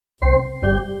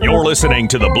You're listening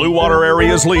to the Blue Water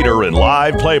Area's leader in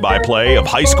live play-by-play of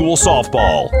high school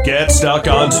softball.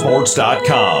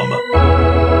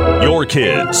 GetStuckOnSports.com. Your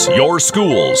kids, your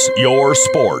schools, your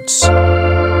sports.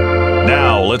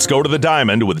 Now let's go to the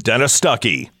diamond with Dennis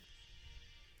Stuckey.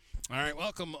 All right,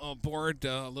 welcome aboard.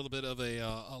 A little bit of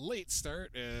a late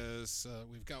start as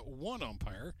we've got one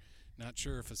umpire. Not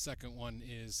sure if a second one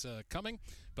is coming,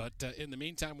 but in the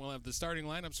meantime, we'll have the starting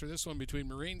lineups for this one between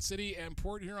Marine City and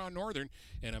Port Huron Northern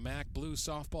in a MAC Blue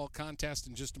softball contest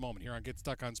in just a moment here on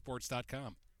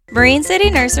GetStuckOnSports.com. Marine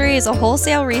City Nursery is a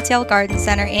wholesale retail garden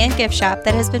center and gift shop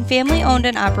that has been family owned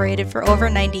and operated for over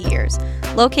 90 years.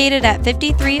 Located at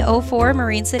 5304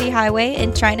 Marine City Highway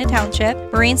in China Township,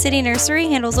 Marine City Nursery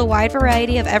handles a wide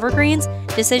variety of evergreens,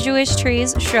 deciduous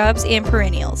trees, shrubs, and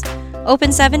perennials.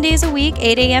 Open 7 days a week,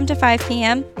 8 a.m. to 5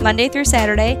 p.m., Monday through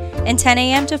Saturday, and 10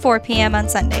 a.m. to 4 p.m. on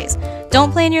Sundays.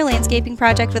 Don't plan your landscaping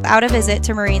project without a visit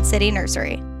to Marine City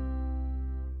Nursery.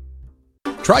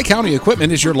 Tri-County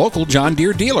Equipment is your local John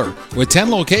Deere dealer. With 10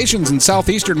 locations in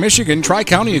southeastern Michigan,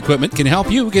 Tri-County Equipment can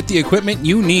help you get the equipment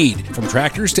you need. From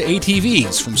tractors to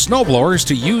ATVs, from snowblowers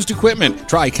to used equipment,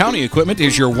 Tri-County Equipment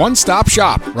is your one-stop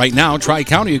shop. Right now,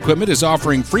 Tri-County Equipment is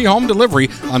offering free home delivery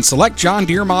on select John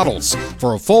Deere models.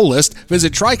 For a full list,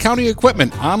 visit Tri-County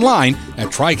Equipment online at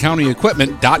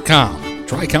tricountyequipment.com.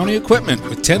 Tri-County Equipment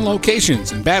with 10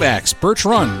 locations in Bad Axe, Birch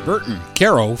Run, Burton,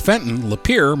 Caro, Fenton,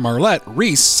 Lapeer, Marlette,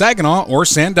 Reese, Saginaw, or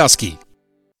Sandusky.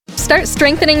 Start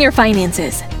strengthening your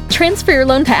finances. Transfer your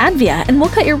loan to Advia and we'll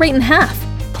cut your rate in half.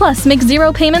 Plus, make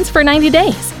 0 payments for 90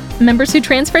 days. Members who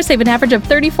transfer save an average of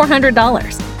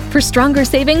 $3,400. For stronger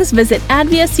savings, visit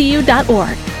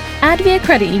adviacu.org. Advia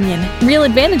Credit Union. Real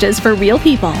advantages for real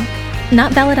people.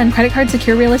 Not valid on credit card,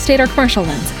 secure real estate, or commercial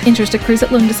loans. Interest accrues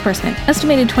at loan disbursement.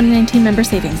 Estimated 2019 member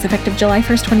savings effective July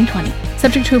 1st, 2020.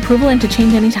 Subject to approval and to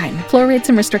change anytime. Floor rates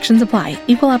and restrictions apply.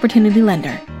 Equal opportunity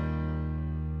lender.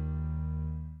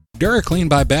 DuraClean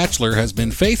by Bachelor has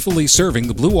been faithfully serving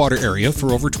the Blue Water area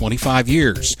for over 25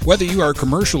 years. Whether you are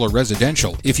commercial or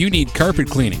residential, if you need carpet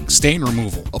cleaning, stain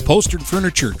removal, upholstered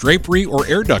furniture, drapery, or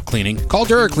air duct cleaning, call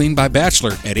DuraClean by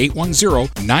Bachelor at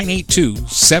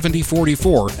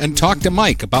 810-982-7044 and talk to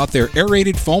Mike about their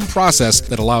aerated foam process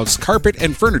that allows carpet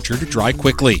and furniture to dry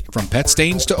quickly. From pet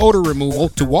stains to odor removal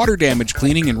to water damage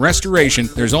cleaning and restoration,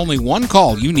 there's only one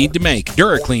call you need to make.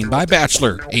 DuraClean by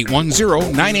Bachelor,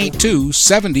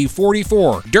 810-982-7044.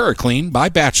 DuraClean by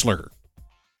Bachelor.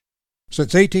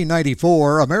 Since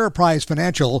 1894, Ameriprise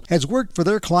Financial has worked for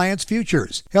their clients'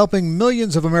 futures, helping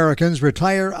millions of Americans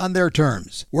retire on their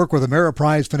terms. Work with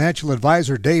Ameriprise Financial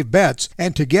Advisor Dave Betts,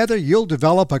 and together you'll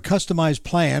develop a customized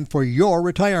plan for your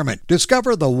retirement.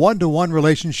 Discover the one-to-one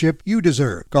relationship you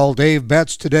deserve. Call Dave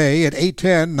Betts today at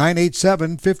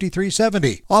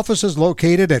 810-987-5370. Office is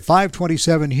located at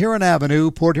 527 Huron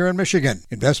Avenue, Port Huron, Michigan.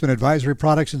 Investment advisory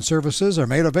products and services are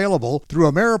made available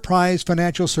through Ameriprise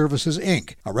Financial Services,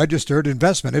 Inc., a registered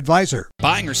investment advisor.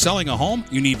 Buying or selling a home?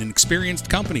 You need an experienced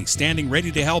company standing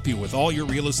ready to help you with all your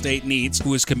real estate needs,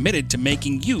 who is committed to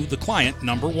making you the client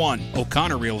number one.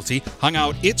 O'Connor Realty hung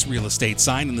out its real estate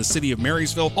sign in the city of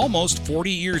Marysville almost 40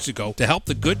 years ago to help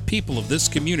the good people of this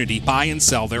community buy and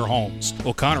sell their homes.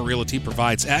 O'Connor Realty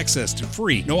provides access to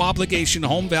free, no-obligation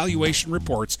home valuation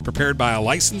reports prepared by a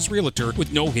licensed realtor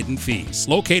with no hidden fees.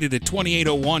 Located at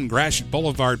 2801 Gratiot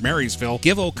Boulevard, Marysville,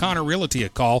 give O'Connor Realty a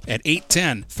call at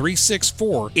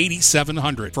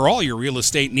 810-364-8700 for all your real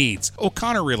estate needs.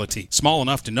 O'Connor Realty, small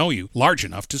enough to know you, large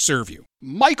enough to serve you.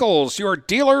 Michael's, your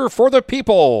dealer for the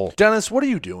people. Dennis, what are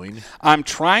you doing? I'm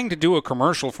trying to do a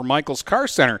commercial for Michael's Car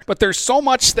Center, but there's so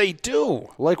much they do.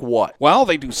 Like what? Well,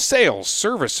 they do sales,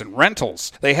 service, and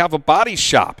rentals. They have a body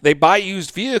shop. They buy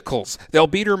used vehicles. They'll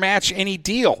beat or match any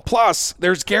deal. Plus,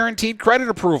 there's guaranteed credit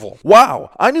approval. Wow,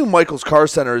 I knew Michael's Car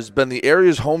Center has been the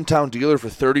area's hometown dealer for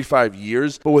 35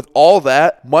 years, but with all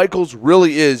that, Michael's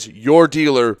really is your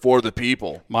dealer for the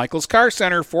people. Michael's Car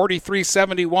Center,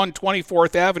 4371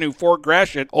 24th Avenue, Fort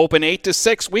Gratiot, open 8 to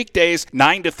 6 weekdays,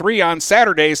 9 to 3 on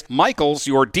Saturdays. Michael's,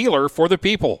 your dealer for the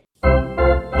people.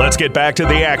 Let's get back to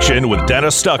the action with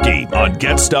Dennis Stuckey on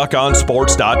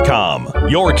GetStuckOnSports.com.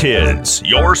 Your kids,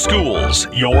 your schools,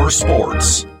 your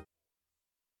sports.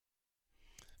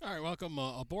 All right, welcome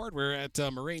aboard. We're at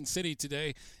Marine City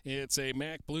today. It's a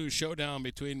MAC Blue showdown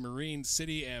between Marine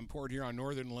City and Port Huron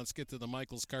Northern. Let's get to the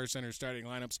Michael's Car Center starting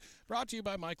lineups. Brought to you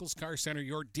by Michael's Car Center,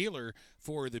 your dealer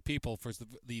for the people. For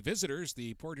the visitors,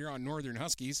 the Port Huron Northern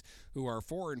Huskies, who are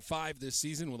 4-5 this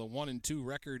season with a 1-2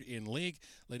 record in league.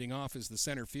 Leading off is the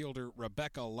center fielder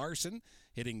Rebecca Larson.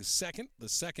 Hitting second, the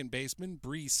second baseman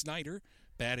Bree Snyder.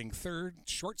 Batting third,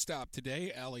 shortstop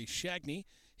today, Allie Shagney.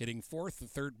 Hitting fourth, the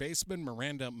third baseman,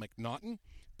 Miranda McNaughton.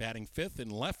 Batting 5th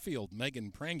in left field, Megan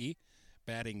Prange.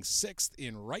 Batting 6th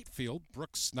in right field,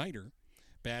 Brooke Snyder.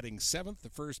 Batting 7th, the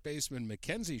first baseman,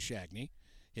 Mackenzie Shagney.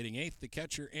 Hitting 8th, the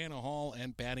catcher, Anna Hall.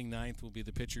 And batting 9th will be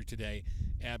the pitcher today,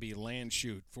 Abby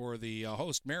Landshut. For the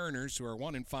host Mariners, who are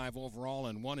 1-5 overall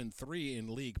and 1-3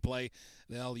 in league play,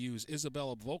 they'll use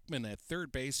Isabella Volkman at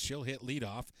third base. She'll hit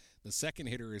leadoff. The second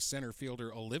hitter is center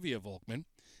fielder Olivia Volkman.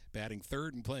 Batting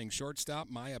 3rd and playing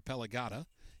shortstop, Maya Pelagata.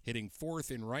 Hitting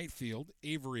 4th in right field,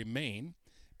 Avery Main.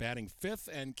 Batting 5th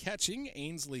and catching,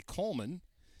 Ainsley Coleman.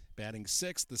 Batting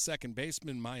 6th, the second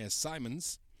baseman, Maya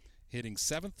Simons. Hitting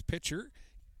 7th, pitcher,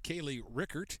 Kaylee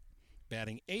Rickert.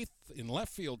 Batting 8th in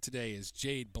left field today is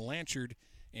Jade Blanchard.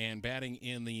 And batting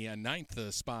in the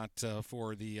 9th spot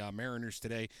for the Mariners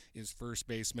today is first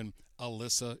baseman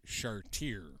Alyssa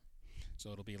Chartier.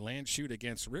 So it'll be Landshut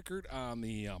against Rickert on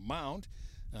the mound.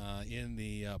 In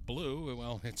the blue,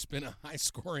 well, it's been a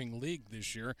high-scoring league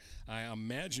this year. I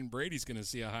imagine Brady's going to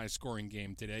see a high-scoring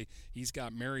game today. He's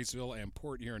got Marysville and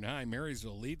Port Huron High.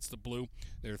 Marysville leads the blue.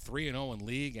 They're 3-0 in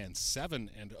league and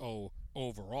 7-0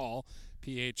 overall.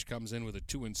 PH comes in with a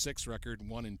 2-6 record,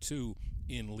 1-2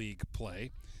 in league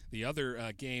play. The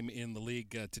other game in the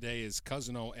league today is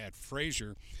Cousino at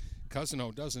Fraser.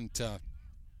 Cousino doesn't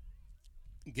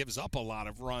gives up a lot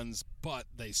of runs, but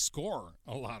they score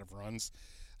a lot of runs.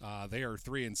 They are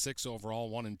 3-6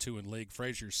 overall, 1-2 in league.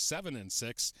 Fraser's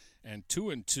 7-6 and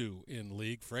 2-2 in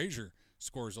league. Fraser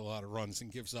scores a lot of runs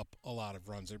and gives up a lot of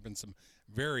runs. There have been some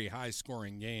very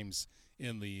high-scoring games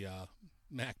in the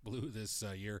MAC Blue this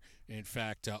year. In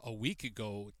fact, a week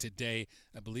ago today,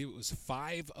 I believe it was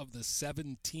 5 of the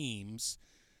 7 teams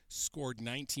scored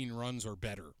 19 runs or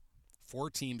better.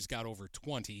 4 teams got over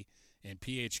 20, and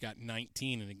PH got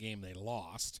 19 in a game they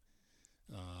lost.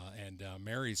 And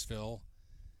Marysville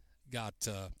got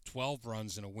 12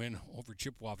 runs in a win over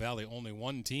Chippewa Valley. Only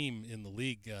one team in the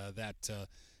league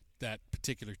that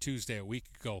particular Tuesday a week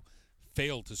ago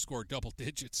failed to score double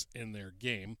digits in their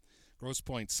game. Grosse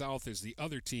Pointe South is the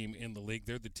other team in the league.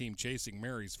 They're the team chasing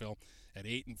Marysville at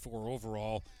 8-4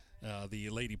 overall. The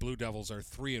Lady Blue Devils are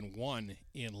 3-1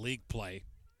 in league play,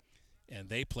 and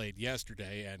they played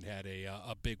yesterday and had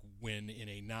a big win in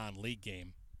a non-league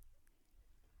game.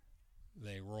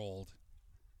 They rolled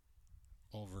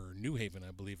over New Haven,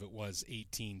 I believe it was,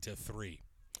 18-3.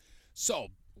 So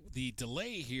the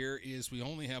delay here is we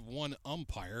only have one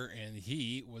umpire, and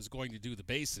he was going to do the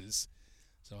bases.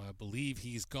 So I believe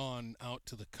he's gone out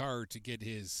to the car to get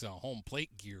his home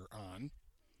plate gear on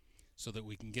so that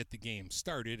we can get the game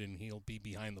started, and he'll be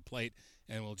behind the plate,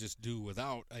 and we'll just do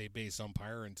without a base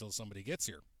umpire until somebody gets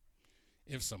here,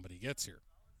 if somebody gets here.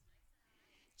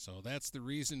 So that's the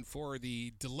reason for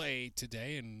the delay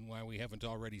today and why we haven't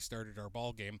already started our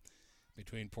ball game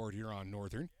between Port Huron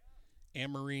Northern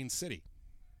and Marine City.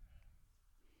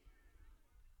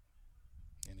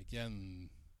 And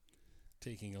again,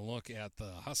 taking a look at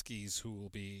the Huskies, who will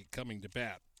be coming to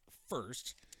bat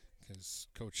first, because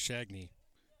Coach Shagney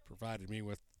provided me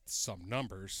with some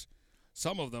numbers.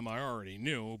 Some of them I already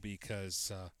knew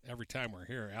because every time we're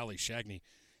here, Allie Shagney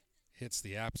hits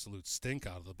the absolute stink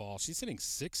out of the ball. She's hitting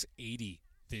 .680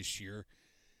 this year.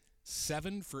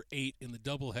 7 for 8 in the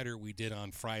doubleheader we did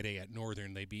on Friday at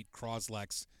Northern. They beat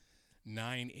Croslex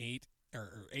 8-7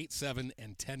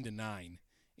 and 10-9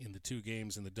 in the 2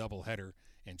 games in the doubleheader.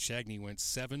 And Shagney went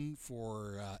 7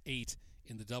 for 8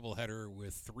 in the doubleheader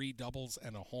with 3 doubles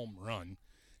and a home run.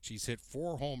 She's hit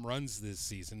 4 home runs this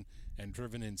season and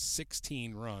driven in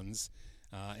 16 runs.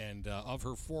 And of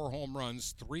her 4 home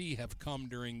runs, 3 have come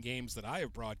during games that I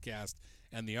have broadcast,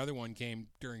 and the other one came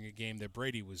during a game that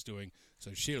Brady was doing.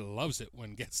 So she loves it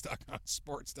when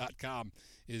GetStuckOnSports.com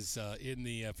is in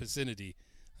the vicinity,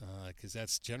 because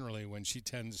that's generally when she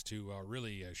tends to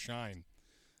really shine.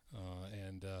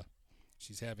 And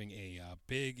she's having a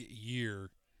big year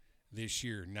this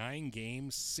year. 9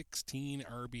 games, 16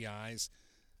 RBIs,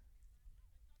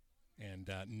 and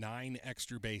 9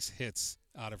 extra base hits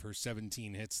out of her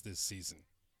 17 hits this season.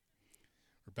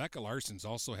 Rebecca Larson's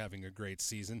also having a great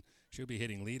season. She'll be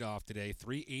hitting leadoff today,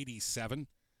 .387.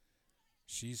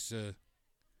 She's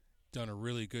done a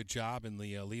really good job in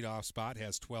the leadoff spot,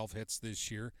 has 12 hits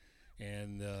this year.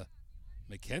 And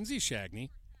Mackenzie Shagney,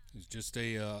 who's just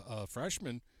a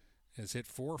freshman, has hit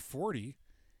 .440,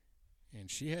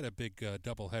 and she had a big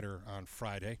doubleheader on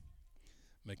Friday.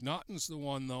 McNaughton's the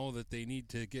one, though, that they need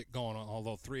to get going on,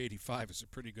 although .385 is a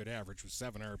pretty good average with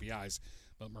 7 RBIs.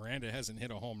 But Miranda hasn't hit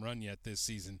a home run yet this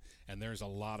season, and there's a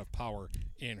lot of power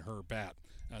in her bat.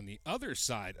 On the other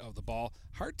side of the ball,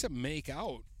 hard to make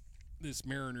out this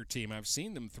Mariner team. I've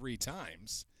seen them 3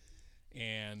 times,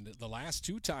 And the last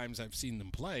 2 times I've seen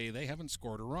them play, they haven't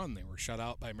scored a run. They were shut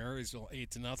out by Marysville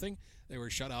 8-0. They were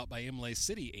shut out by Imlay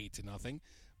City 8-0.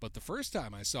 But the first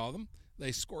time I saw them,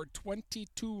 they scored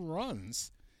 22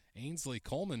 runs. Ainsley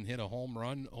Coleman hit a home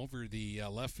run over the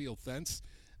left field fence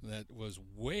that was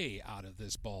way out of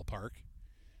this ballpark.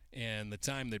 And the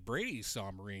time that Brady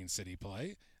saw Marine City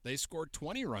play, they scored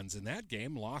 20 runs in that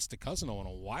game, lost to Cousino in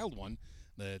a wild one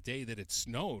the day that it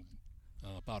snowed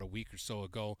about a week or so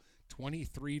ago.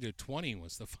 23-20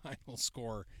 was the final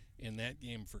score in that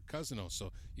game for Cousino.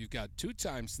 So you've got 2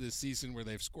 times this season where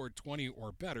they've scored 20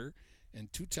 or better,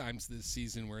 and 2 times this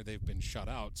season where they've been shut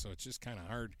out. So it's just kind of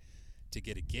hard to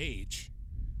get a gauge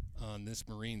on this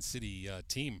Marine City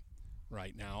team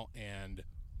right now, and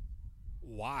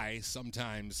why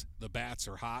sometimes the bats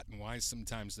are hot and why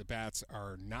sometimes the bats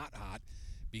are not hot.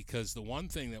 Because the one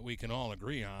thing that we can all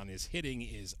agree on is hitting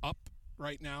is up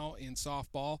right now in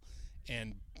softball,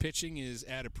 and pitching is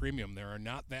at a premium. There are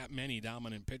not that many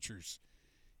dominant pitchers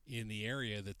in the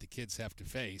area that the kids have to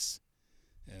face,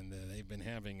 and they've been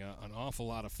having an awful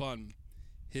lot of fun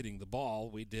hitting the ball.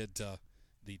 We did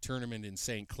the tournament in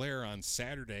St. Clair on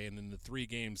Saturday, and in the 3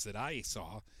 games that I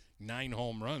saw, 9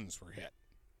 home runs were hit.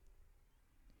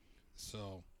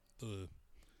 So the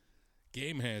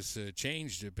game has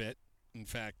changed a bit. In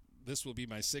fact, this will be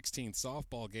my 16th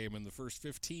softball game. In the first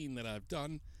 15 that I've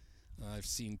done, I've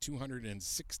seen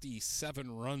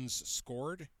 267 runs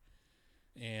scored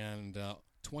and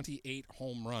 28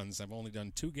 home runs. I've only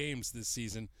done 2 games this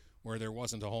season where there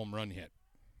wasn't a home run hit.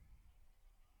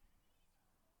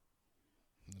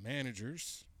 The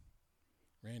managers,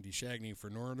 Randy Shagney for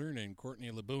Northern and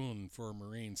Courtney LeBoon for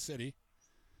Marine City,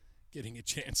 getting a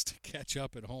chance to catch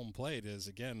up at home plate as,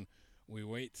 again, we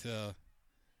wait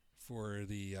for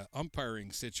the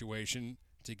umpiring situation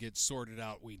to get sorted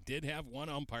out. We did have one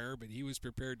umpire, but he was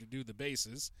prepared to do the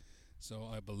bases, so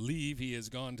I believe he has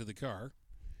gone to the car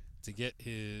to get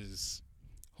his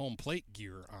home plate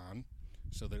gear on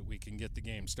so that we can get the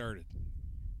game started.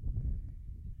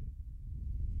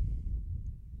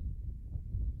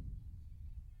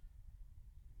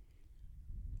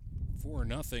 For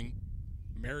nothing,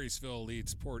 Marysville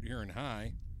leads Port Huron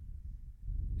High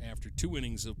after 2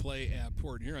 innings of play at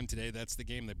Port Huron today. That's the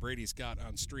game that Brady's got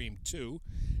on Stream 2.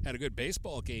 Had a good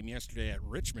baseball game yesterday at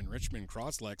Richmond. Richmond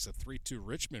Croslex, a 3-2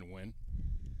 Richmond win.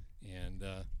 And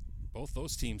both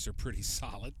those teams are pretty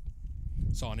solid.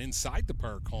 Saw an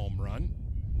inside-the-park home run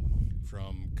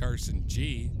from Carson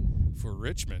G for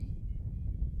Richmond.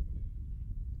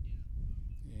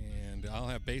 And I'll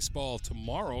have baseball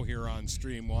tomorrow here on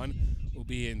Stream 1. We'll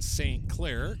be in St.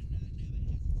 Clair.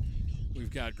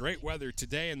 We've got great weather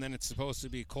today, and then it's supposed to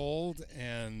be cold,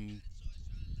 and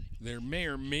there may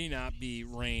or may not be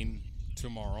rain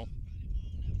tomorrow.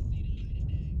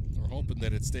 We're hoping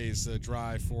that it stays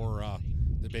dry for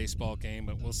the baseball game,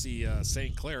 but we'll see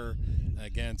St. Clair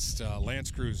against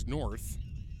L'Anse Creuse North.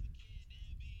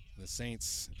 The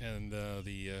Saints and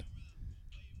the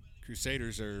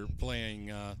Crusaders are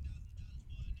playing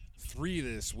 3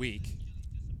 this week.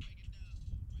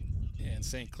 And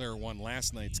St. Clair won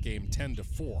last night's game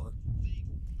 10-4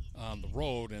 on the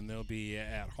road, and they'll be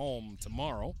at home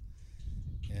tomorrow.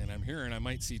 And I'm hearing I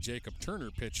might see Jacob Turner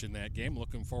pitch in that game.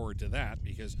 Looking forward to that,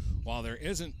 because while there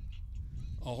isn't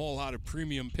a whole lot of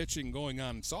premium pitching going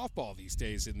on in softball these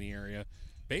days in the area,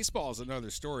 baseball is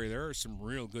another story. There are some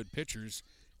real good pitchers,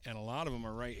 and a lot of them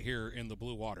are right here in the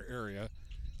Blue Water area.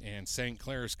 And St.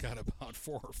 Clair's got about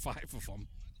 4 or 5 of them.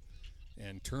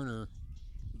 And Turner,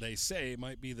 they say,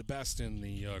 might be the best in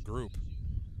the group.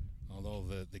 Although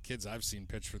the kids I've seen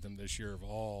pitch for them this year have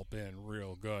all been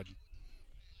real good.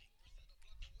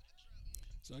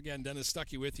 So again, Dennis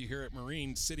Stuckey with you here at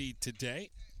Marine City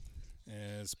today,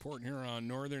 as Port Huron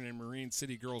Northern and Marine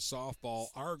City girls softball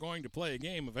are going to play a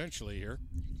game eventually here.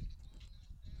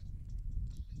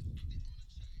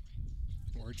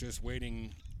 We're just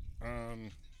waiting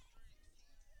on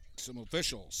some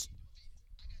officials.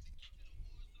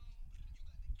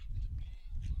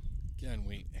 Again,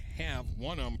 we have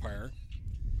one umpire.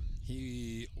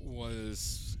 He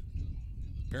was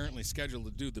apparently scheduled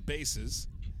to do the bases.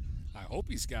 I hope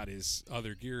he's got his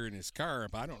other gear in his car,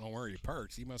 but I don't know where he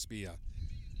parks. He must be a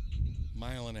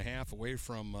mile and a half away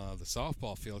from the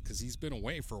softball field, because he's been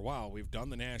away for a while. We've done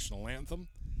the national anthem,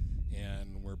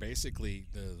 and we're basically,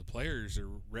 the players are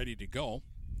ready to go.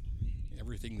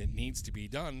 Everything that needs to be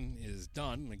done is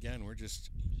done. Again, we're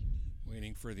just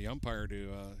waiting for the umpire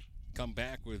to come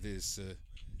back with his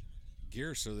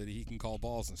gear so that he can call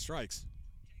balls and strikes.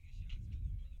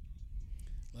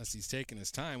 Unless he's taking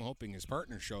his time, hoping his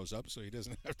partner shows up so he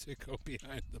doesn't have to go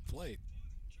behind the plate.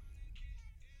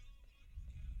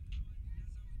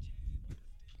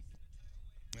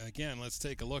 Again, let's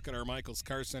take a look at our Michaels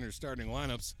Car Center starting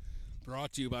lineups,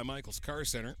 brought to you by Michaels Car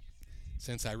Center.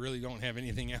 Since I really don't have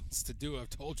anything else to do, I've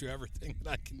told you everything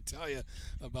that I can tell you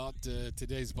about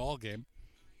today's ball game.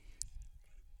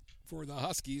 For the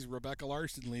Huskies, Rebecca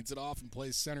Larson leads it off and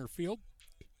plays center field.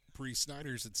 Bree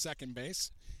Snyder's at second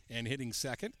base and hitting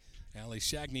second. Allie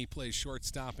Shagney plays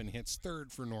shortstop and hits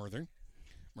third for Northern.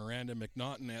 Miranda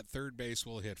McNaughton at third base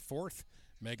will hit fourth.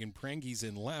 Megan Prenge's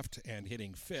in left and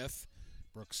hitting fifth.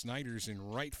 Brooke Snyder's in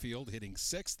right field hitting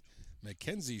sixth.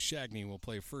 Mackenzie Shagney will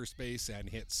play first base and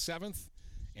hit seventh.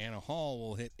 Anna Hall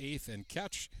will hit eighth and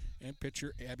catch. And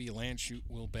pitcher Abby Landshut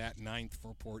will bat ninth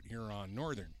for Port Huron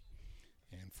Northern.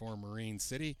 And for Marine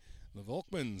City, the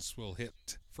Volkmans will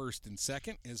hit first and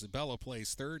second. Isabella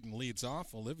plays third and leads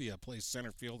off. Olivia plays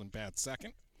center field and bats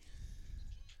second.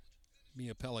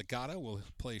 Mia Pelagata will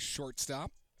play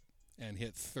shortstop and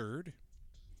hit third.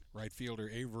 Right fielder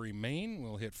Avery Main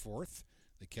will hit fourth.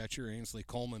 The catcher Ainsley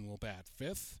Coleman will bat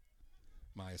fifth.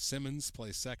 Maya Simmons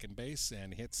plays second base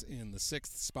and hits in the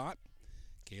sixth spot.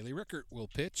 Kaylee Rickert will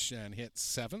pitch and hit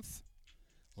seventh.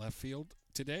 Left field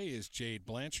today is Jade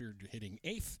Blanchard hitting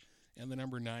eighth. And the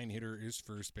number 9 hitter is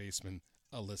first baseman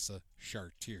Alyssa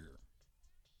Chartier.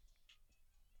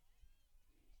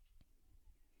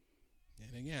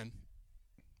 And again,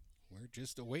 we're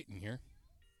just awaiting here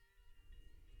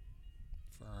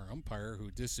for our umpire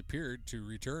who disappeared to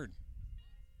return.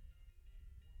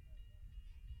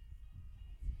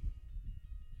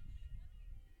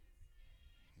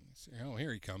 Oh,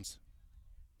 here he comes.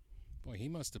 Boy, he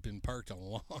must have been parked a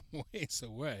long ways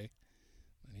away.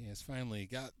 But he has finally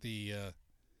got the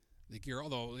gear.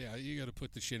 Although, yeah, you got to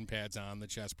put the shin pads on, the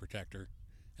chest protector,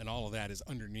 and all of that is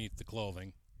underneath the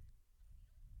clothing.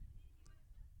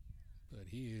 But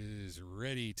he is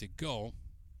ready to go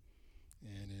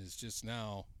and is just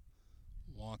now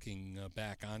walking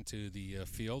back onto the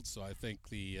field. So I think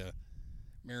the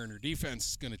Mariner defense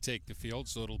is going to take the field.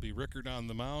 So it'll be Rickert on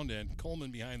the mound and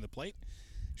Coleman behind the plate.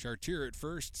 Chartier at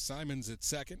first, Simons at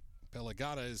second.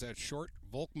 Pelagata is at short,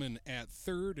 Volkman at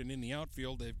third, and in the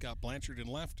outfield they've got Blanchard in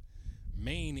left,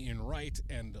 Main in right,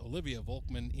 and Olivia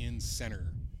Volkman in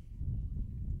center.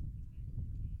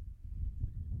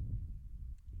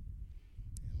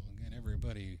 And we'll get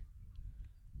everybody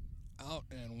out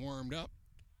and warmed up.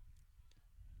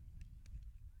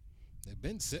 They've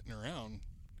been sitting around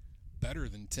better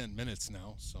than 10 minutes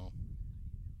now, so...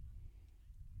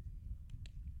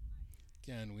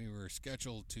 Again, we were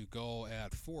scheduled to go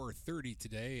at 4:30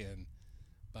 today, and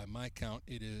by my count,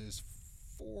 it is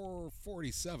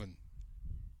 4:47.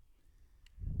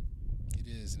 It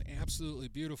is an absolutely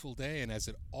beautiful day, and as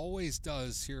it always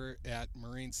does here at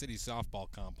Marine City Softball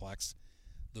Complex,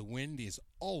 the wind is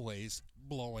always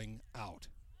blowing out.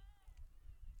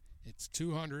 It's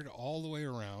 200 all the way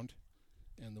around,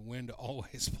 and the wind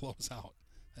always blows out.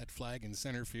 That flag in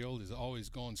center field is always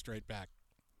going straight back.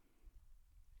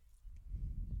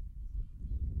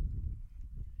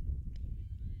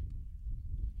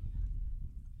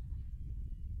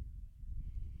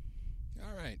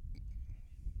 All right,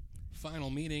 final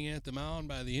meeting at the mound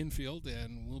by the infield,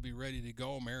 and we'll be ready to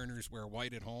go. Mariners wear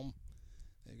white at home.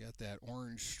 They've got that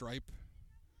orange stripe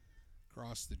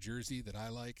across the jersey that I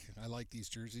like. I like these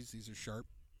jerseys. These are sharp.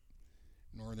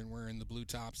 Northern wearing the blue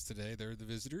tops today. They're the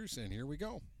visitors, and here we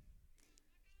go.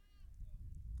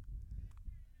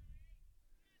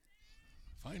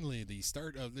 Finally, the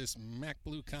start of this MAC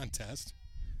Blue contest.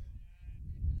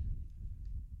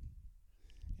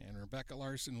 And Rebecca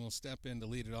Larson will step in to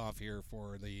lead it off here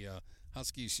for the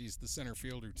Huskies. She's the center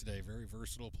fielder today. Very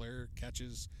versatile player.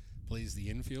 Catches, plays the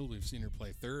infield. We've seen her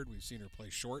play third. We've seen her play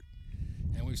short.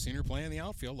 And we've seen her play in the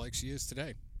outfield like she is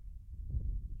today.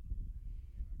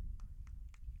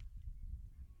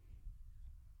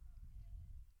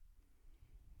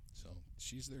 So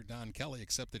she's their Don Kelly,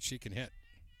 except that she can hit.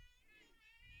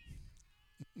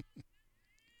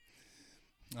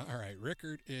 All right,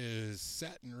 Rickert is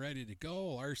set and ready to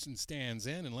go. Larson stands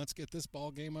in, and let's get this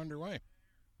ball game underway.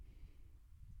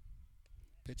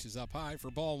 Pitch is up high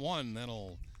for ball one.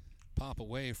 That'll pop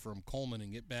away from Coleman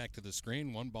and get back to the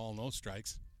screen. 1 ball, no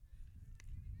strikes.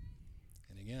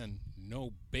 And again,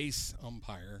 no base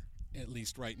umpire, at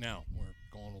least right now. We're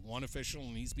going with one official,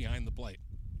 and he's behind the plate.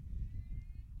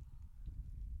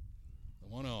 The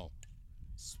 1-0.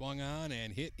 Swung on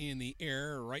and hit in the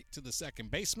air right to the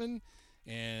second baseman.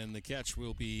 And the catch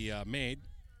will be made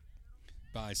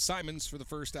by Simons for the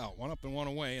first out. 1 up and 1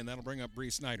 away, and that'll bring up Bree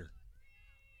Snyder.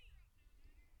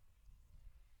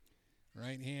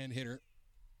 Right-hand hitter.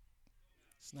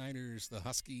 Snyder's the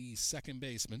Husky second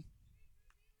baseman.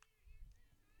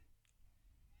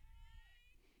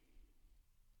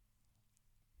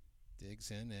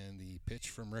 Digs in, and the pitch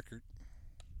from Rickert.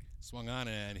 Swung on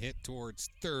and hit towards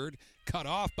third. Cut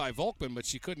off by Volkman, but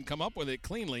she couldn't come up with it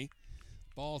cleanly.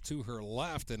 Ball to her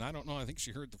left, and I don't know, I think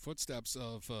she heard the footsteps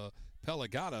of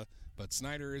Pelagata, but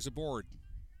Snyder is aboard.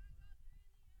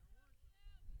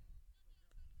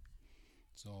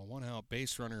 So a one-out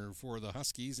base runner for the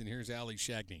Huskies, and here's Allie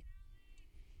Shagney.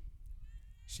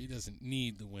 She doesn't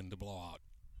need the wind to blow out.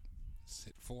 She's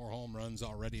hit 4 home runs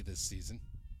already this season.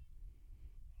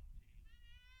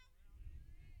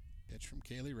 Pitch from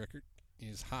Kaylee Rickert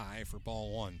is high for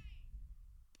ball 1.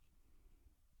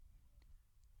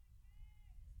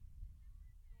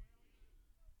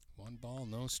 One ball,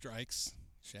 no strikes.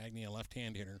 Shagney, a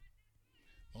left-hand hitter.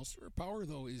 Most of her power,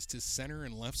 though, is to center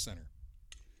and left center.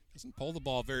 Doesn't pull the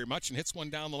ball very much and hits one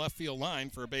down the left field line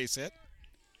for a base hit.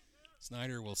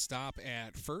 Snyder will stop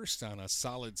at first on a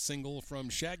solid single from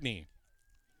Shagney.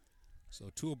 So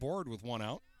 2 aboard with 1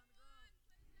 out.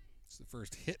 It's the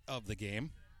first hit of the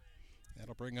game.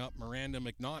 That'll bring up Miranda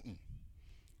McNaughton,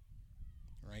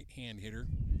 right-hand hitter,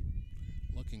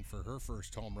 looking for her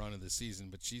first home run of the season,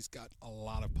 but she's got a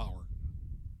lot of power.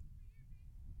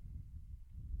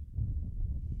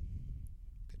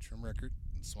 Pitch from Rickert,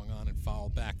 swung on and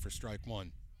fouled back for strike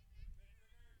 1.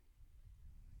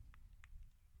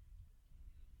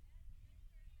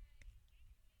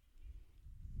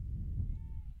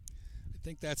 I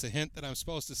think that's a hint that I'm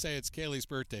supposed to say it's Kaylee's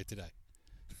birthday today.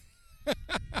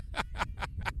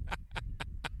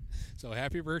 So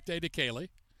happy birthday to Kaylee.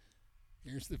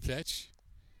 Here's the pitch.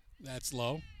 That's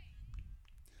low.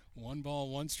 1 ball,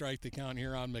 1 strike to count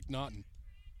here on McNaughton.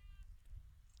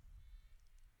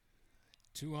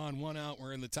 2 on, 1 out.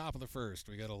 We're in the top of the first.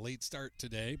 We got a late start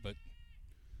today, but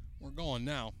we're going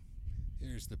now.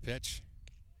 Here's the pitch.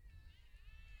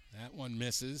 That one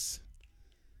misses.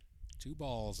 2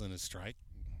 balls and a strike.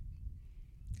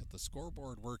 Got the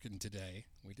scoreboard working today.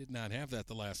 We did not have that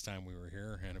the last time we were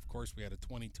here, and of course we had a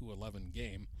 22-11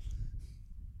 game.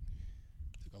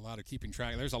 Took a lot of keeping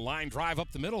track. There's a line drive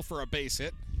up the middle for a base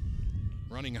hit.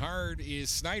 Running hard is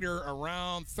Snyder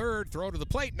around third. Throw to the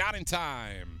plate, not in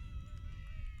time.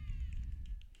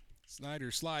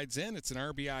 Snyder slides in. It's an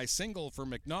RBI single for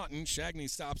McNaughton. Shagney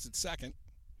stops at second,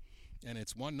 and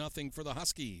it's 1-0 for the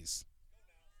Huskies.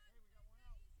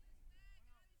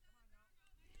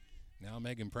 Now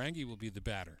Megan Prange will be the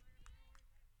batter.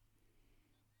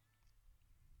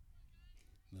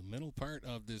 The middle part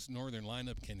of this Northern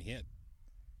lineup can hit.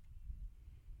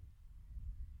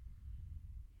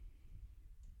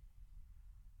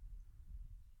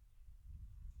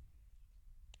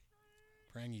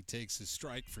 Prange takes his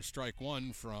strike for strike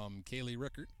 1 from Kaylee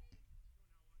Rickert.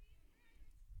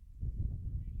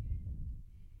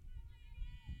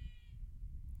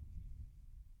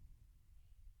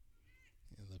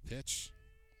 Pitch,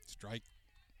 strike,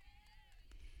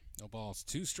 no balls,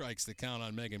 2 strikes to count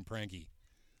on Megan Prange.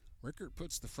 Rickert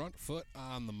puts the front foot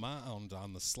on the mound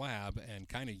on the slab and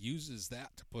kind of uses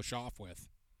that to push off with.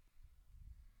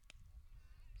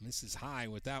 Misses high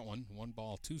with that one. 1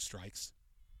 ball, 2 strikes.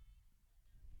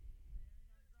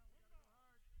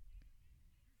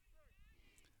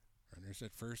 Runners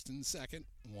at first and second.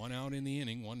 1 out in the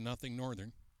inning. 1-0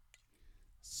 Northern.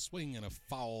 Swing and a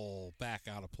foul back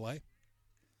out of play.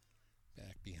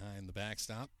 Back behind the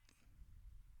backstop.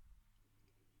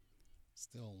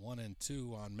 Still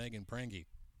 1-2 on Megan Prange.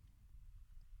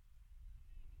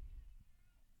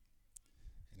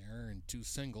 An error and 2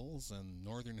 singles, and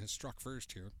Northern has struck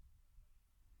first here.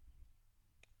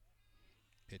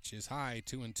 Pitch is high,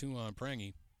 2-2 on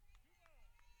Prange.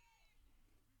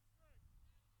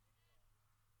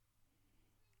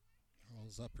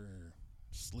 Rolls up her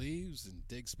sleeves and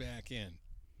digs back in.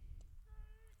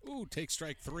 Ooh, takes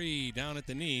strike 3 down at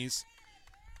the knees.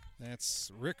 That's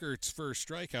Rickert's first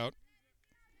strikeout.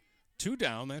 2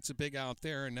 down, that's a big out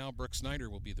there, and now Brooke Snyder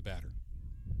will be the batter.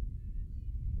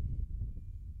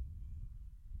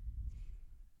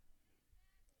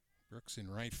 Brooks in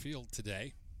right field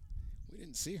today. We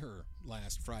didn't see her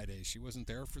last Friday. She wasn't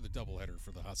there for the doubleheader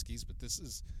for the Huskies, but this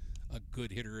is a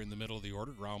good hitter in the middle of the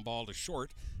order. Ground ball to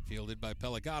short, fielded by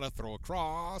Pelagata. Throw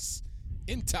across.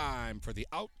 In time for the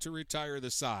out to retire the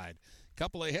side.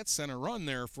 Couple of hits and a run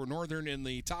there for Northern in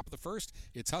the top of the first.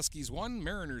 It's Huskies 1,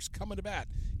 Mariners coming to bat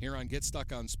here on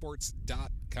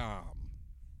GetStuckOnSports.com.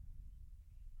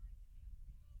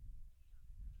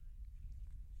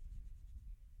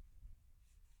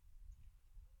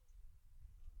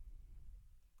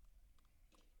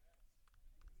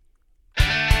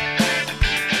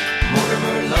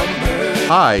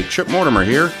 Hi, Chip Mortimer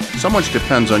here. So much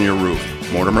depends on your roof.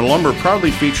 Mortimer Lumber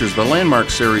proudly features the Landmark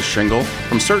Series shingle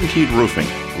from Certainteed Roofing.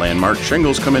 Landmark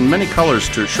shingles come in many colors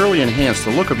to surely enhance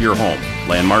the look of your home.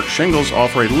 Landmark shingles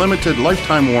offer a limited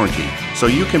lifetime warranty, so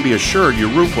you can be assured your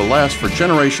roof will last for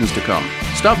generations to come.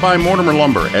 Stop by Mortimer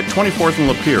Lumber at 24th and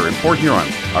Lapeer in Port Huron.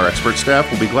 Our expert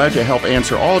staff will be glad to help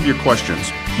answer all of your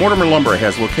questions. Mortimer Lumber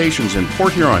has locations in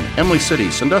Port Huron, Emily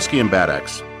City, Sandusky, and Bad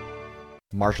Axe.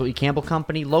 Marshall E. Campbell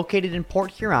Company, located in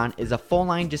Port Huron, is a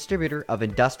full-line distributor of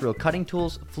industrial cutting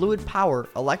tools, fluid power,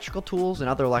 electrical tools, and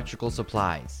other electrical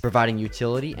supplies, providing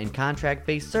utility and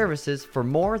contract-based services for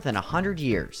more than 100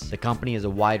 years. The company has a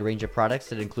wide range of products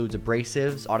that includes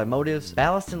abrasives, automotives,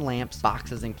 ballast and lamps,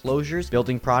 boxes and closures,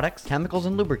 building products, chemicals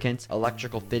and lubricants,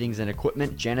 electrical fittings and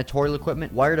equipment, janitorial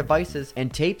equipment, wire devices,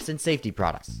 and tapes and safety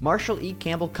products. Marshall E.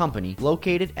 Campbell Company,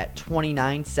 located at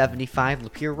 2975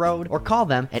 Lapeer Road, or call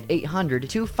them at 800-250-7520.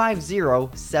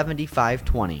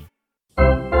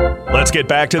 Let's get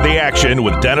back to the action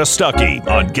with Dennis Stuckey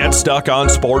on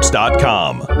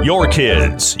GetStuckOnSports.com. Your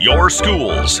kids, your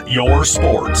schools, your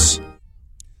sports.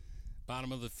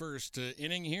 Bottom of the first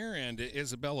inning here, and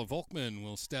Isabella Volkman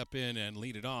will step in and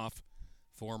lead it off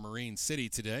for Marine City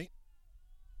today.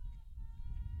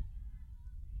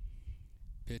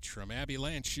 Pitch from Abby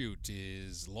Landshut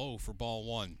is low for ball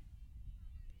one.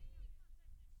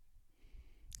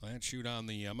 Landshut on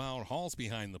the mound. Hall's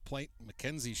behind the plate.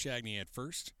 Mackenzie Shagney at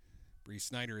first. Bree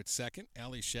Snyder at second.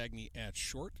 Allie Shagney at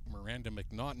short. Miranda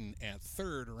McNaughton at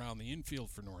third around the infield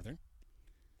for Northern.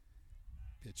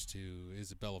 Pitch to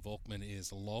Isabella Volkman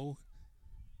is low.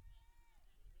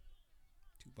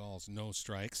 2 balls, no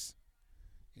strikes.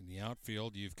 In the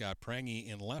outfield, you've got Prangy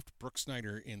in left, Brooke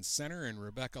Snyder in center, and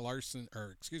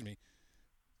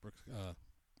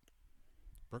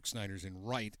Brooke Snyder's in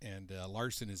right, and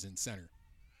Larson is in center.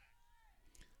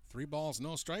 3 balls,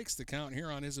 no strikes. The count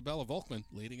here on Isabella Volkman,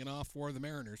 leading it off for the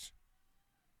Mariners.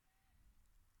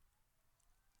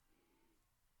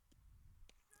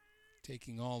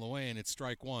 Taking all the way, and it's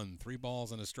strike one. 3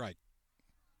 balls and a strike.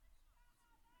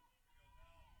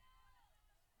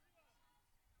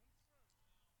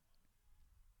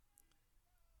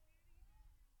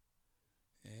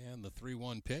 And the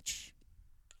 3-1 pitch.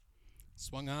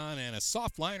 Swung on, and a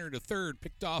soft liner to third,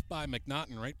 picked off by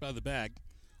McNaughton right by the bag.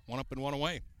 1 up and 1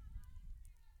 away.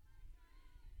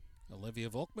 Olivia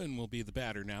Volkman will be the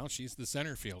batter now. She's the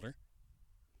center fielder.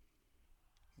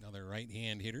 Another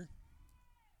right-hand hitter.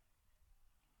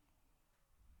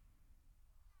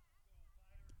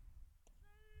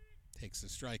 Takes a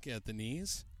strike at the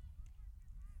knees.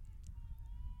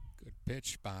 Good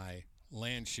pitch by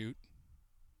Landshut.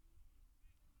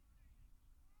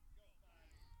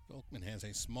 Volkman has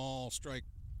a small strike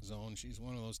zone. She's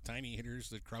one of those tiny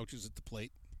hitters that crouches at the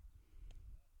plate.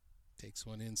 Takes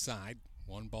one inside.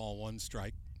 1 ball, 1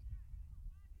 strike.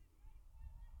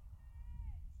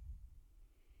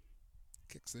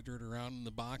 Kicks the dirt around in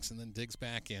the box and then digs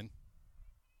back in.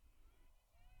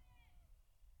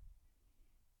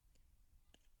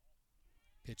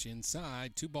 Pitch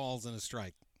inside. 2 balls and a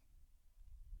strike.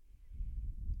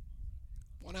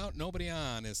 1 out, nobody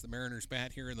on as the Mariners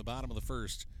bat here in the bottom of the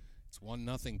first. It's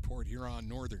 1-0 Port Huron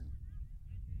Northern.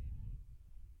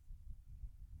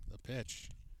 The pitch.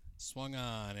 Swung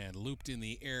on and looped in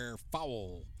the air,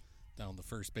 foul down the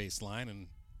first base line, and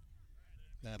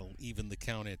that'll even the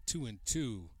count at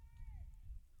 2-2.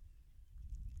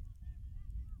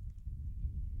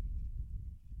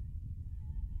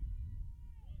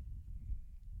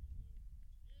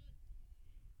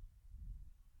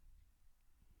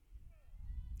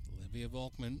 Olivia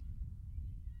Volkman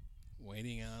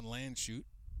waiting on Landshut.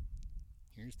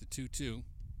 Here's the 2-2.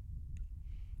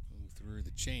 Through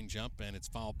the changeup, and it's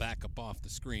fouled back up off the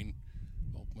screen.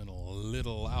 Volkman a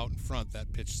little out in front.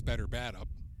 That pitch sped her bat up.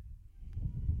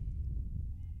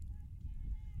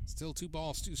 Still 2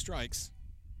 balls, 2 strikes.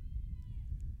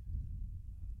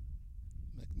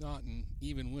 McNaughton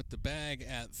even with the bag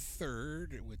at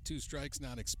third with 2 strikes,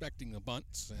 not expecting the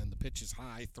bunts, and the pitch is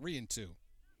high, 3-2.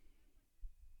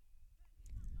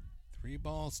 3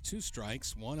 balls, 2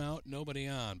 strikes, 1 out, nobody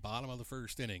on. Bottom of the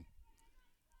first inning.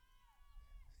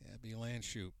 Abby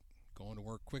Landshut going to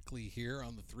work quickly here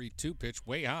on the 3-2 pitch,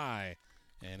 way high,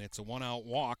 and it's a 1-out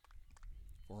walk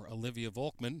for Olivia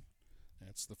Volkman.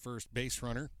 That's the first base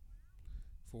runner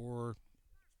for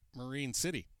Marine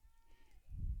City.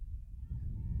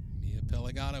 Mia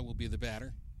Pelagata will be the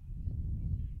batter.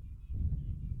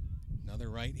 Another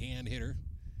right-hand hitter,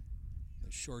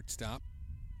 the shortstop.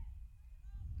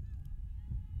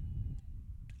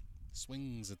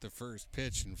 Swings at the first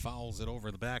pitch and fouls it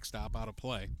over the backstop, out of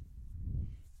play.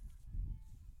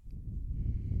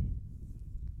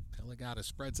 Pelagata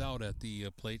spreads out at the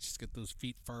plate. She's got those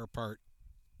feet far apart.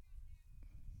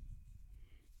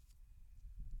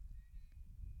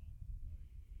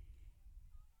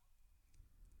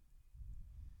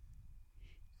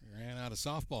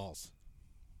 Pelagata softballs.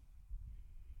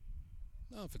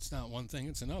 Well, if it's not one thing,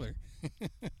 it's another. We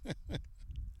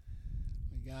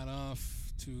got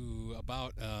off to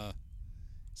about a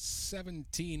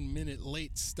 17-minute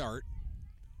late start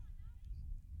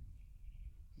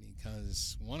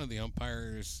because one of the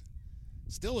umpires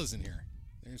still isn't here.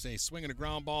 There's a swing and a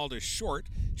ground ball to short.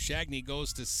 Shagney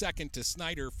goes to second to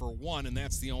Snyder for one, and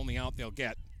that's the only out they'll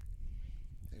get.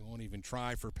 They won't even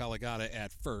try for Pelagata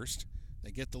at first.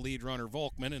 They get the lead runner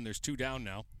Volkman, and there's two down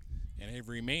now, and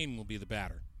Avery Main will be the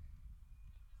batter.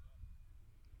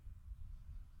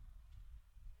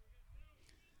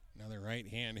 Another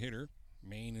right-hand hitter.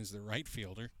 Main is the right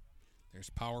fielder. There's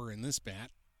power in this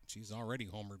bat. She's already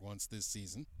homered once this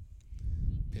season.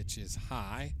 Pitch is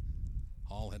high.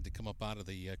 Hall had to come up out of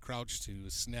the crouch to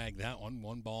snag that one.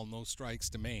 1 ball, no strikes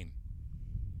to Main.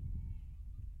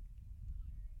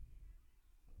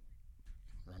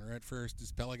 Runner at first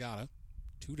is Pelagata.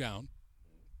 2 down.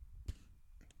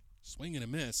 Swing and a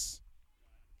miss.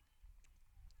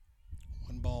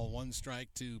 1 ball, 1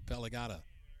 strike to Pelagata.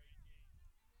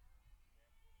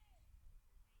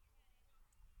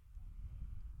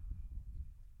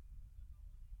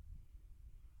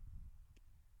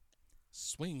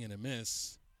 Swing and a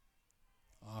miss.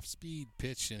 Off-speed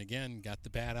pitch, and again, got the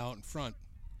bat out in front.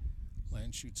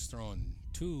 Landschute's throwing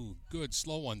 2 good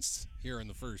slow ones here in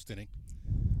the first inning.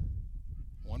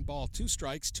 1 ball, 2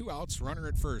 strikes, 2 outs, runner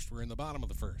at first. We're in the bottom of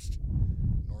the first.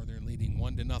 Northern leading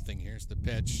 1-0. Here's the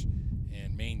pitch,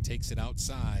 and Maine takes it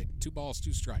outside. 2 balls,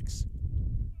 2 strikes.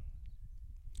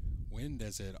 Wind,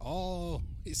 as it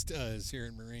always does here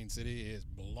in Marine City, is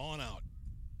blowing out.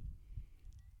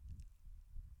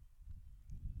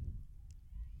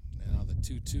 Now the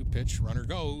 2-2 pitch, runner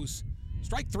goes.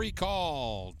 Strike 3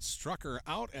 called. Struck her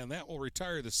out, and that will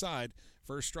retire the side.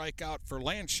 First strikeout for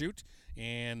Landshut,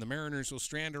 and the Mariners will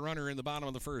strand a runner in the bottom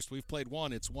of the first. We've played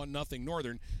 1. It's 1-0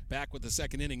 Northern. Back with the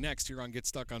second inning next here on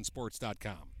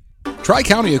GetStuckOnSports.com.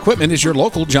 Tri-County Equipment is your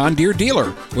local John Deere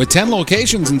dealer. With 10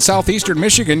 locations in southeastern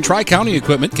Michigan, Tri-County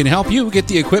Equipment can help you get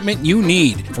the equipment you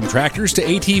need. From tractors to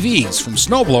ATVs, from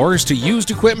snowblowers to used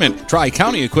equipment,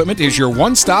 Tri-County Equipment is your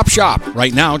one-stop shop.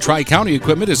 Right now, Tri-County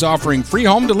Equipment is offering free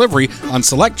home delivery on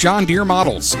select John Deere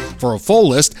models. For a full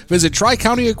list, visit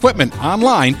Tri-County Equipment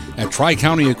online at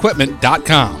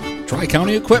tricountyequipment.com.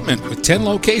 Tri-County Equipment with 10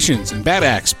 locations in Bad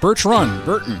Axe, Birch Run,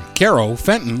 Burton, Caro,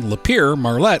 Fenton, Lapeer,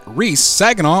 Marlette, Reese,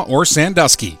 Saginaw, or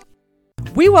Sandusky.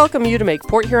 We welcome you to make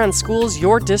Port Huron Schools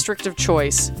your district of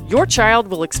choice. Your child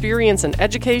will experience an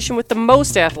education with the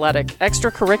most athletic,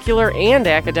 extracurricular, and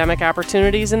academic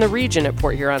opportunities in the region at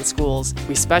Port Huron Schools.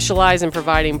 We specialize in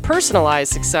providing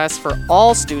personalized success for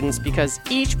all students because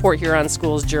each Port Huron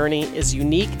Schools journey is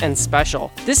unique and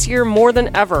special. This year, more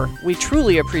than ever, we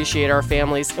truly appreciate our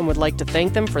families and would like to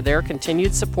thank them for their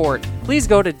continued support. Please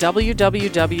go to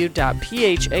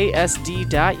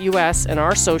www.phasd.us and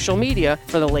our social media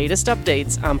for the latest updates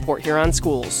on Port Huron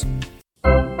Schools.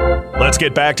 Let's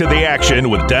get back to the action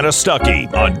with Dennis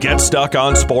Stuckey on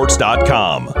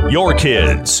GetStuckOnSports.com. Your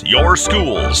kids, your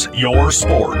schools, your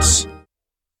sports.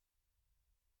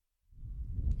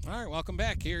 All right, welcome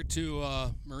back here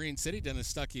to Marine City. Dennis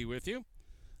Stuckey with you.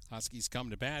 Huskies come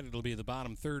to bat. It'll be the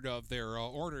bottom third of their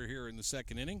order here in the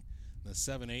second inning. The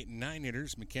 7, 8, and 9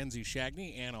 hitters, Mackenzie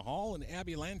Shagney, Anna Hall, and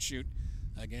Abby Landshut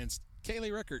against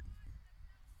Kaylee Rickert.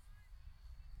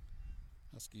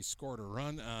 Huskies scored a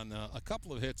run on a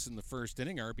couple of hits in the first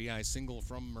inning. RBI single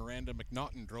from Miranda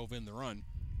McNaughton drove in the run.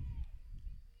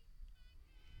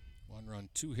 1 run,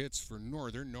 2 hits for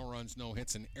Northern. No runs, no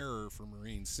hits, an error for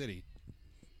Marine City.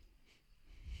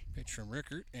 Pitch from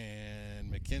Rickert,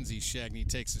 and Mackenzie Shagney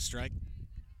takes a strike.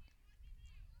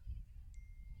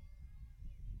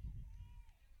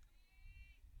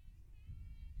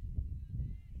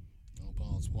 No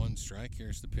balls, 1 strike.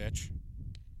 Here's the pitch.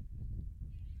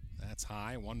 That's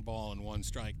high. 1 ball and 1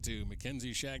 strike to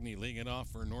Mackenzie Shagney, leading it off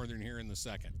for Northern here in the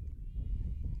second.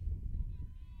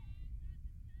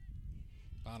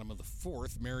 Bottom of the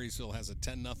fourth, Marysville has a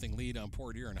 10-0 lead on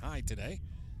Port Huron High today.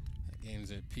 That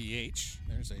game's at PH.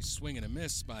 There's a swing and a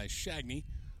miss by Shagney.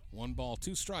 1 ball,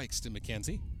 2 strikes to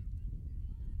Mackenzie.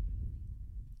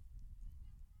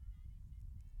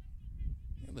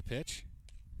 And the pitch.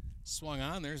 Swung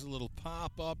on. There's a little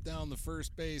pop up down the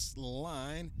first base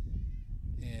line.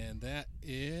 And that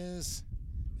is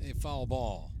a foul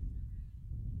ball.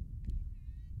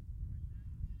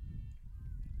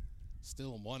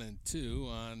 Still 1-2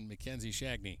 on Mackenzie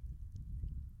Shagney.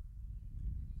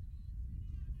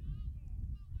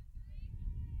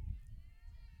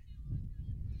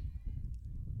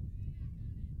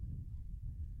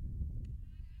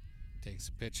 Takes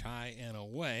a pitch high and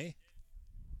away.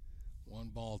 1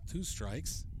 ball, 2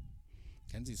 strikes.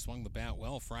 Kenzie swung the bat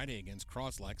well Friday against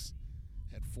Croslex.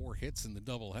 Had 4 hits in the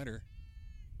doubleheader.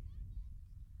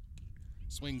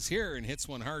 Swings here and hits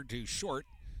one hard to short.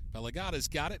 Pelagata's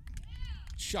got it.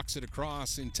 Shucks it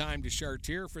across in time to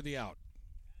Chartier for the out.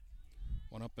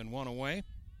 1 up and 1 away.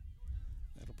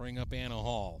 That'll bring up Anna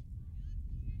Hall.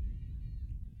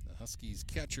 The Huskies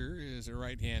catcher is a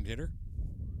right-hand hitter.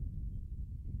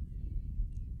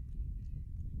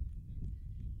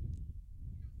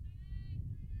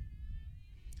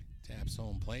 Taps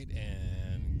home plate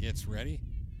and gets ready.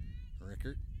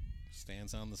 Rickert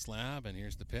stands on the slab, and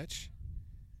here's the pitch.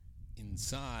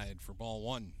 Inside for ball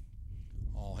 1.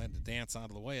 Hall had to dance out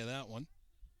of the way of that one.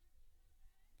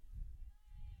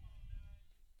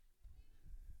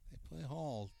 They play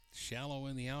Hall shallow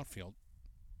in the outfield.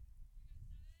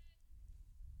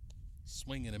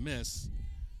 Swing and a miss.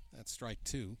 That's strike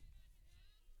 2.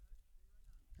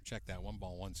 Check that, 1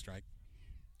 ball, 1 strike.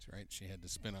 That's right, she had to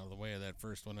spin out of the way of that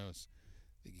first one. I was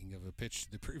thinking of a pitch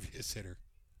to the previous hitter.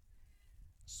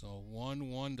 So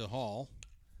 1-1 to Hall.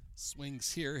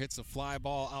 Swings here, hits a fly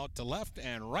ball out to left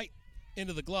and right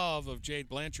into the glove of Jade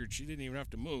Blanchard. She didn't even have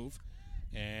to move,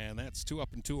 and that's 2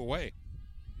 up and 2 away.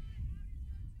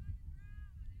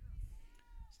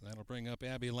 So that'll bring up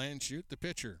Abby Landshut, the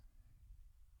pitcher.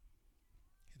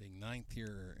 Hitting 9th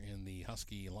here in the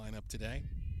Husky lineup today.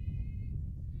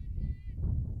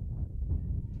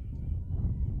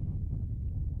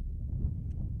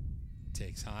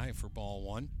 Takes high for ball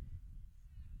 1.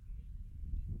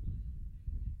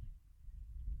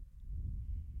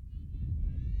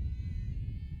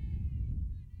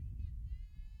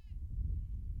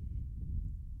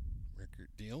 Rickert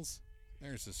deals.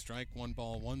 There's a strike. 1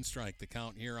 ball, 1 strike. The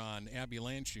count here on Abby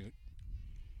Landshut.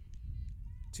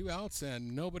 2 outs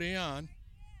and nobody on.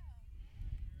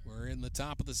 We're in the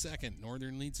top of the second.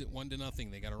 Northern leads it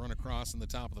 1-0. They got to run across in the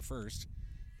top of the first.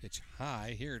 Pitch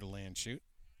high here to Landshut.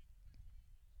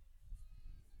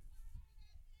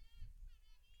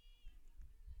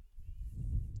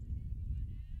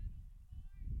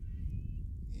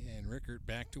 And Rickert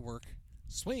back to work.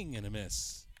 Swing and a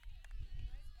miss.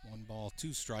 1 ball,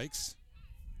 2 strikes.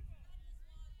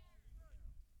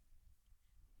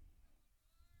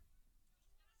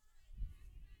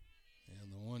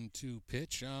 And the 1-2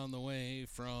 pitch on the way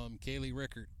from Kaylee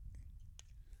Rickert.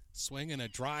 Swing and a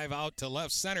drive out to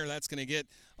left center. That's going to get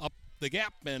up the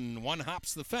gap, and one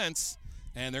hops the fence.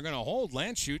 And they're going to hold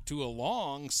Landshut to a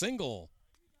long single.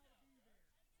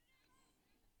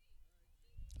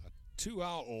 A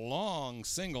 2-out long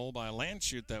single by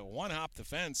Landshut that one hopped the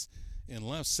fence in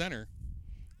left center.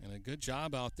 And a good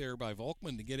job out there by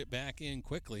Volkman to get it back in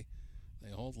quickly.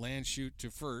 They hold Landshut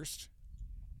to first.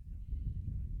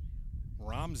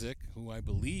 Romzik, who I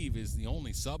believe is the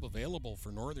only sub available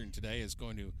for Northern today, is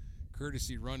going to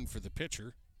courtesy run for the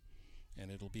pitcher.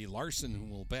 And it'll be Larson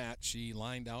who will bat. She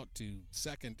lined out to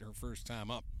second her first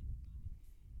time up.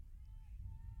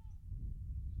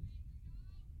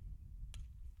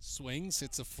 Swings,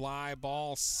 hits a fly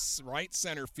ball right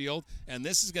center field, and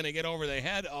this is going to get over the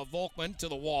head of Volkman to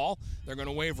the wall. They're going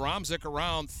to wave Romzik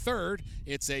around third.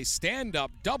 It's a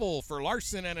stand-up double for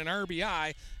Larson and an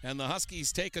RBI, and the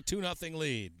Huskies take a 2-0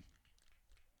 lead.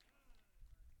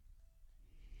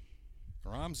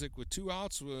 Romzik with 2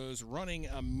 outs was running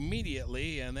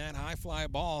immediately, and that high fly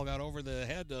ball got over the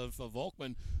head of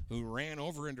Volkman, who ran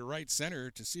over into right center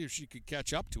to see if she could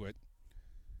catch up to it.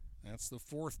 That's the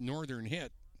 4th Northern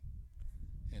hit.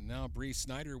 And now Bree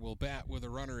Snyder will bat with a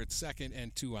runner at second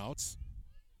and 2 outs.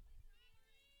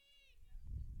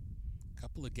 A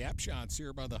couple of gap shots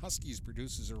here by the Huskies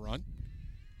produces a run.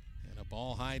 And a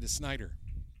ball high to Snyder.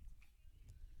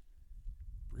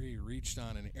 Bree reached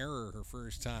on an error her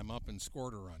first time up and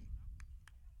scored a run.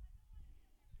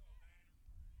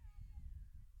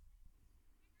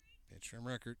 Pitch from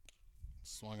Rickert.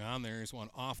 Swung on there. Here's one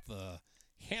off the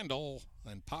handle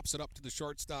and pops it up to the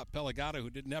shortstop Pelagata, who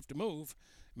didn't have to move.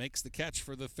 Makes the catch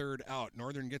for the 3rd out.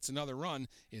 Northern gets another run.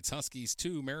 It's Huskies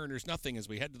 2, Mariners nothing as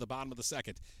we head to the bottom of the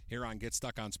second here on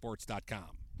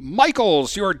GetStuckOnSports.com.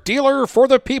 Michael's, your dealer for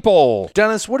the people.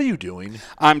 Dennis, what are you doing?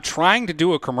 I'm trying to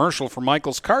do a commercial for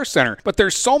Michael's Car Center, but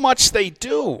there's so much they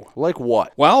do. Like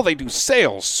what? Well, they do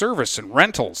sales, service, and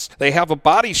rentals. They have a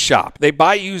body shop. They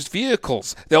buy used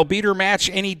vehicles. They'll beat or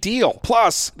match any deal.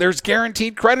 Plus, there's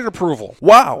guaranteed credit approval.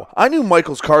 Wow, I knew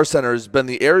Michael's Car Center has been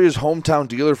the area's hometown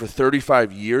dealer for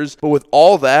 35 years, but with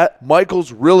all that,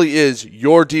 Michael's really is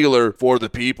your dealer for the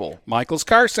people. Michael's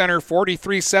Car Center,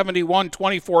 4371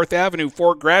 24th Avenue,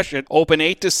 Fort Gratiot, open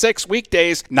 8 to 6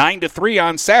 weekdays, 9 to 3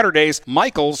 on Saturdays.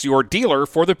 Michael's, your dealer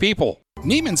for the people.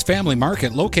 Neiman's Family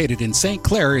Market, located in St.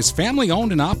 Clair, is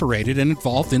family-owned and operated and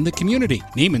involved in the community.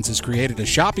 Neiman's has created a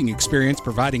shopping experience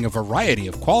providing a variety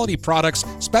of quality products,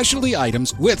 specialty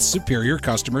items with superior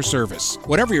customer service.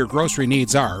 Whatever your grocery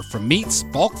needs are, from meats,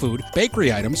 bulk food,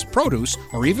 bakery items, produce,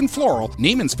 or even floral,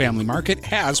 Neiman's Family Market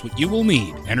has what you will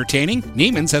need. Entertaining?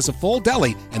 Neiman's has a full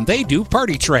deli, and they do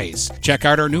party trays. Check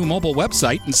out our new mobile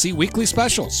website and see weekly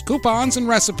specials, coupons, and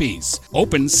recipes.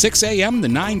 Open 6 a.m. to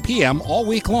 9 p.m. all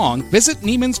week long. Visit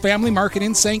Neiman's Family Market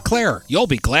in St. Clair. You'll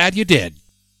be glad you did.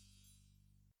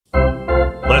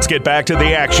 Let's get back to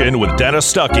the action with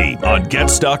Dennis Stuckey on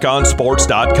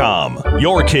GetStuckOnSports.com.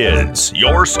 Your kids,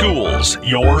 your schools,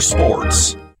 your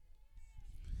sports.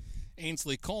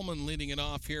 Ainsley Coleman leading it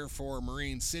off here for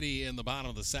Marine City in the bottom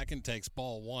of the second. Takes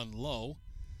ball one low.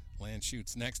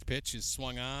 Landschute's next pitch is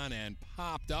swung on and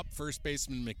popped up. First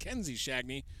baseman Mackenzie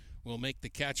Shagney will make the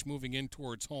catch, moving in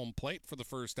towards home plate for the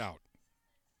first out.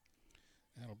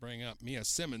 That'll bring up Mia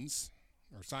Simons,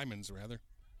 or Simons rather.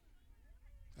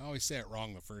 I always say it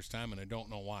wrong the first time, and I don't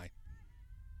know why.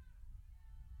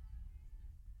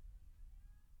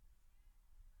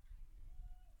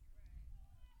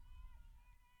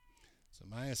 So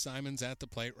Maya Simons at the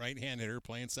plate, right-hand hitter,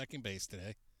 playing second base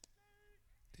today.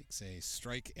 Takes a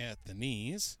strike at the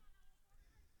knees.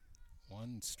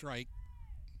 One strike.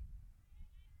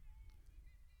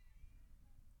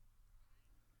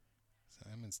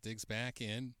 Simons digs back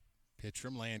in. Pitch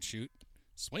from Landshut.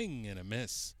 Swing and a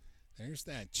miss. There's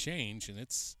that change, and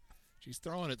she's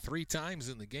throwing it 3 times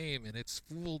in the game, and it's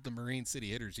fooled the Marine City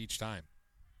hitters each time.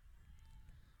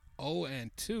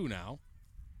 0-2 now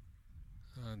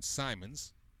on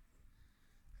Simons.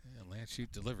 And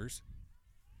Landshut delivers.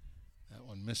 That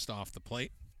one missed off the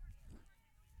plate.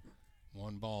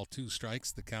 1 ball, 2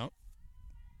 strikes, the count.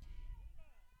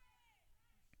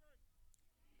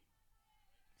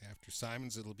 After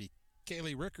Simons, it'll be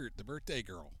Kaylee Rickert, the birthday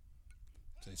girl.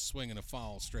 It's a swing and a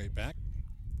foul straight back.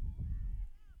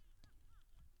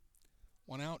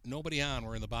 1 out, nobody on.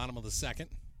 We're in the bottom of the second.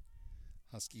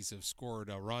 Huskies have scored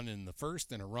a run in the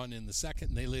first and a run in the second,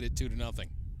 and they lead it 2-0.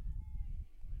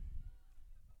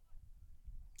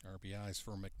 RBIs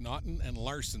for McNaughton and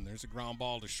Larson. There's a ground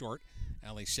ball to short.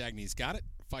 Allie Shagney's got it.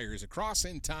 Fires across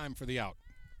in time for the out.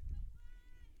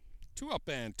 2 up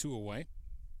and 2 away.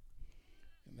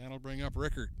 And that'll bring up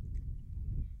Rickert.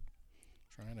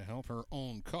 Trying to help her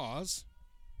own cause.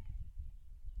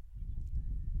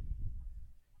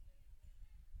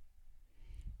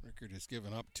 Rickert has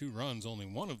given up 2 runs. Only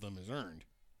 1 of them is earned.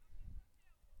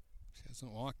 She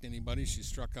hasn't walked anybody. She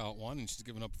struck out 1, and she's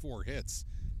given up 4 hits.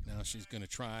 Now she's going to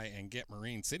try and get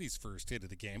Marine City's first hit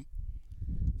of the game.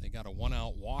 They got a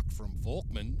 1-out walk from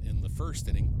Volkman in the first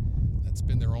inning. That's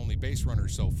been their only base runner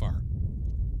so far.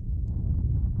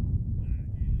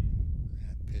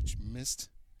 That pitch missed.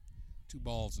 2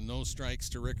 balls, no strikes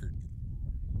to Rickert.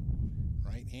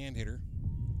 Right-hand hitter.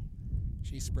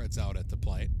 She spreads out at the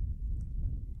plate.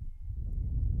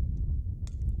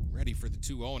 Ready for the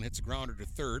 2-0 and hits a grounder to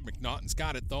third. McNaughton's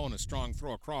got it, though, and a strong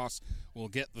throw across will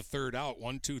get the third out.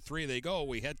 1-2-3 they go.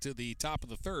 We head to the top of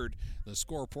the third. The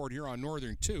scoreboard here on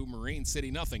Northern 2, Marine City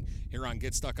nothing, here on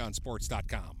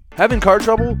GetStuckOnSports.com. Having car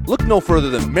trouble? Look no further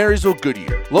than Marysville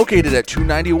Goodyear. Located at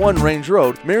 291 Range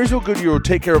Road, Marysville Goodyear will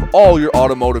take care of all your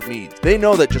automotive needs. They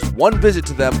know that just one visit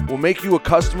to them will make you a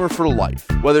customer for life.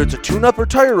 Whether it's a tune-up or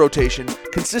tire rotation,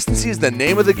 consistency is the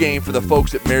name of the game for the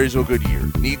folks at Marysville Goodyear.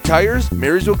 Need tires?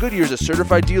 Marysville Goodyear is a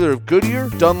certified dealer of Goodyear,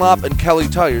 Dunlop, and Kelly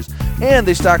tires, and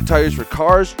they stock tires for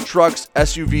cars, trucks,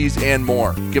 SUVs, and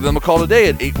more. Give them a call today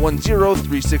at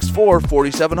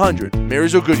 810-364-4700.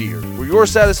 Marysville Goodyear, where your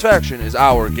satisfaction is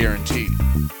our guarantee.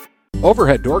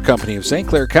 Overhead Door Company of St.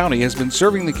 Clair County has been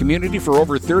serving the community for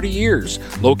over 30 years.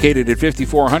 Located at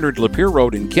 5400 Lapeer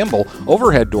Road in Kimball,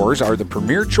 Overhead Doors are the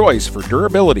premier choice for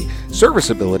durability,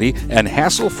 serviceability, and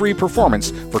hassle-free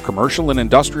performance for commercial and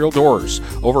industrial doors.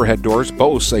 Overhead Doors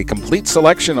boasts a complete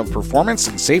selection of performance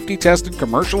and safety-tested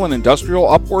commercial and industrial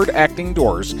upward-acting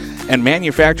doors and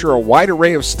manufacture a wide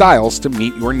array of styles to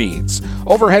meet your needs.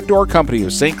 Overhead Door Company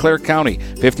of St. Clair County,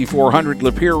 5400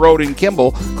 Lapeer Road in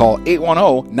Kimball. Call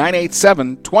 810-987-2185.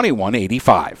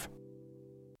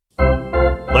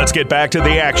 Let's get back to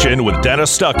the action with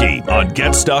Dennis Stuckey on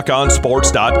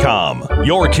GetStuckOnSports.com.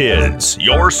 Your kids,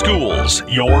 your schools,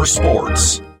 your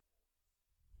sports. All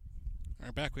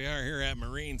right, back we are here at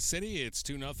Marine City. It's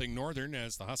 2-0 Northern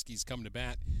as the Huskies come to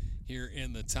bat here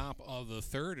in the top of the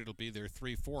third. It'll be their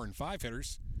 3, 4, and 5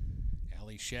 hitters.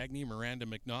 Allie Shagney, Miranda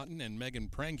McNaughton, and Megan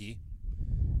Prengy.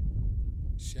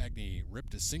 Shagney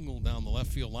ripped a single down the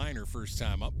left field line her first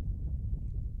time up.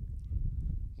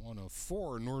 One of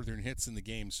 4 Northern hits in the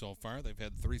game so far. They've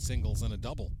had 3 singles and a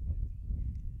double.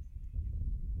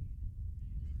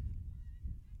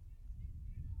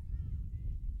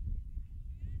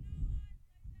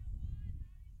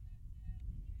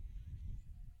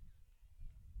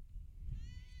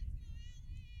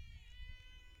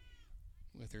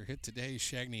 With her hit today,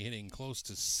 Shagney hitting close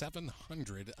to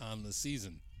 700 on the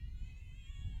season.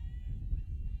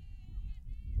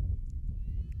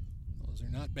 Those are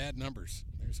not bad numbers.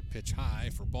 There's a pitch high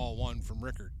for ball 1 from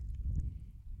Rickard.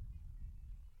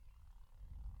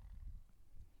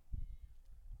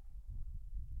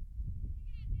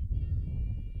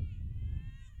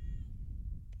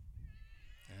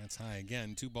 That's high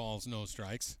again. 2 balls, no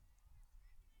strikes.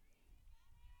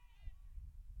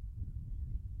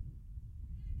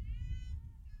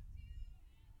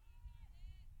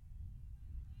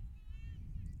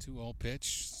 Two-0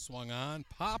 pitch, swung on,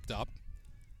 popped up.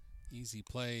 Easy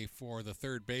play for the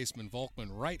third baseman, Volkman,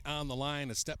 right on the line,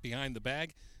 a step behind the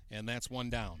bag, and that's 1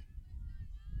 down.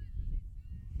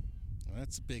 Well,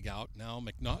 that's a big out. Now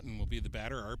McNaughton will be the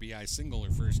batter. RBI single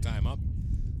her first time up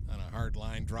on a hard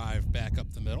line drive back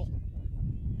up the middle.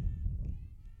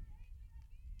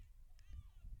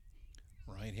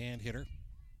 Right-hand hitter.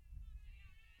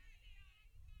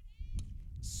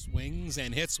 Swings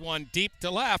and hits one deep to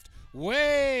left.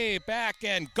 Way back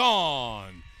and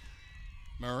gone.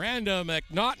 Miranda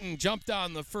McNaughton jumped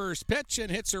on the first pitch and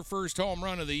hits her first home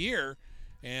run of the year.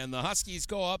 And the Huskies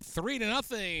go up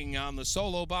 3-0 on the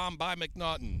solo bomb by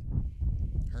McNaughton.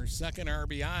 Her second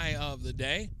RBI of the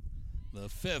day, the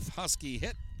 5th Husky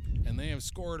hit, and they have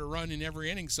scored a run in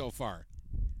every inning so far.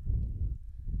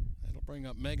 That'll bring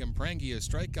up Megan Prange, a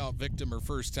strikeout victim, her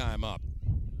first time up.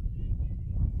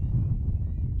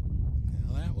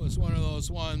 That was one of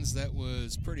those ones that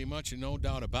was pretty much a no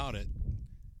doubt about it.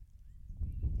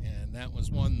 And that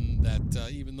was one that,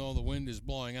 even though the wind is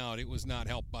blowing out, it was not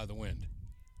helped by the wind.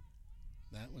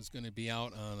 That was going to be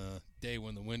out on a day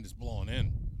when the wind is blowing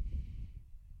in.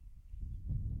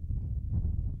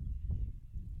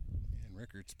 And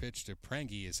Rickard's pitch to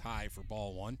Prange is high for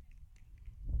ball 1.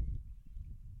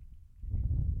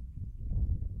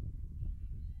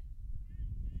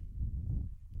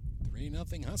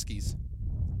 Nothing Huskies.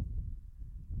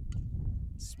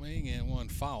 Swing and one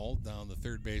foul down the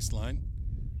third baseline.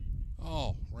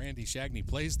 Oh, Randy Shagney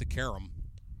plays the carom.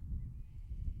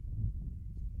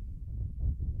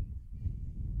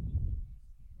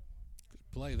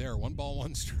 Good play there. 1 ball,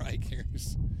 1 strike.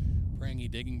 Here's Prange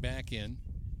digging back in.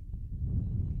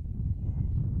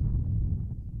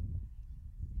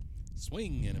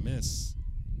 Swing and a miss.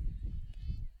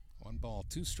 1 ball,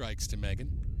 2 strikes to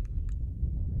Megan.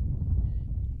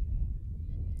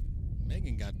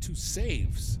 Megan got 2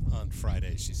 saves on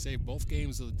Friday. She saved both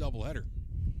games of the doubleheader.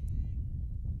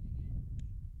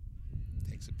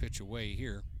 Takes a pitch away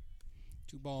here.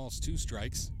 2 balls, 2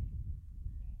 strikes.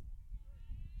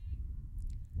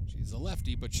 She's a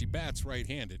lefty, but she bats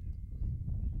right-handed.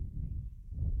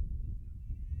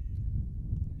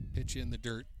 Pitch in the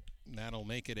dirt. And that'll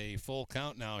make it a full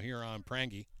count now here on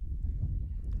Prange.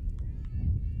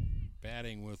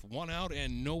 Batting with 1 out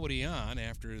and nobody on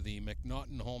after the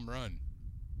McNaughton home run.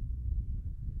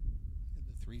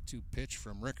 The 3-2 pitch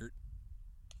from Rickard.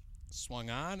 Swung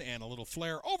on and a little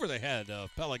flare over the head of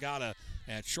Pelagata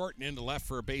at short and into left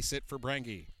for a base hit for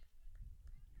Prange.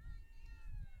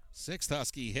 6th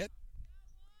Husky hit.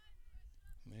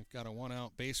 They've got a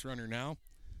 1-out base runner now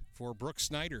for Brooke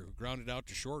Snyder, who grounded out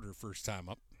to short her first time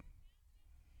up.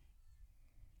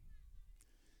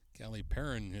 Kelly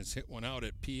Perrin has hit 1 out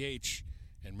at PH,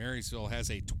 and Marysville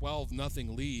has a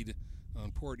 12-0 lead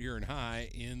on Port Huron High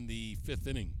in the 5th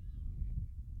inning.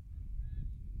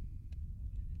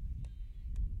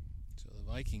 So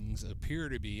the Vikings appear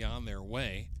to be on their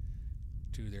way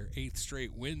to their 8th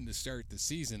straight win to start the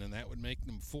season, and that would make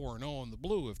them 4-0 in the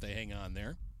blue if they hang on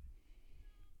there.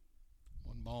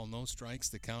 1 ball, no strikes,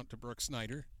 the count to Brooke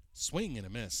Snyder. Swing and a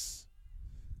miss.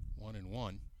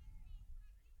 1-1.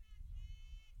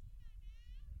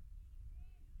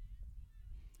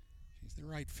 The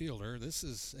right fielder. This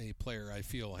is a player I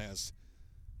feel has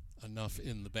enough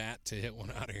in the bat to hit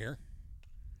one out of here.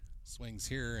 Swings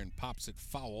here and pops it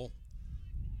foul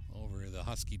over the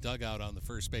Husky dugout on the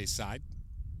first base side.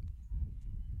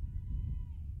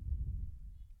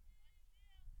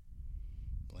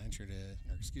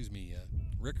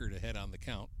 Rickard ahead on the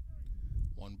count.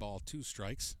 1 ball, 2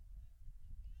 strikes.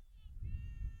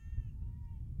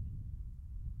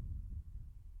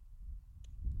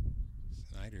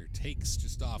 Snyder takes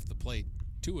just off the plate,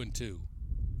 2-2.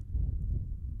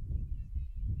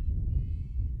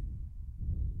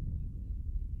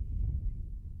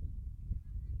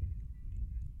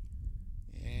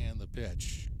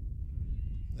 pitch.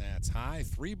 That's high.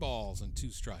 3 balls and 2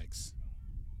 strikes.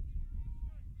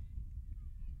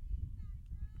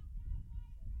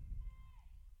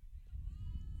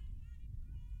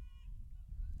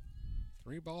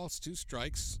 Three balls, 2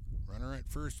 strikes. Runner at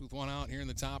first with 1 out here in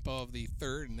the top of the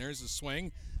 3rd, and there's a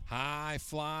swing. High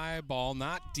fly ball,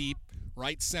 not deep,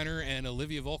 right center, and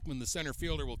Olivia Volkman, the center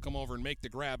fielder, will come over and make the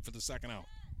grab for the 2nd out.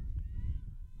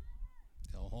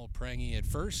 They'll hold Prangy at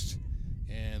first,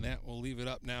 and that will leave it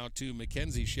up now to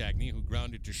Mackenzie Shagney, who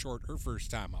grounded to short her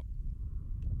first time up.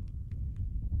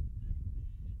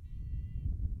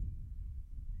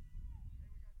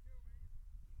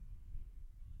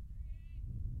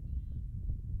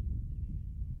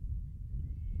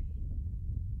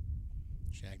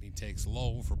 Shagney takes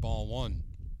low for ball 1.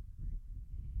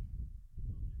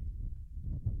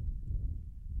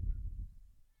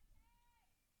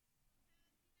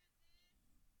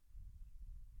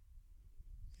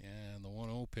 And the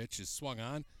 1-0 pitch is swung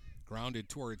on, grounded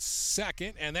towards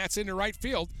second, and that's into right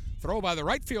field. Throw by the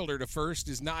right fielder to first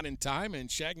is not in time, and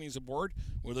Shagney's aboard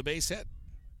with a base hit.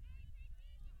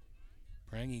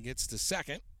 Prangy gets to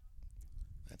second.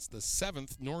 That's the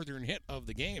 7th Northern hit of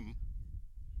the game.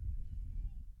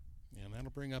 And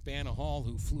that'll bring up Anna Hall,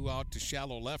 who flew out to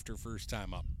shallow left her first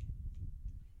time up.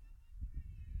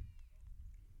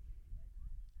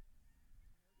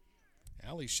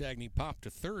 Allie Shagney popped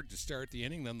to 3rd to start the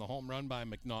inning, then the home run by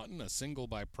McNaughton, a single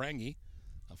by Prangy,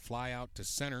 a fly out to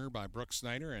center by Brooke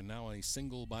Snyder, and now a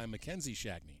single by Mackenzie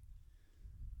Shagney.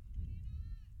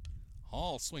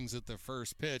 Hall swings at the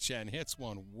first pitch and hits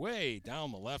one way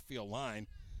down the left field line.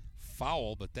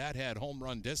 Foul, but that had home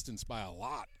run distance by a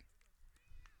lot.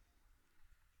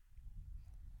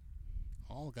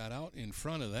 Hall got out in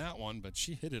front of that one, but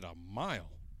she hit it a mile.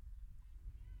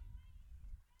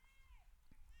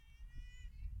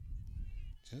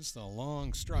 Just a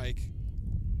long strike.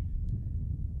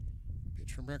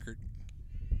 Pitch from Rickert.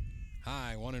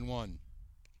 High, 1-1.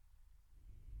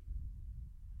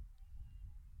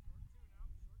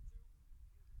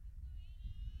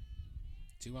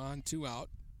 Two on, 2 out.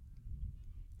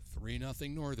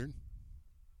 3-0 Northern.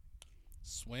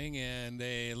 Swing and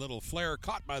a little flare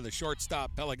caught by the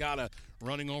shortstop. Pelagata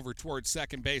running over towards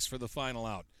second base for the final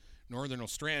out. Northern will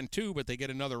strand 2, but they get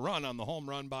another run on the home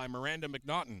run by Miranda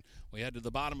McNaughton. We head to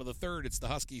the bottom of the 3rd. It's the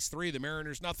Huskies 3, the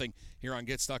Mariners 0 here on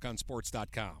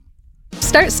GetStuckOnSports.com.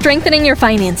 Start strengthening your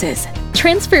finances.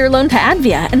 Transfer your loan to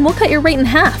Advia and we'll cut your rate in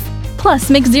half.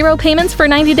 Plus, make 0 payments for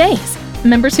 90 days.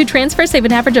 Members who transfer save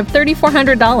an average of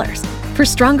 $3,400. For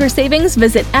stronger savings,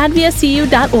 visit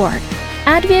adviacu.org.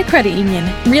 Advia Credit Union.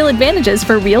 Real advantages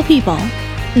for real people.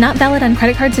 Not valid on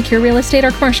credit card, secure real estate,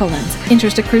 or commercial loans.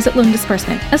 Interest accrues at loan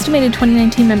disbursement. Estimated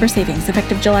 2019 member savings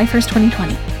effective July 1st,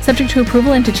 2020. Subject to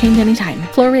approval and to change anytime.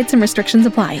 Floor rates and restrictions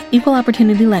apply. Equal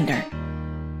opportunity lender.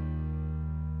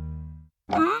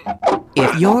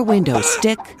 If your windows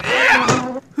stick,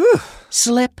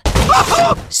 slip,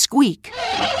 squeak,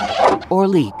 or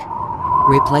leak,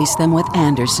 replace them with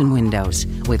Andersen windows.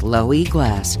 With low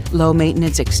E-glass,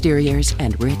 low-maintenance exteriors,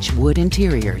 and rich wood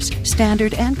interiors,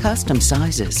 standard and custom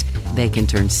sizes, they can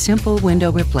turn simple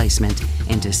window replacement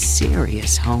into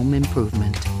serious home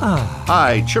improvement.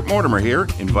 Hi, Chip Mortimer here,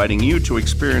 inviting you to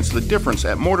experience the difference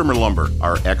at Mortimer Lumber.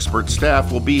 Our expert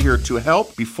staff will be here to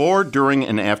help before, during,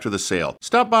 and after the sale.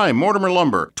 Stop by Mortimer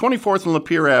Lumber, 24th and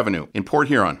Lapeer Avenue in Port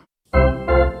Huron.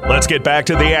 Let's get back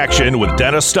to the action with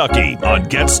Dennis Stuckey on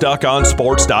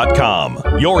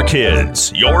GetStuckOnSports.com. Your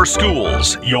kids, your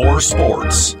schools, your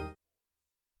sports.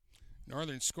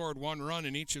 Northern scored 1 run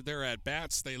in each of their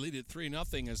at-bats. They lead it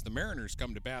 3-0 as the Mariners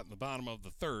come to bat in the bottom of the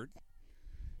 3rd.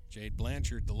 Jade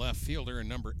Blanchard, the left fielder and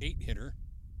number 8 hitter.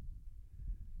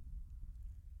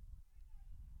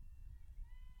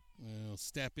 We'll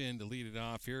step in to lead it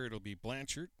off here. It'll be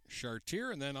Blanchard, Chartier,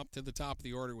 and then up to the top of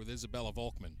the order with Isabella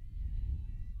Volkman.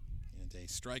 And a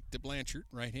strike to Blanchard,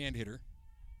 right-hand hitter.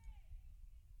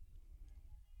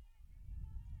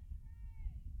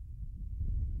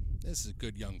 This is a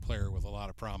good young player with a lot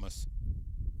of promise.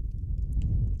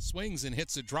 Swings and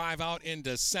hits a drive out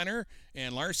into center,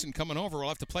 and Larson coming over will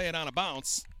have to play it on a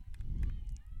bounce.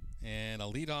 And a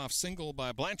leadoff single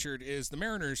by Blanchard is the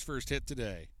Mariners' first hit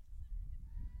today.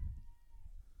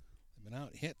 They've been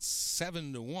out hit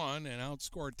 7-1 and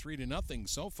outscored 3-0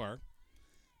 so far.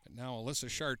 But now Alyssa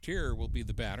Chartier will be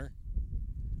the batter,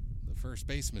 the first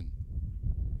baseman.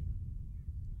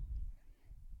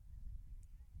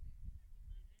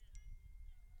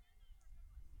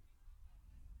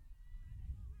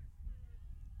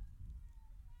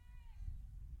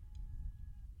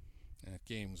 That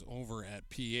game's over at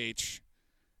PH.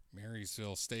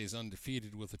 Marysville stays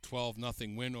undefeated with a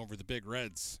 12-0 win over the Big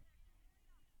Reds.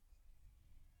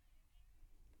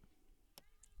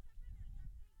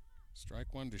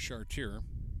 Strike one to Chartier.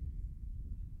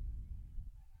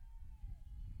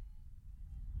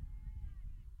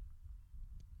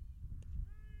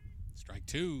 Strike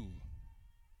two.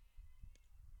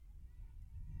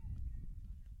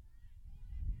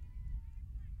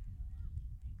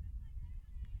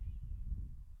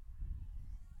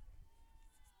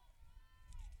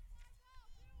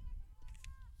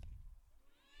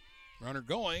 Runner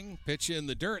going, pitch in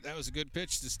the dirt. That was a good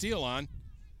pitch to steal on.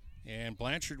 And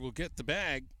Blanchard will get the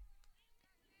bag.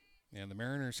 And the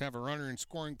Mariners have a runner in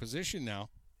scoring position now.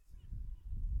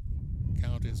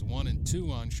 Count is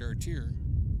 1-2 on Chartier.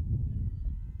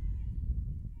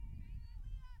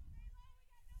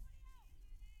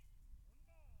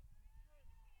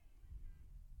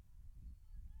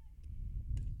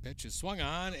 Pitch is swung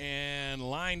on and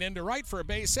lined into right for a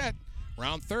base hit.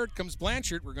 Round third comes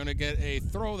Blanchard. We're going to get a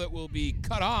throw that will be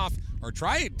cut off, or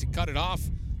tried to cut it off.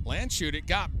 Landshut, it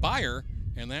got Byer,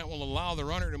 and that will allow the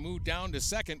runner to move down to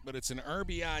second, but it's an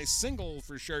RBI single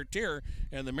for Chartier,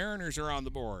 and the Mariners are on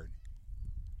the board.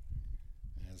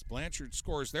 As Blanchard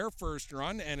scores their first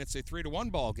run, and it's a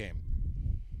 3-1 ball game.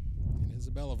 And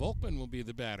Isabella Volkman will be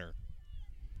the batter.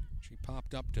 She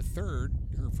popped up to third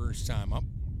her first time up.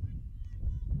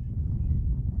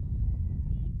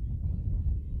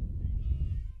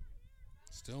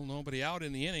 Still nobody out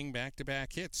in the inning.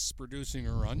 Back-to-back hits producing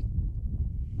a run.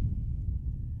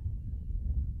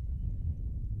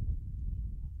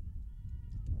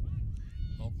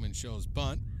 Volkman shows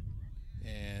bunt.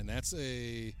 And that's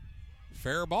a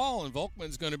fair ball, and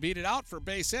Volkman's going to beat it out for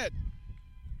base hit.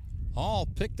 Hall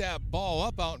picked that ball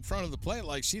up out in front of the plate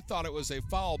like she thought it was a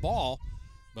foul ball,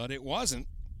 but it wasn't.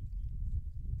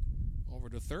 Over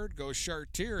to third goes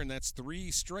Chartier, and that's 3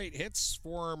 straight hits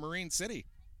for Marine City.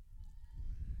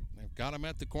 They've got him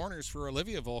at the corners for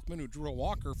Olivia Volkman, who drew a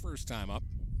walker first time up.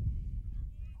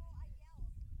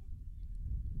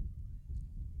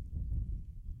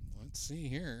 Let's see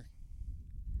here.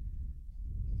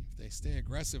 If they stay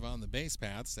aggressive on the base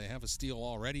paths, they have a steal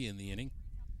already in the inning.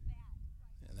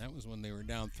 And that was when they were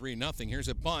down 3-0. Here's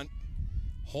a bunt.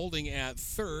 Holding at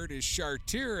third is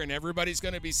Chartier, and everybody's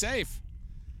going to be safe.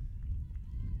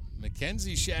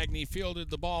 Mackenzie Shagney fielded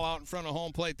the ball out in front of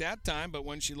home plate that time, but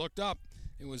when she looked up,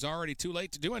 it was already too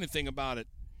late to do anything about it.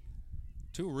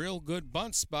 2 real good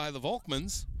bunts by the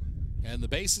Volkmans, and the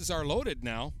bases are loaded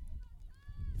now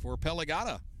for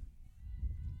Pelagata.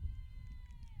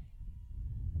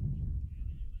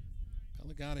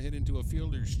 Pelagata hit into a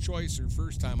fielder's choice her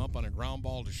first time up on a ground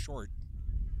ball to short.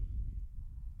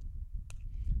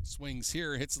 Swings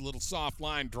here, hits a little soft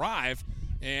line drive,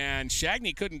 and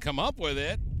Shagney couldn't come up with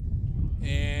it,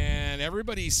 and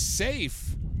everybody's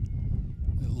safe.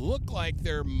 Looked like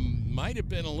there might have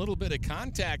been a little bit of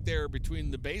contact there between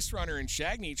the base runner and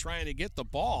Shagney trying to get the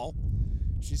ball.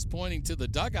 She's pointing to the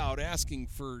dugout asking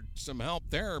for some help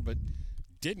there, but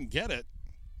didn't get it.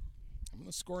 I'm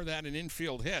going to score that an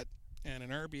infield hit and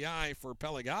an RBI for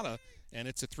Pelagata, and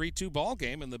it's a 3-2 ball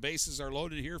game, and the bases are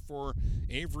loaded here for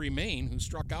Avery Main, who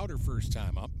struck out her first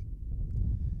time up.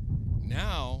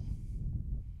 Now,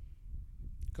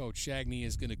 Coach Shagney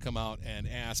is going to come out and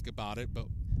ask about it, but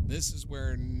this is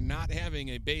where not having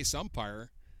a base umpire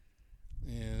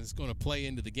is going to play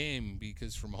into the game,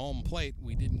 because from home plate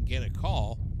we didn't get a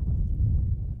call.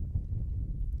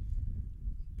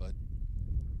 But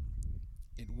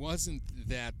it wasn't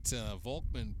that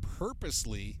Volkman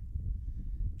purposely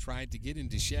tried to get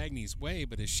into Shagney's way,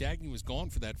 but as Shagney was going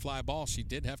for that fly ball, she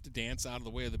did have to dance out of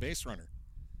the way of the base runner.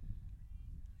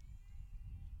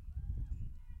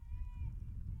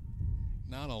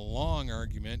 Not a long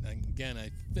argument. Again,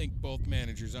 I think both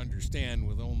managers understand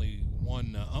with only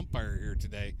one umpire here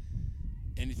today,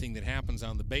 anything that happens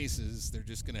on the bases, they're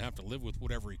just going to have to live with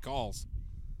whatever he calls.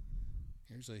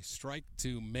 Here's a strike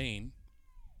to Maine.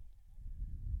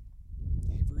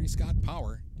 Avery's got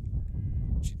power.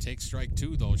 She takes strike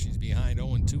 2, though. She's behind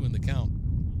 0-2 in the count.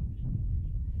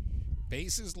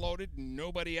 Bases loaded,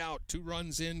 nobody out. 2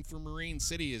 runs in for Marine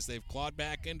City as they've clawed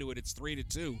back into it. It's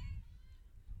 3-2.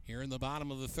 Here in the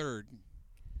bottom of the third,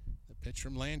 the pitch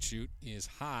from Landshut is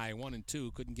high,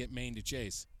 1-2. Couldn't get Maine to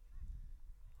chase.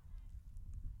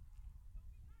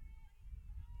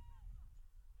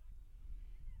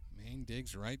 Maine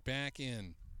digs right back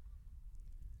in.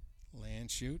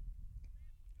 Landshut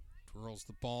twirls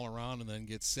the ball around and then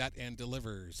gets set and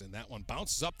delivers. And that one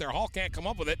bounces up there. Hall can't come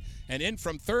up with it. And in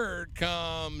from third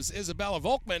comes Isabella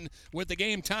Volkman with the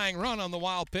game-tying run on the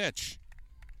wild pitch.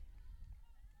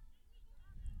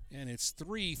 And it's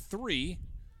 3-3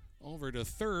 Over to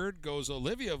third goes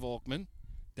Olivia Volkman.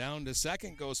 Down to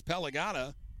second goes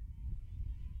Pelagata.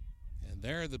 And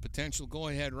there are the potential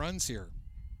go-ahead runs here.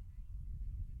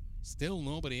 Still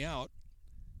nobody out.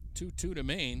 2-2 to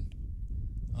Maine.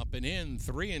 Up and in,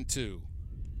 3-2.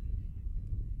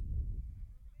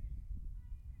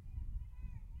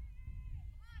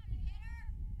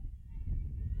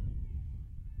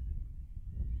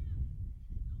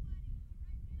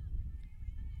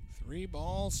 Three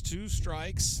balls, 2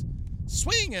 strikes.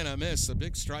 Swing and a miss. A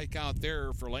big strike out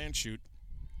there for Landshut.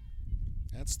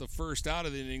 That's the first out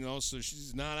of the inning, though, so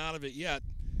she's not out of it yet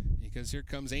because here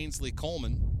comes Ainsley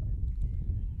Coleman.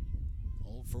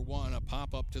 0 for 1, a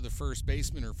pop-up to the first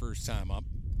baseman her first time up.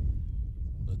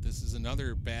 But this is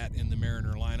another bat in the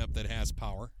Mariner lineup that has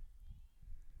power.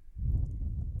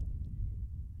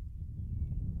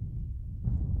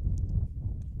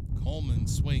 Coleman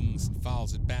swings and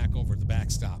fouls it back over the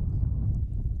backstop.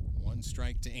 1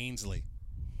 strike to Ainsley.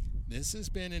 This has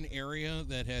been an area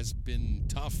that has been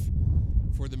tough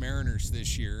for the Mariners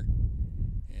this year,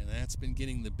 and that's been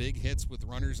getting the big hits with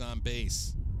runners on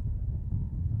base.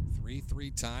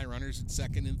 3-3 tie, runners at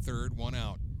second and third, 1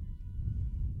 out.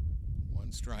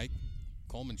 1 strike.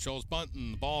 Coleman shows bunt,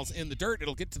 and the ball's in the dirt.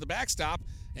 It'll get to the backstop,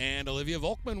 and Olivia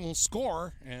Volkman will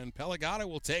score, and Pelagata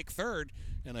will take third.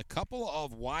 And a couple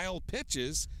of wild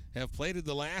pitches have plated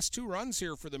the last 2 runs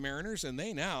here for the Mariners, and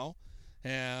they now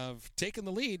have taken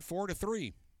the lead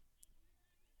 4-3.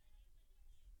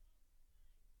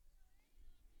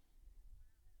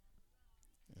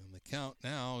 And the count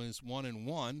now is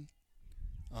 1-1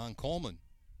 on Coleman.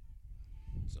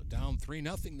 So down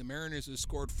 3-0. The Mariners have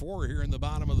scored 4 here in the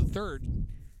bottom of the third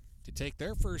to take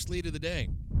their first lead of the day.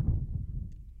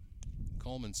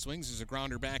 Coleman swings as a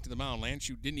grounder back to the mound.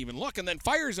 Landshut didn't even look and then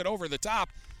fires it over the top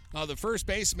of the first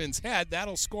baseman's head.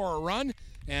 That'll score a run.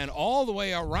 And all the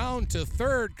way around to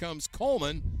third comes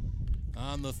Coleman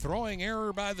on the throwing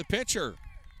error by the pitcher.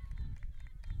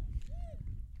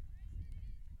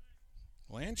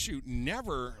 Landshut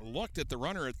never looked at the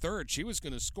runner at third. She was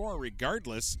going to score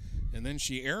regardless. And then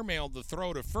she airmailed the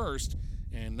throw to first.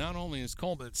 And not only is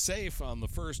Coleman safe on the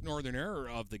first Northern error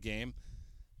of the game,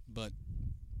 but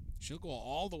she'll go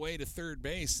all the way to third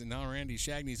base, and now Randy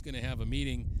Shagney's going to have a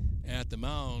meeting at the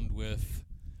mound with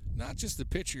not just the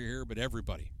pitcher here, but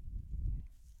everybody.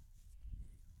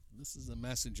 This is a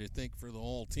message, I think, for the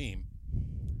whole team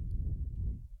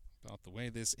about the way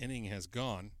this inning has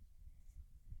gone.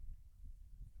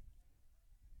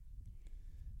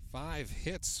 5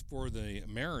 hits for the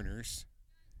Mariners,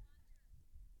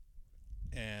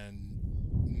 and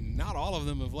not all of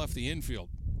them have left the infield.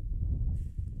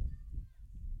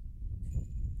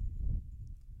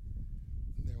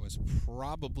 Was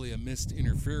probably a missed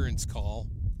interference call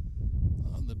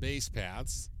on the base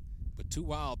paths, but 2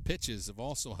 wild pitches have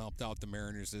also helped out the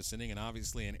Mariners this inning, and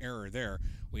obviously an error there.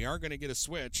 We are going to get a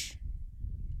switch.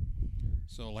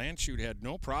 So Landshut had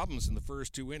no problems in the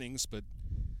first 2 innings, but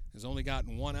has only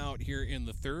gotten 1 out here in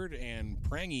the third, and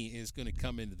Prangy is going to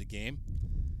come into the game,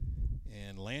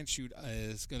 and Landshut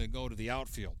is going to go to the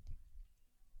outfield.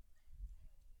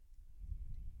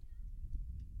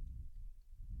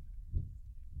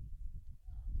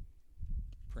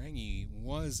 Prangy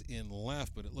was in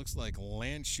left, but it looks like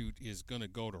Landshut is going to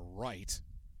go to right.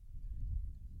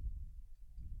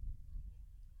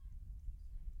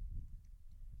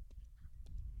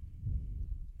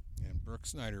 And Brooke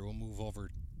Snyder will move over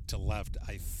to left,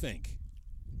 I think.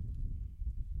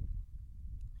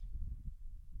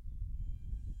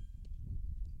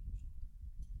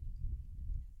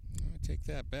 I take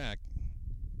that back,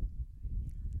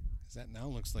 because that now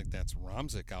looks like that's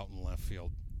Romzik out in left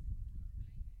field.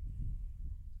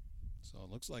 So it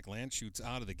looks like Landshut's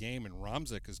out of the game, and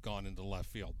Romzik has gone into left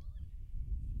field.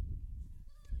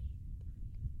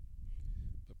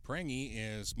 But Prangy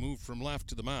is moved from left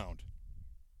to the mound.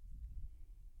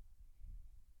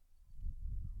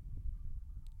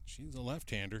 She's a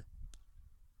left-hander.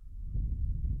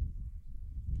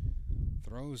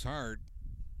 Throws hard.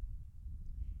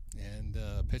 And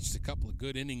pitched a couple of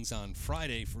good innings on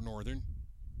Friday for Northern.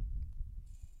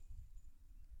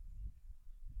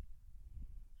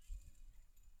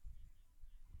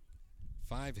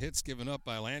 Five hits given up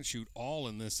by Landshut, all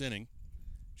in this inning.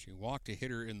 She walked a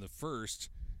hitter in the first,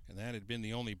 and that had been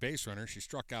the only base runner. She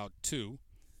struck out 2.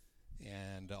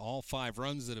 And all 5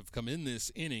 runs that have come in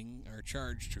this inning are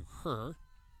charged to her.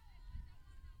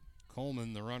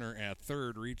 Coleman, the runner at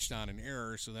third, reached on an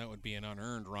error, so that would be an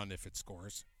unearned run if it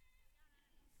scores.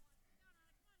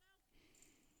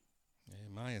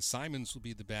 And Maya Simons will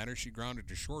be the batter. She grounded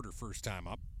to short her first time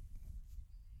up.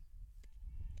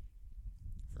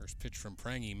 First pitch from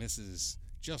Prangy misses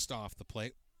just off the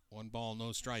plate. 1 ball,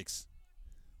 no strikes.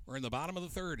 We're in the bottom of the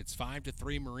third. It's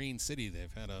 5-3 Marine City.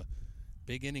 They've had a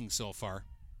big inning so far.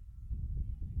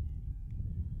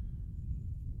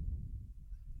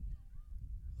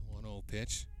 The 1-0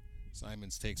 pitch.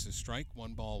 Simons takes a strike.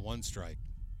 1 ball, 1 strike.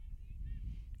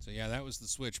 So, yeah, that was the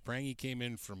switch. Prangy came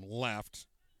in from left.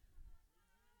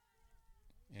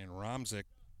 And Romzik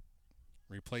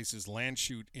replaces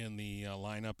Landshut in the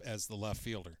lineup as the left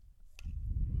fielder.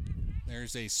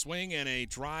 There's a swing and a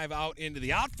drive out into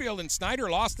the outfield, and Snyder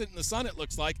lost it in the sun, it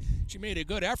looks like. She made a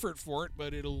good effort for it,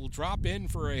 but it'll drop in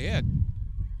for a hit.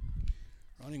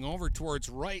 Running over towards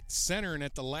right center, and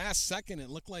at the last second, it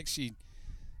looked like she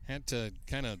had to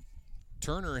kind of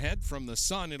turn her head from the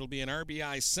sun. It'll be an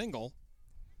RBI single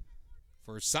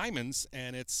for Simons,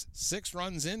 and it's 6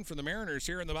 runs in for the Mariners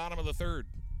here in the bottom of the third.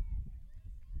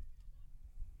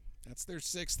 That's their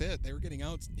 6th hit. They were getting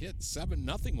out hit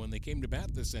 7-0 when they came to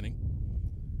bat this inning.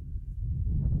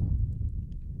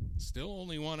 Still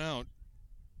only 1 out.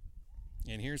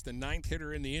 And here's the 9th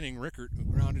hitter in the inning, Rickert, who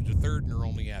grounded to third in her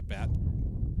only at-bat.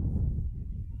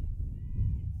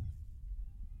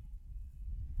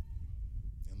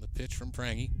 And the pitch from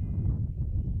Prangy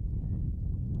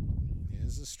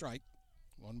is a strike.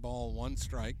 1 ball, 1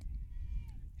 strike.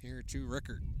 Here to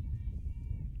Rickert.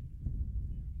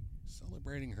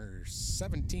 Celebrating her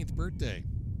 17th birthday.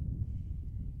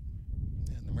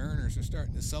 And the Mariners are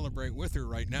starting to celebrate with her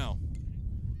right now.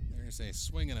 There's a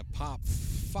swing and a pop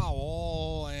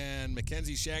foul, and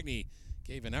Mackenzie Shagney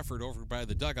gave an effort over by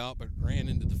the dugout, but ran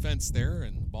into the fence there,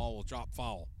 and the ball will drop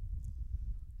foul.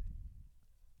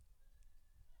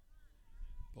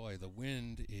 Boy, the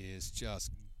wind is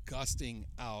just gusting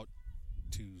out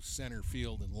to center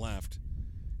field and left.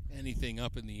 Anything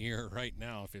up in the air right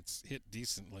now, if it's hit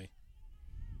decently,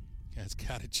 has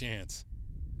got a chance.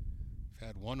 We've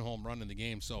had 1 home run in the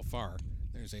game so far.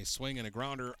 There's a swing and a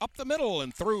grounder up the middle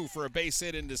and through for a base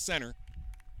hit into center.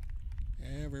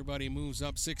 Everybody moves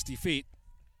up 60 feet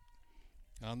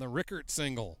on the Rickert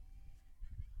single.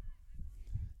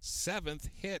 7th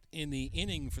hit in the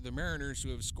inning for the Mariners, who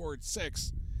have scored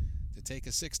 6 to take a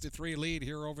 6-3 lead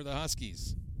here over the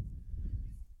Huskies.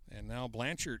 And now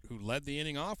Blanchard, who led the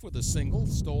inning off with a single,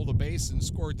 stole the base and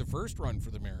scored the first run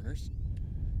for the Mariners.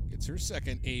 Gets her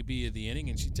 2nd AB of the inning,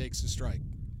 and she takes a strike.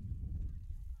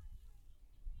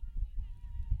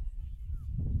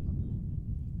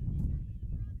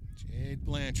 Jade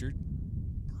Blanchard,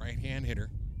 right-hand hitter,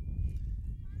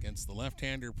 against the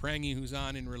left-hander Prangy, who's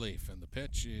on in relief. And the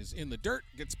pitch is in the dirt,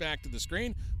 gets back to the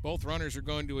screen. Both runners are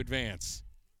going to advance.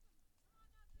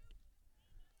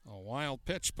 A wild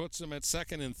pitch puts them at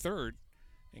 2nd and 3rd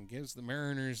and gives the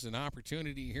Mariners an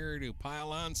opportunity here to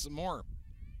pile on some more.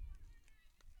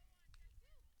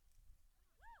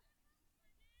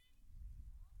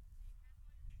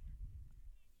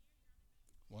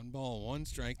 One ball, 1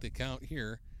 strike, the count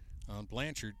here on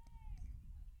Blanchard.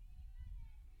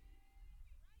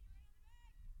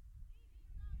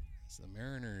 As the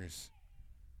Mariners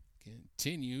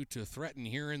continue to threaten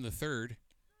here in the 3rd.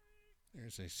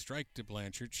 There's a strike to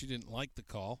Blanchard. She didn't like the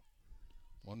call.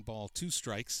 1 ball, 2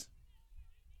 strikes.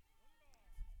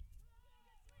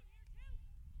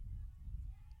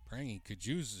 Prangy could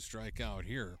use the strikeout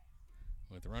here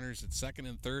with runners at 2nd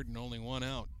and 3rd and only 1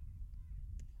 out.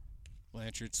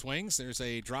 Blanchard swings. There's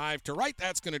a drive to right.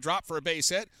 That's going to drop for a base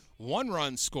hit. 1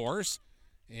 run scores,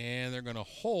 and they're going to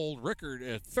hold Rickert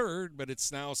at 3rd, but it's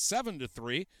now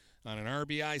 7-3 on an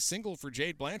RBI single for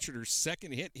Jade Blanchard, her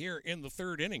 2nd hit here in the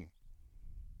 3rd inning.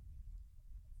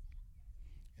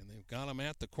 And they've got him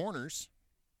at the corners.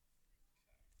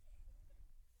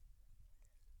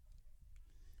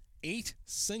 8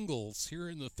 singles here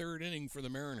in the 3rd inning for the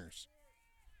Mariners.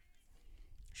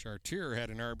 Chartier had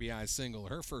an RBI single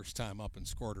her first time up and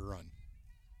scored a run.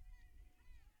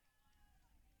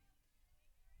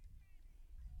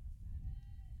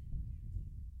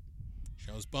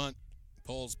 Shows bunt,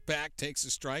 pulls back, takes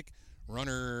a strike.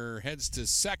 Runner heads to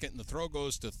 2nd, and the throw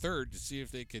goes to 3rd to see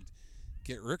if they could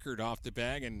get Rickert off the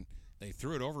bag, and they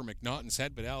threw it over McNaughton's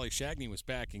head, but Allie Shagney was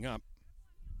backing up.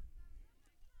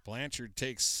 Blanchard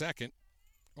takes 2nd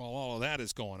while all of that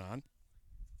is going on.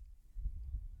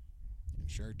 And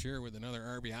Chartier with another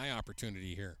RBI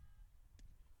opportunity here.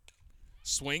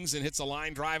 Swings and hits a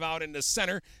line drive out into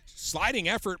center. Sliding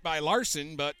effort by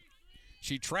Larson, but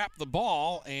she trapped the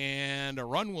ball, and a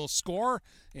run will score.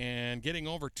 And getting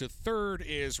over to 3rd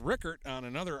is Rickert on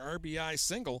another RBI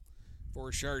single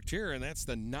for Chartier, and that's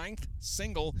the 9th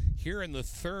single here in the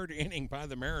 3rd inning by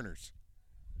the Mariners.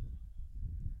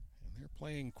 And they're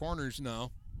playing corners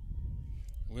now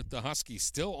with the Huskies,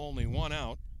 still only 1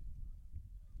 out.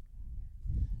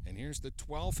 And here's the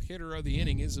 12th hitter of the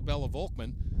inning, Isabella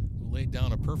Volkman, who laid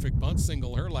down a perfect bunt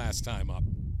single her last time up.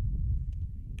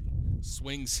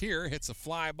 Swings here, hits a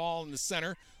fly ball in the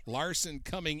center. Larson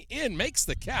coming in, makes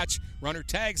the catch. Runner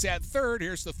tags at third.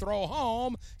 Here's the throw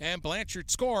home, and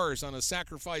Blanchard scores on a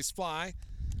sacrifice fly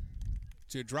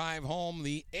to drive home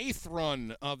the 8th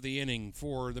run of the inning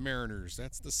for the Mariners.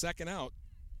 That's the second out.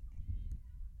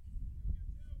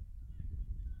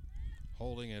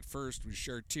 Holding at first was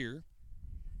Chartier.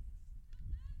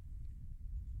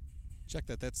 Check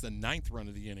that. That's the 9th run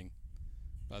of the inning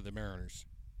by the Mariners.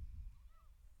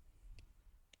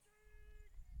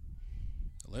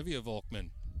 Olivia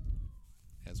Volkman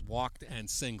has walked and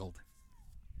singled.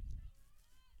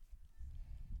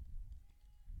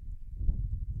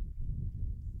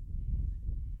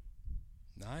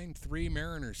 9-3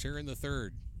 Mariners here in the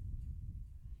third.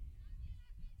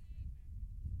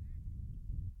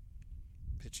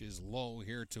 Pitch is low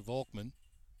here to Volkman.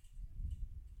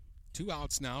 2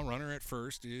 outs now. Runner at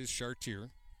first is Chartier.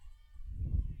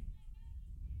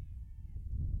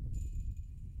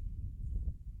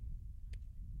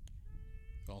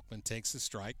 Volkman takes a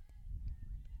strike.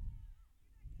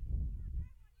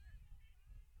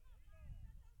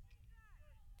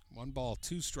 One ball,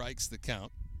 2 strikes the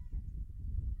count.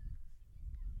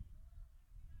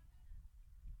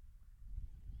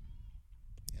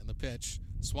 And the pitch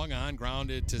swung on,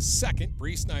 grounded to second.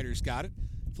 Bree Snyder's got it.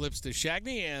 Flips to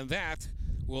Shagney, and that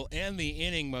will end the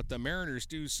inning, but the Mariners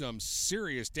do some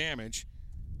serious damage.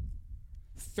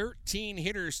 13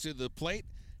 hitters to the plate.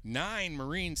 9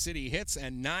 Marine City hits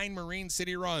and 9 Marine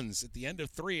City runs. At the end of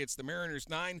 3, it's the Mariners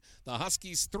 9, the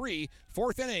Huskies 3.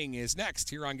 4th inning is next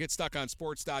here on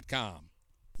GetStuckOnSports.com.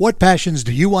 What passions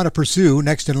do you want to pursue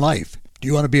next in life? Do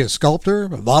you want to be a sculptor,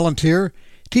 a volunteer,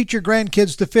 teach your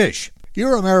grandkids to fish?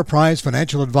 Your Ameriprise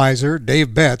financial advisor,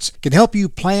 Dave Betts, can help you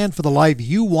plan for the life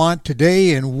you want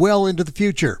today and well into the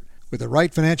future. With the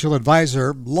right financial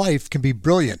advisor, life can be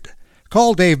brilliant.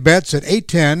 Call Dave Betts at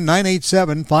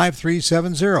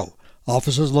 810-987-5370.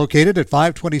 Office is located at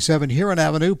 527 Huron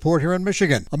Avenue, Port Huron,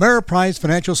 Michigan. Ameriprise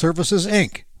Financial Services,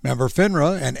 Inc., member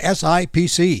FINRA and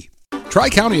SIPC.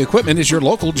 Tri-County Equipment is your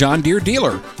local John Deere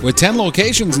dealer. With 10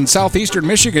 locations in southeastern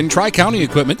Michigan, Tri-County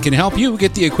Equipment can help you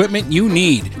get the equipment you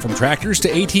need. From tractors to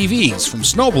ATVs, from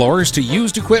snowblowers to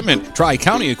used equipment,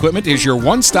 Tri-County Equipment is your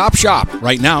one-stop shop.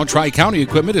 Right now, Tri-County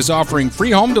Equipment is offering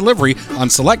free home delivery on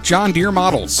select John Deere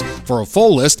models. For a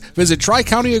full list, visit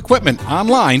Tri-County Equipment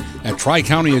online at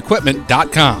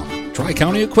tricountyequipment.com.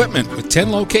 Tri-County Equipment with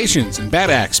 10 locations in Bad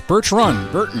Axe, Birch Run,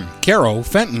 Burton, Caro,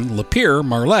 Fenton, Lapeer,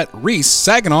 Marlette, Reese,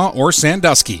 Saginaw, or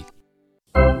Sandusky.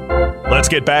 Let's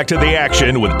get back to the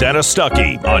action with Dennis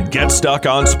Stuckey on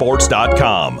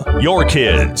GetStuckOnSports.com. Your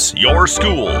kids, your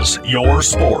schools, your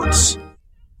sports.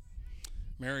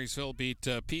 Marysville beat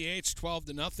PH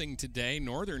 12-0 today.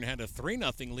 Northern had a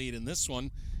 3-0 lead in this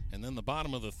one, and then the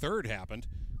bottom of the third happened,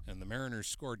 and the Mariners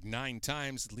scored 9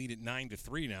 times, lead at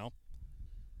 9-3 now.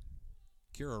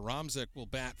 Kira Romzik will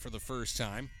bat for the first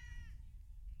time.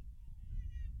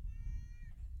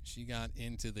 She got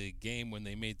into the game when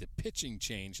they made the pitching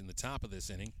change in the top of this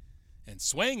inning and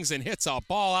swings and hits a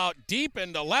ball out deep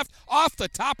into left off the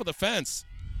top of the fence.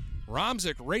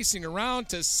 Romzik racing around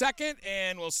to second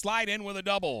and will slide in with a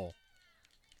double.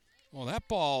 Well, that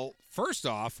ball, first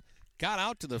off, got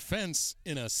out to the fence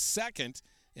in a second,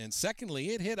 and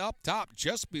secondly, it hit up top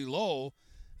just below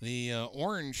the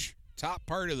orange top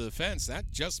part of the fence.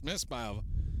 That just missed by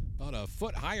about a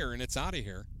foot higher, and it's out of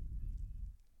here.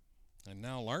 And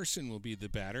now Larson will be the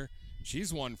batter.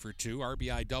 She's 1 for 2,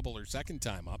 RBI double her second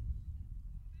time up.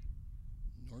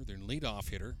 Northern leadoff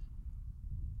hitter.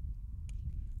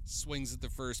 Swings at the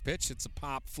first pitch. It's a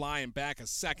pop, flying back a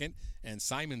second, and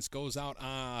Simons goes out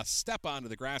step onto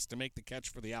the grass to make the catch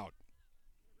for the out.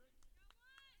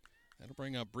 That'll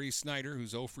bring up Bree Snyder,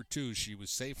 who's 0 for 2. She was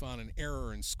safe on an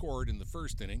error and scored in the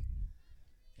first inning,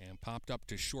 and popped up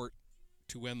to short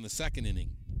to end the second inning.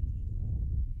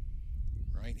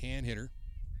 Right-hand hitter.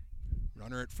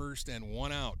 Runner at first and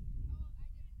 1 out.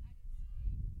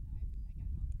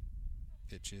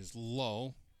 Pitch is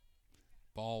low.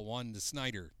 Ball 1 to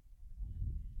Snyder.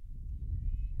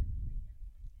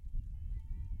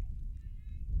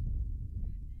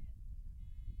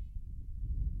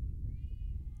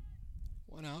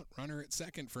 One out. Runner at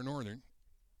second for Northern.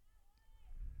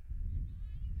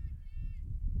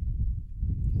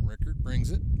 Rickert brings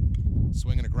it.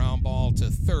 Swinging a ground ball to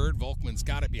third. Volkman's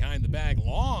got it behind the bag.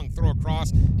 Long throw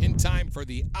across in time for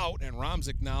the out. And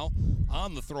Romzik now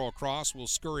on the throw across will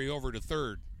scurry over to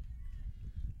third.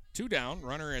 2 down.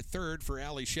 Runner at third for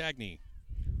Allie Shagney.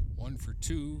 1 for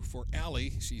 2 for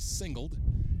Allie. She's singled.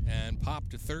 and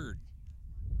popped to third.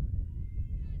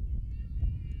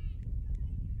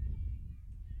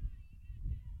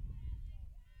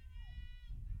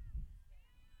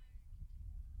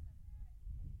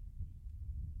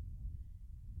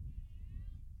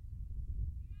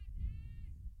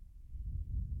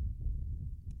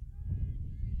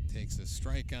 Takes a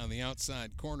strike on the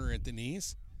outside corner at the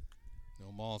knees.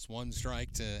 No balls, one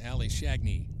strike to Allie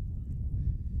Shagney.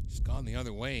 She's gone the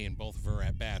other way in both of her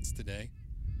at-bats today.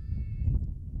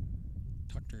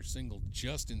 Tucked her single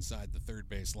just inside the third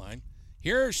base line.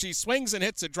 Here she swings and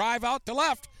hits a drive out to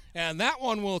left, and that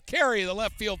one will carry the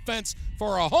left field fence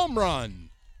for a home run.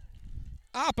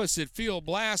 Opposite field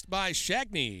blast by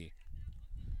Shagney.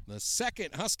 The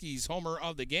second Huskies homer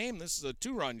of the game. This is a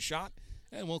two-run shot,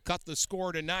 and we'll cut the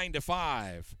score to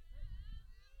 9-5.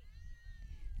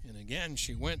 And again,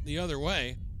 she went the other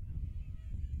way.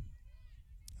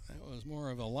 That was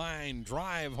more of a line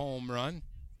drive home run.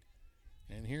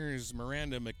 And here's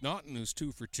Miranda McNaughton, who's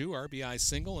 2 for 2, RBI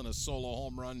single and a solo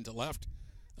home run to left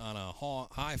on a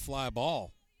high fly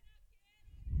ball.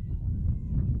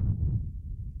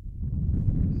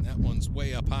 And that one's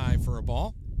way up high for a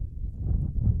ball.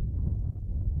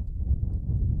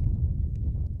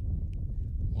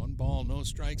 One ball, no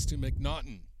strikes to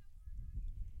McNaughton.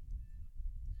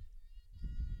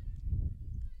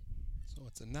 So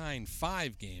it's a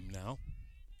 9-5 game now.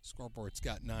 Scoreboard's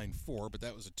got 9-4, but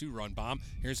that was a two-run bomb.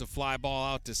 Here's a fly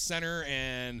ball out to center,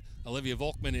 and Olivia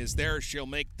Volkman is there. She'll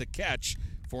make the catch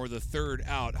for the third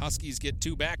out. Huskies get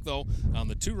two back, though, on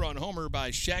the two-run homer by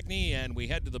Shagney, and we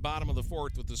head to the bottom of the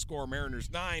fourth with the score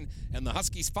Mariners 9 and the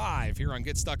Huskies 5 here on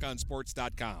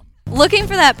GetStuckOnSports.com. Looking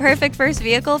for that perfect first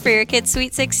vehicle for your kid's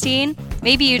Sweet 16?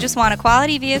 Maybe you just want a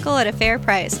quality vehicle at a fair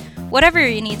price. Whatever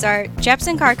your needs are,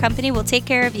 Jepson Car Company will take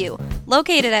care of you.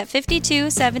 Located at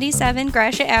 5277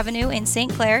 Gratiot Avenue in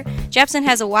St. Clair, Jepson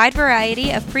has a wide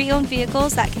variety of pre-owned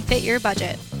vehicles that can fit your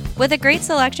budget. With a great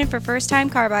selection for first-time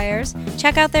car buyers,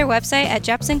 check out their website at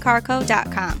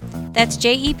jepsoncarco.com. That's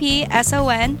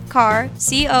JEPSON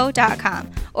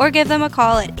carco.com. Or give them a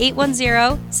call at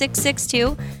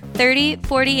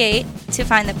 810-662-3048 to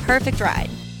find the perfect ride.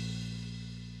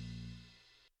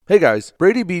 Hey guys,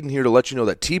 Brady Beaton here to let you know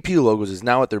that TP Logos is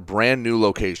now at their brand new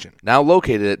location. Now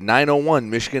located at 901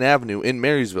 Michigan Avenue in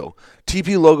Marysville,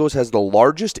 TP Logos has the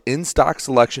largest in-stock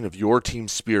selection of your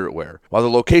team's spirit wear. While the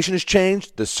location has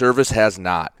changed, the service has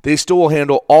not. They still will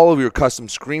handle all of your custom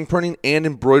screen printing and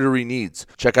embroidery needs.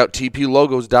 Check out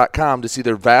tplogos.com to see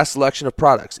their vast selection of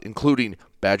products, including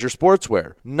Badger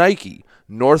Sportswear, Nike,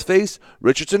 North Face,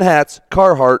 Richardson hats,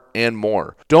 Carhartt, and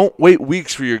more. Don't wait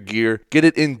weeks for your gear. Get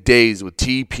it in days with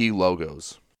TP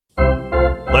Logos.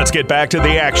 Let's get back to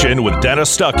the action with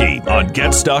Dennis Stuckey on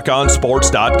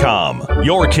GetStuckOnSports.com.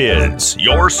 Your kids,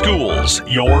 your schools,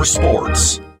 your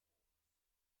sports.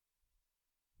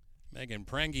 Megan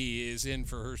Prange is in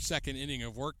for her second inning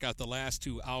of work, got the last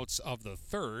two outs of the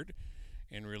third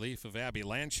in relief of Abby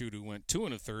Landshut, who went 2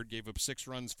 1/3, gave up 6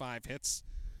 runs, 5 hits.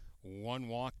 1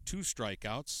 walk, 2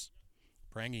 strikeouts.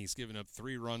 Prange's given up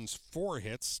 3 runs, 4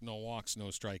 hits, no walks, no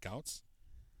strikeouts.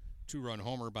 2-run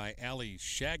homer by Allie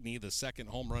Shagney, the second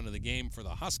home run of the game for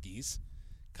the Huskies.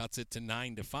 Cuts it to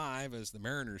 9-5 as the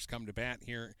Mariners come to bat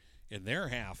here in their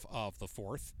half of the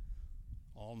fourth.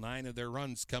 All 9 of their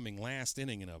runs coming last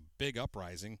inning in a big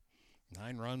uprising.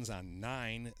 9 runs on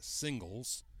 9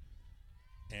 singles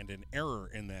and an error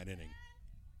in that inning.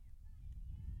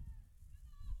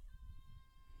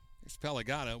 Here's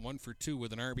Pelagata, 1 for 2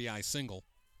 with an RBI single.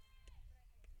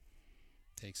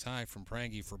 Takes high from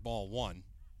Prange for ball 1.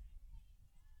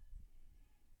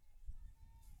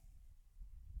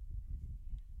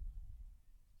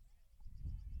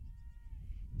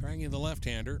 Prange, the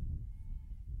left-hander,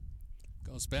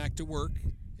 goes back to work,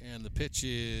 and the pitch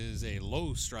is a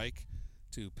low strike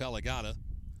to Pelagata.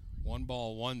 1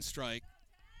 ball, 1 strike.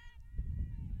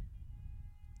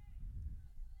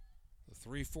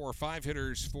 3, 4, 5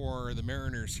 hitters for the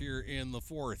Mariners here in the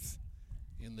fourth.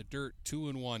 In the dirt,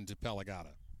 2-1 to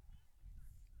Pelagata.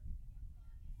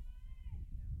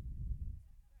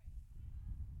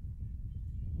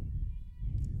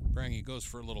 Prange goes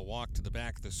for a little walk to the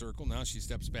back of the circle. Now she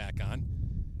steps back on.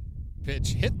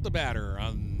 Pitch hit the batter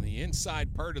on the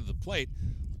inside part of the plate.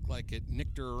 Looked like it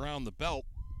nicked her around the belt.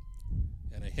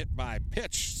 And a hit by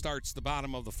pitch starts the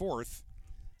bottom of the fourth.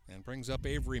 And brings up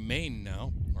Avery Main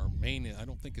now. Or Main, I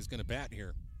don't think, is going to bat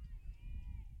here.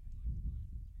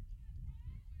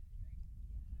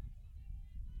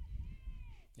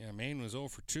 Yeah, Main was 0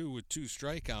 for 2 with 2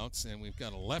 strikeouts. And we've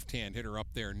got a left-hand hitter up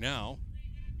there now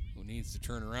who needs to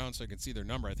turn around so I can see their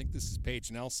number. I think this is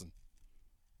Paige Nelson.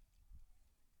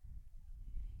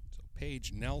 So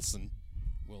Paige Nelson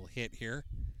will hit here,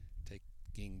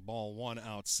 taking ball one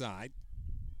outside.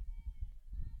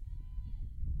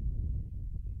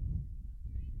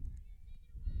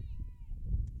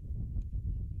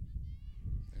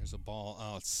 There's a ball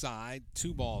outside.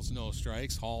 2 balls, no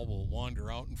strikes. Hall will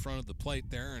wander out in front of the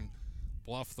plate there and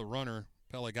bluff the runner,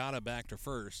 Pelagata, back to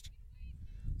first.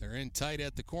 They're in tight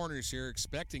at the corners here,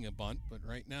 expecting a bunt, but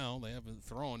right now they haven't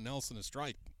thrown Nelson a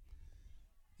strike.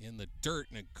 In the dirt,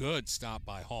 and a good stop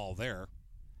by Hall there.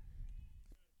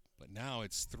 But now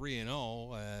it's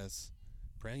 3-0 as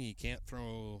Prangy can't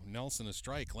throw Nelson a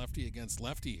strike. Lefty against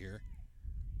lefty here.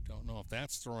 Don't know if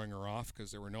that's throwing her off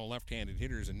because there were no left-handed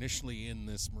hitters initially in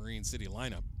this Marine City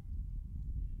lineup.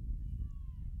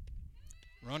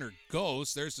 Runner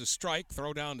goes. There's the strike.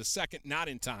 Throw down to second. Not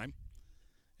in time.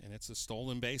 And it's a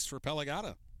stolen base for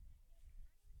Pelagata.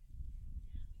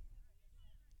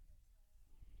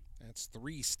 That's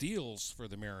 3 steals for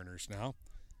the Mariners now.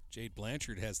 Jade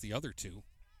Blanchard has the other 2.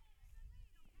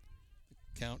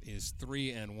 The count is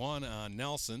 3-1 on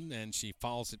Nelson, and she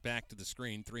fouls it back to the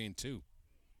screen, 3-2.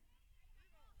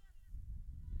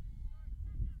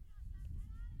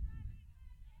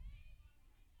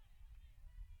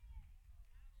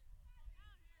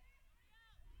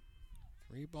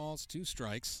 Three balls, 2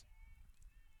 strikes.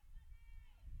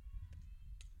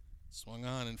 Swung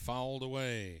on and fouled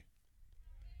away.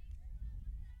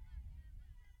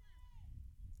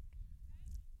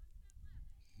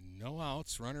 No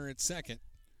outs, runner at second.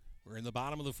 We're in the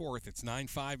bottom of the 4th. It's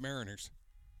 9-5 Mariners.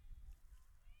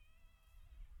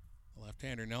 The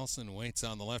left-hander Nelson waits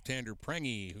on the left-hander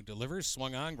Prangy, who delivers.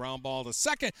 Swung on, ground ball to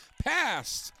second.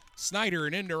 Past Snyder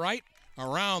and into right.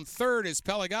 Around third is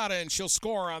Pelagata, and she'll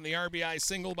score on the RBI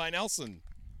single by Nelson.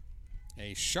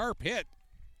 A sharp hit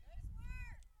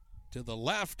to the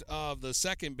left of the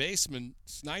second baseman,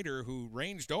 Snyder, who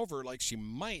ranged over like she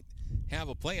might have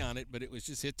a play on it, but it was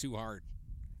just hit too hard.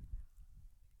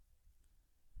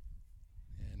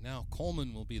 And now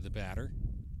Coleman will be the batter.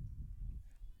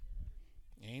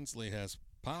 Ainsley has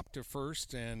popped to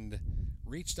first and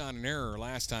reached on an error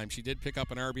last time. She did pick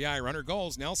up an RBI. Runner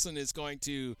goes. Nelson is going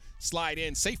to slide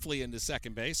in safely into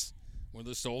second base with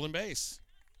a stolen base.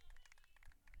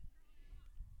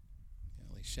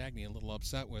 Ellie Shagney a little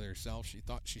upset with herself. She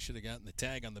thought she should have gotten the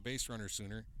tag on the base runner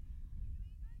sooner.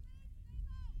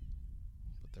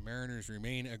 But the Mariners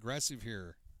remain aggressive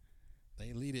here.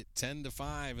 They lead it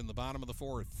 10-5 in the bottom of the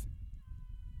 4th.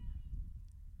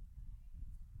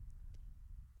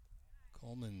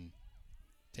 Coleman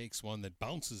takes one that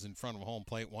bounces in front of home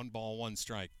plate. 1 ball, 1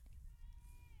 strike.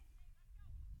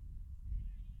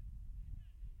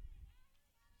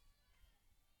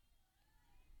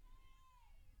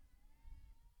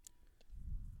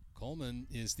 Coleman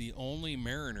is the only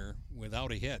Mariner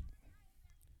without a hit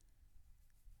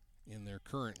in their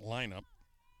current lineup.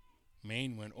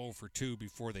 Maine went 0 for 2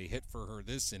 before they hit for her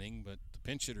this inning, but the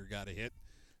pinch hitter got a hit.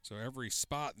 So every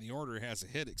spot in the order has a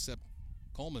hit except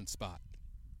Coleman's spot.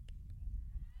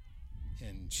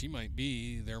 And she might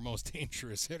be their most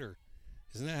dangerous hitter.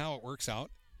 Isn't that how it works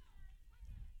out?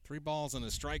 3 balls and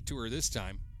a strike to her this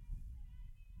time.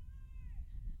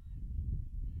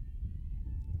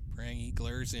 Prangy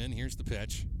glares in. Here's the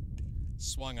pitch.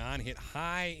 Swung on, hit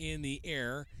high in the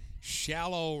air.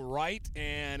 Shallow right,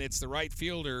 and it's the right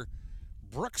fielder,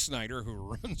 Brooke Snyder,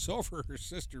 who runs over her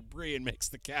sister Bree and makes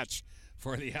the catch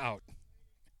for the out.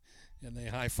 And they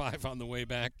high-five on the way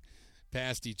back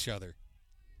past each other.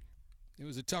 It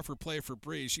was a tougher play for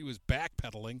Bree. She was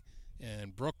backpedaling,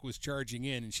 and Brooke was charging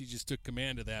in, and she just took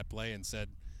command of that play and said,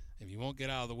 if you won't get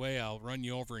out of the way, I'll run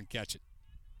you over and catch it.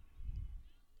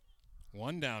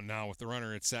 1 down now with the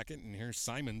runner at second, and here's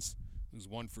Simons, who's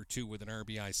 1 for 2 with an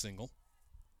RBI single.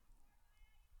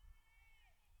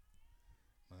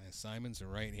 Maya Simons, a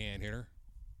right-hand hitter.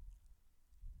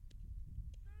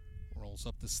 Rolls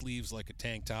up the sleeves like a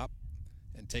tank top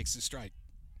and takes the strike.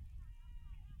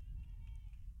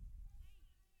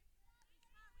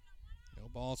 No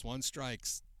balls, 1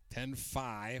 strikes.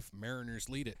 10-5. Mariners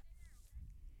lead it.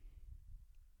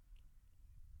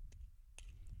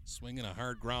 Swinging a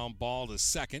hard ground ball to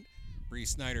second. Bree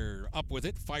Snyder up with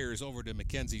it. Fires over to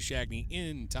Mackenzie Shagney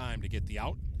in time to get the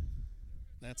out.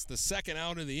 That's the second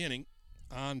out of the inning.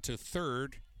 On to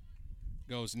third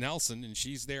goes Nelson, and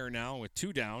she's there now with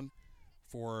 2 down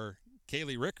for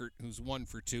Kaylee Rickert, who's 1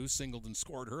 for 2, singled and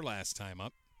scored her last time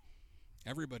up.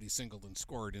 Everybody singled and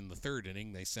scored in the 3rd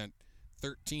inning. They sent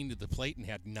 13 to the plate and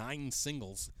had 9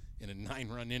 singles in a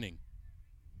 9-run inning.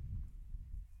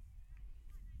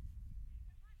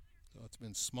 So it's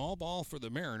been small ball for the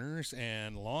Mariners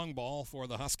and long ball for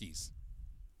the Huskies.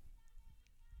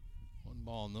 1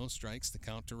 ball, no strikes, the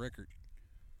count to Rickert.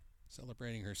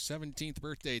 Celebrating her 17th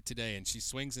birthday today, and she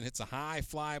swings and hits a high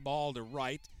fly ball to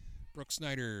right. Brooke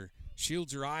Snyder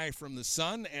shields her eye from the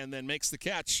sun and then makes the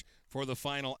catch for the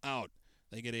final out.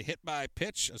 They get a hit by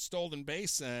pitch, a stolen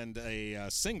base, and a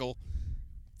single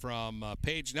from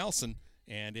Paige Nelson,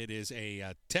 and it is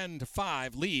a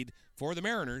 10-5 lead for the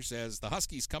Mariners as the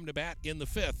Huskies come to bat in the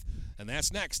 5th. And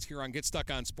that's next here on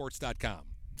GetStuckOnSports.com.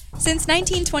 Since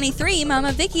 1923,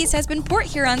 Mama Vicky's has been Port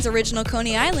Huron's original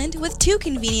Coney Island with 2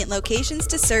 convenient locations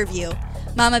to serve you.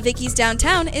 Mama Vicky's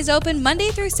downtown is open Monday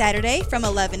through Saturday from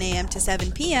 11 a.m. to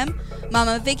 7 p.m.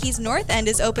 Mama Vicky's North End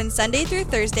is open Sunday through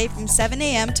Thursday from 7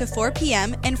 a.m. to 4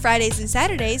 p.m. and Fridays and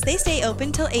Saturdays they stay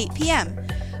open till 8 p.m.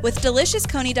 With delicious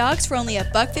Coney dogs for only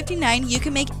 $1.59, you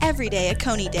can make every day a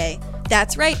Coney day.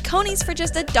 That's right, Coney's for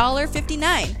just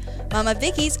 $1.59. Mama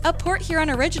Vicky's, a Port Huron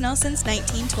original since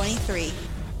 1923.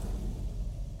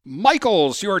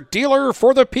 Michael's, your dealer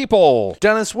for the people.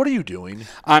 Dennis, what are you doing?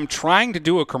 I'm trying to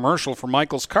do a commercial for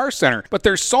Michael's Car Center, but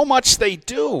there's so much they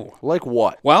do. Like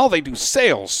what? Well, they do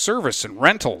sales, service, and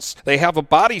rentals. They have a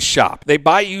body shop. They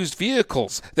buy used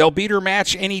vehicles. They'll beat or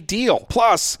match any deal.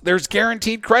 Plus, there's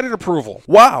guaranteed credit approval.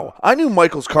 Wow, I knew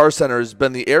Michael's Car Center has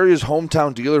been the area's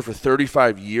hometown dealer for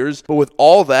 35 years, but with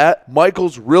all that,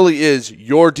 Michael's really is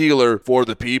your dealer for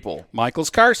the people.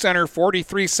 Michael's Car Center,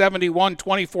 4371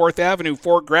 24th Avenue,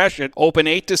 Fort Gratiot, open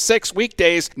 8 to 6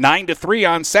 weekdays, 9 to 3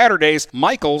 on Saturdays.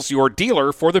 Michael's, your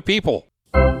dealer for the people.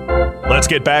 Let's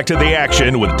get back to the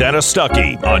action with Dennis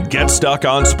Stuckey on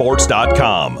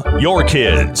GetStuckOnSports.com. Your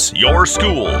kids, your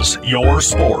schools, your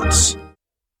sports.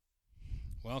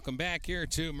 Welcome back here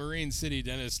to Marine City.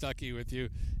 Dennis Stuckey with you,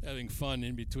 having fun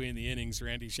in between the innings.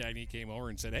 Randy Shagney came over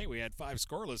and said, hey, we had 5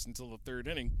 scoreless until the 3rd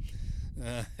inning.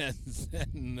 And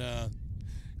then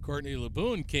Courtney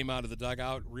LeBoon came out of the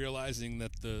dugout realizing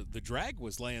that the drag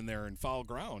was laying there in foul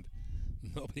ground.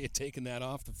 Nobody had taken that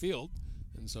off the field,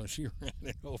 and so she ran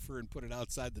it over and put it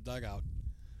outside the dugout.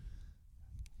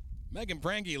 Megan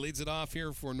Prange leads it off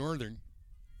here for Northern.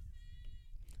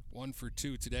 1 for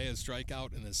 2 today, a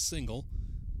strikeout and a single.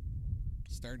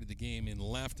 Started the game in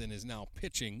left and is now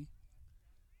pitching.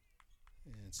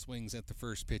 And swings at the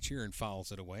first pitch here and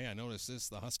fouls it away. I noticed this,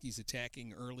 the Huskies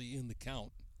attacking early in the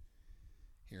count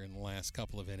here in the last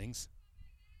couple of innings.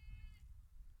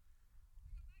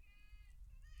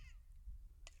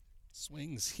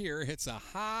 Swings here, hits a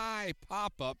high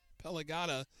pop-up.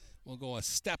 Pelagata will go a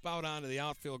step out onto the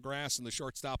outfield grass, and the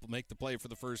shortstop will make the play for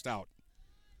the first out.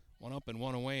 1 up and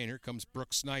 1 away, and here comes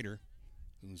Brooke Snyder,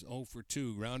 who's 0 for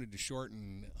 2, grounded to short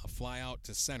and a fly out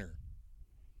to center.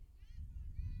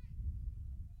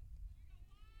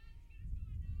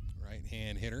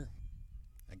 Right-hand hitter.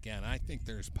 Again, I think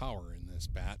there's power in this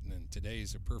bat, and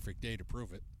today's a perfect day to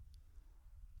prove it.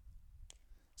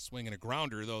 Swinging a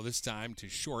grounder, though, this time to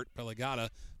short. Pelagata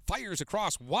fires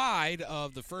across wide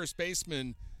of the first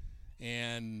baseman,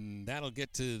 and that'll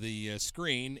get to the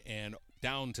screen, and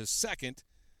down to second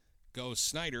goes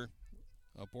Snyder,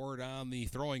 aboard on the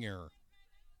throwing error.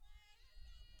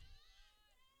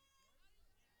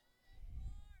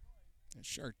 And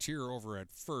Chartier over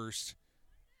at first.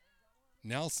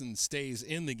 Nelson stays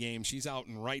in the game. She's out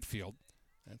in right field.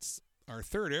 That's our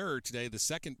 3rd error today, the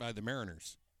 2nd by the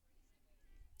Mariners.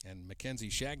 And Mackenzie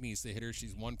Shagney's the hitter.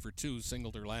 She's 1 for 2,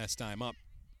 singled her last time up.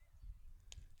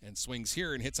 And swings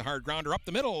here and hits a hard grounder up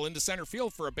the middle into center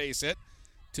field for a base hit.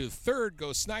 To third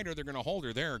goes Snyder. They're going to hold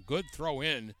her there. Good throw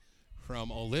in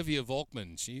from Olivia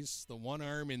Volkman. She's the one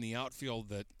arm in the outfield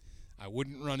that I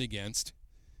wouldn't run against.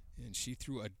 And she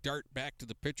threw a dart back to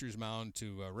the pitcher's mound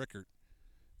to Rickert.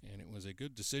 And it was a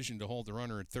good decision to hold the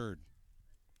runner at third.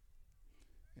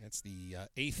 That's the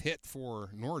 8th hit for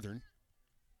Northern.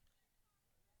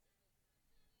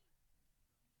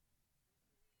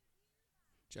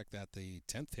 Check that, the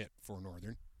 10th hit for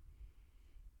Northern.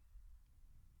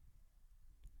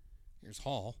 Here's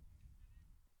Hall.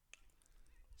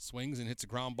 Swings and hits a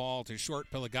ground ball to short.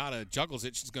 Pelagata juggles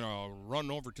it. She's going to run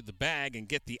over to the bag and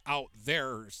get the out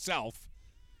there herself.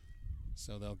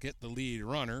 So they'll get the lead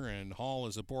runner, and Hall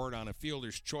is aboard on a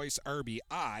fielder's choice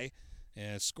RBI.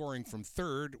 As scoring from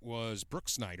third was Brooke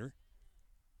Snyder.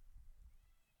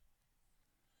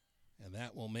 And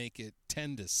that will make it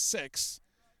 10-6.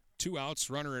 2 outs,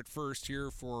 runner at first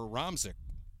here for Romzik,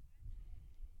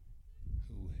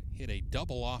 who hit a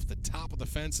double off the top of the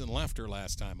fence and left her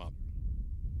last time up.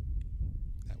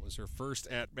 That was her first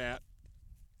at-bat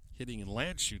hitting in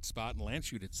Landshut spot, and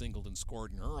Landshut had singled and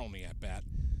scored in her only at-bat.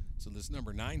 So this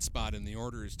number 9 spot in the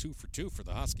order is 2 for 2 for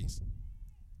the Huskies.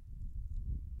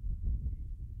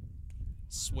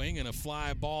 Swing and a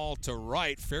fly ball to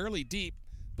right, fairly deep,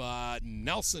 but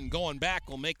Nelson going back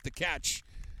will make the catch.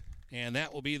 And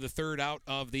that will be the third out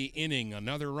of the inning.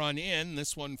 Another run in,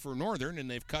 this one for Northern, and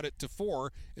they've cut it to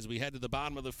 4 as we head to the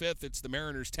bottom of the 5th. It's the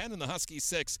Mariners 10 and the Huskies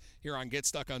 6 here on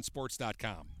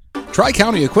GetStuckOnSports.com.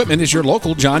 Tri-County Equipment is your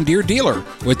local John Deere dealer.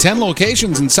 With 10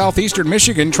 locations in southeastern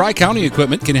Michigan, Tri-County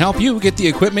Equipment can help you get the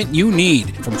equipment you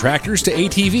need. From tractors to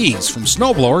ATVs, from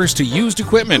snowblowers to used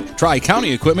equipment,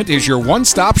 Tri-County Equipment is your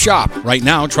one-stop shop. Right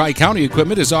now, Tri-County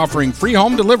Equipment is offering free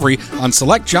home delivery on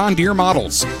select John Deere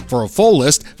models. For a full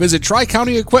list, visit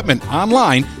Tri-County Equipment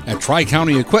online at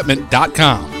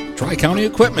tricountyequipment.com. Tri-County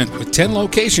Equipment with 10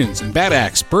 locations in Bad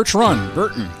Axe, Birch Run,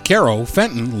 Burton, Caro,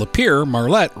 Fenton, Lapeer,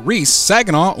 Marlette, Reese,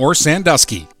 Saginaw, or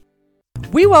Sandusky.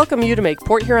 We welcome you to make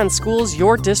Port Huron Schools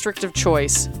your district of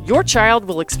choice. Your child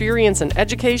will experience an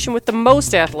education with the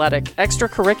most athletic,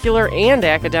 extracurricular, and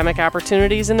academic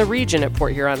opportunities in the region at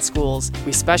Port Huron Schools.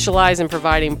 We specialize in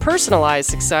providing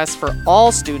personalized success for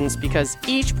all students because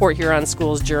each Port Huron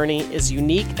Schools journey is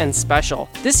unique and special.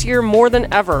 This year, more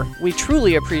than ever, we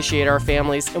truly appreciate our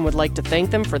families and would like to thank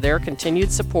them for their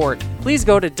continued support. Please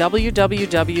go to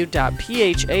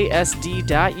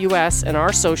www.phasd.us and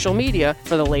our social media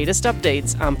for the latest updates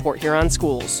on Port Huron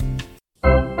Schools.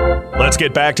 Let's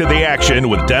get back to the action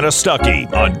with Dennis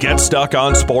Stuckey on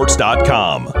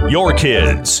GetStuckOnSports.com. Your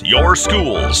kids, your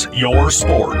schools, your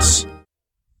sports.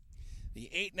 The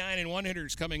 8, 9, and 1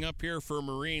 hitters coming up here for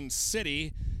Marine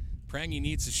City. Prangy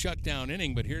needs a shutdown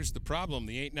inning, but here's the problem.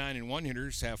 The 8, 9, and 1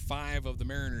 hitters have 5 of the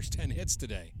Mariners' 10 hits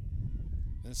today.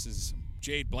 This is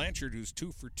Jade Blanchard, who's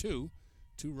 2 for 2.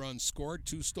 2 runs scored,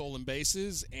 2 stolen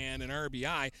bases, and an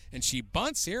RBI. And she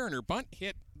bunts here, and her bunt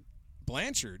hit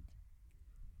Blanchard.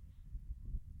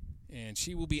 And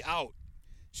she will be out.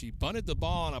 She bunted the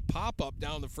ball on a pop-up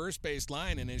down the first base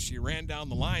line, and as she ran down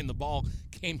the line, the ball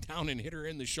came down and hit her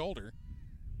in the shoulder.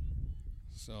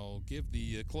 So give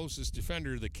the closest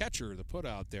defender, the catcher, the put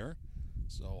out there.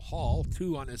 So Hall,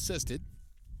 2 unassisted,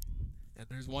 and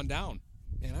there's 1 down.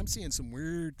 Man, I'm seeing some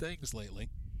weird things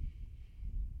lately.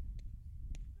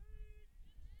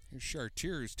 Here's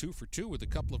Chartier, who's 2 for 2 with a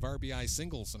couple of RBI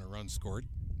singles and a run scored.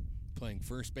 Playing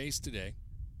first base today.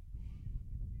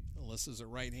 Alyssa's a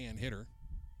right-hand hitter.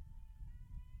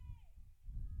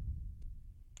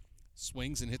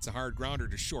 Swings and hits a hard grounder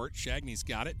to short. Shagney's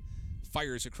got it.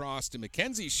 Fires across to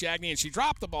Mackenzie Shagney, and she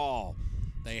dropped the ball.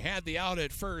 They had the out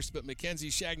at first, but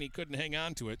Mackenzie Shagney couldn't hang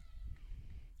on to it.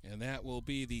 And that will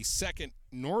be the second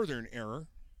Northern error.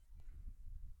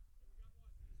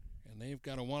 And they've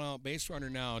got a 1-out base runner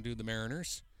now, do the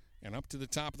Mariners. And up to the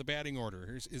top of the batting order.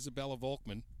 Here's Isabella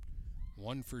Volkman,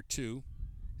 1 for 2.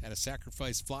 Had a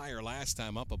sacrifice flyer last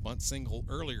time up, a bunt single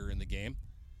earlier in the game.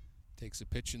 Takes a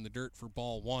pitch in the dirt for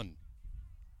ball 1.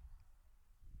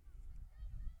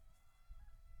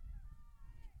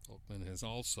 Volkman has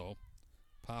also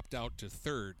popped out to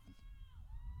third.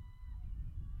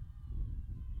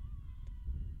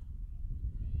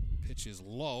 Pitch is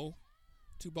low.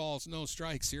 2 balls, no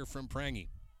strikes here from Prangy.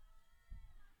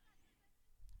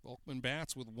 Volkman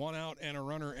bats with 1 out and a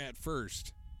runner at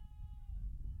first.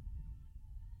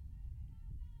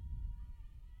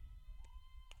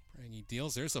 Prangy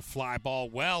deals. There's a fly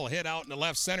ball well hit out in the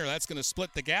left center. That's going to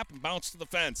split the gap and bounce to the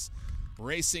fence.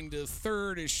 Racing to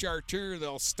third is Chartier.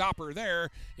 They'll stop her there.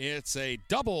 It's a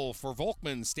double for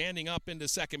Volkman standing up into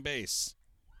second base.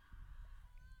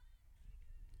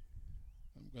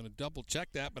 I'm going to double check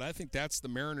that, but I think that's the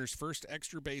Mariners' first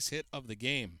extra base hit of the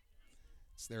game.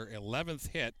 It's their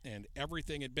 11th hit, and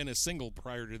everything had been a single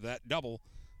prior to that double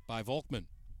by Volkman.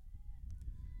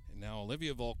 And now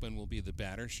Olivia Volkman will be the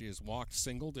batter. She has walked,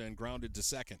 singled, and grounded to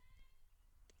second.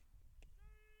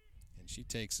 And she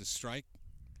takes a strike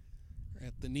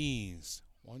at the knees.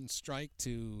 1 strike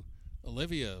to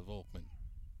Olivia Volkman.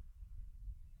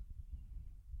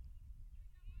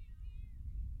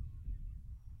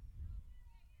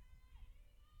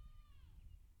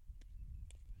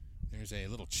 There's a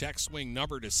little check swing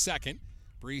number to second.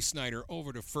 Bree Snyder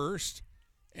over to first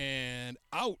and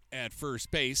out at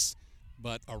first base,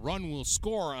 but a run will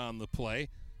score on the play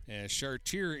as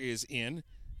Chartier is in,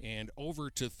 and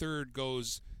over to third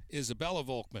goes Isabella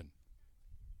Volkman.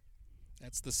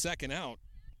 That's the second out,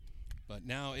 but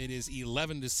now it is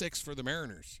 11-6 for the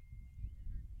Mariners.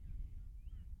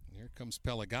 And here comes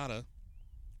Pelagata,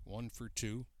 1 for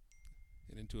 2.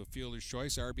 Get into a fielder's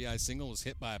choice. RBI single, was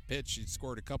hit by a pitch. She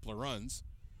scored a couple of runs.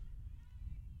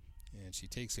 And she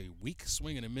takes a weak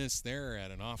swing and a miss there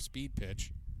at an off-speed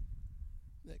pitch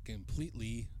that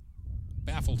completely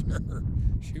baffled her.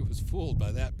 She was fooled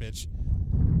by that pitch.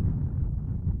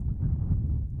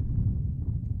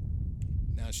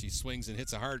 Now she swings and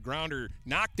hits a hard grounder.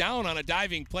 Knocked down on a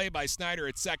diving play by Snyder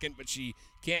at second, but she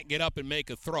can't get up and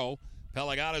make a throw.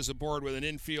 Pelagata's aboard with an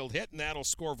infield hit, and that'll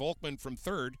score Volkman from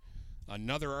third.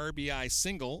 Another RBI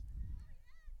single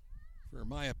for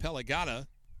Maya Pelagata.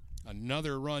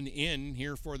 Another run in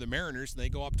here for the Mariners. They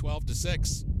go up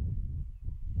 12-6.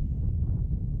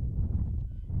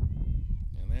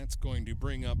 And that's going to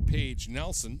bring up Paige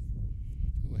Nelson,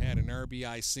 who had an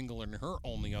RBI single in her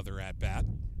only other at-bat.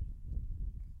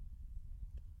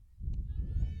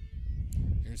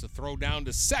 Here's a throw down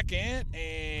to second,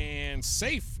 and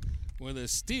safe with a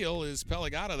steal is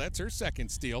Pelagata. That's her second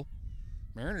steal.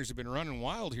 Mariners have been running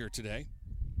wild here today.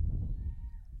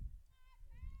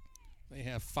 They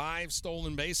have 5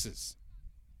 stolen bases.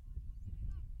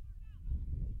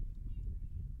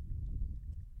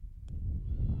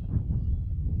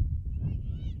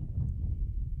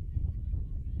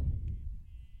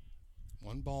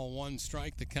 One ball, one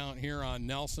strike, the count here on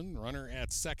Nelson. Runner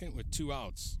at second with 2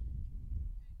 outs.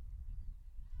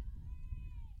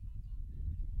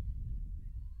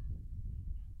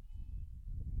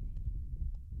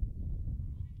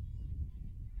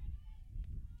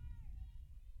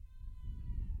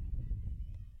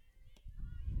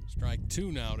 Strike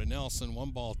 2 now to Nelson.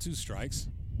 1 ball, 2 strikes.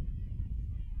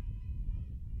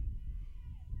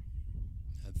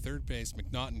 At third base,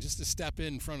 McNaughton just a step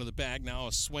in front of the bag. Now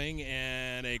a swing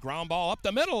and a ground ball up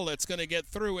the middle that's going to get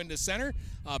through into center.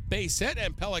 A base hit,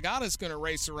 and Pelagata's going to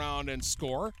race around and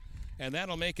score. And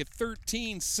that'll make it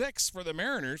 13-6 for the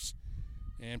Mariners.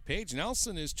 And Paige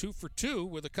Nelson is 2 for 2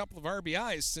 with a couple of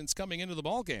RBIs since coming into the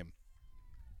ballgame.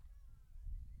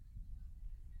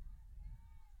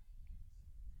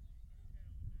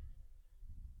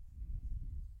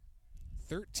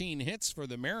 13 hits for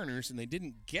the Mariners, and they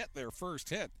didn't get their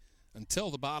first hit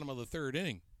until the bottom of the third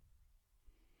inning.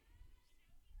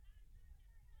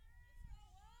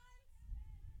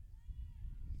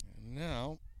 And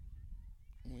now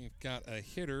we've got a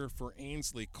hitter for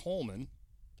Ainsley Coleman.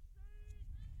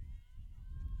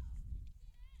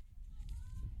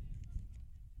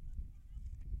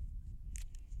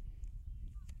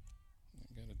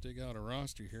 I've got to dig out a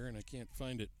roster here, and I can't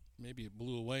find it. Maybe it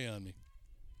blew away on me.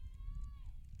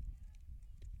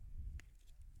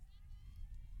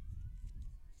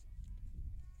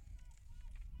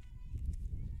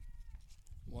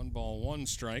 1 ball, 1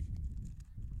 strike.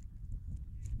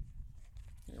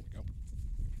 There we go.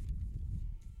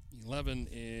 11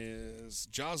 is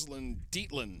Jocelyn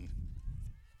Dietland.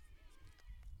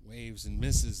 Waves and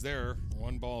misses there.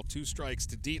 1 ball, 2 strikes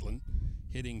to Dietland,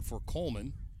 hitting for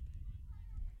Coleman.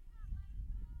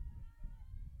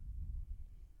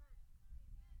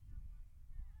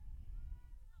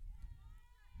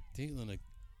 Dietland, a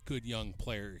good young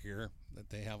player here that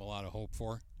they have a lot of hope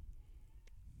for.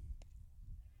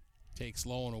 Takes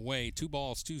low and away. 2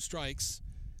 balls, 2 strikes.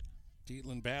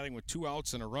 Dietland batting with 2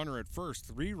 outs and a runner at first.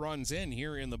 3 runs in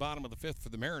here in the bottom of the 5th for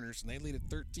the Mariners, and they lead it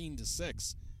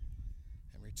 13-6.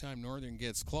 Every time Northern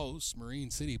gets close,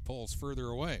 Marine City pulls further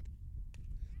away.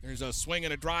 There's a swing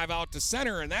and a drive out to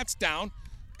center, and that's down.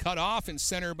 Cut off in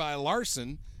center by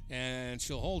Larson, and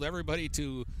she'll hold everybody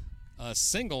to a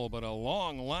single, but a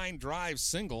long line drive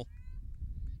single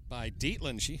by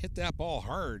Dietland. She hit that ball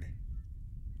hard.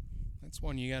 That's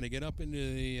one you got to get up into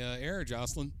the air,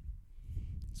 Jocelyn,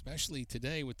 especially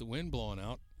today with the wind blowing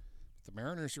out. The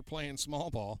Mariners are playing small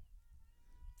ball.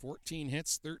 14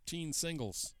 hits, 13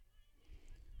 singles.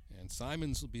 And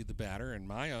Simons will be the batter, and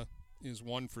Maya is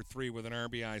 1 for 3 with an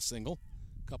RBI single.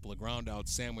 A couple of ground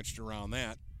outs sandwiched around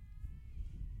that.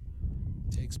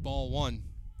 Takes ball 1.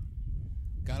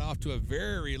 Got off to a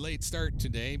very late start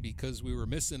today because we were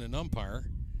missing an umpire.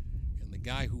 The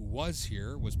guy who was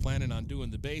here was planning on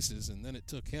doing the bases, and then it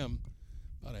took him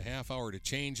about a half hour to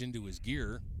change into his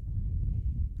gear.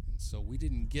 And so we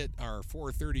didn't get our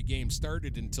 4:30 game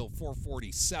started until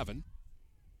 4:47.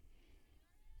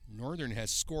 Northern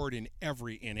has scored in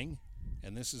every inning,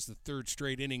 and this is the 3rd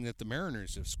straight inning that the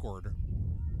Mariners have scored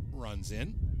runs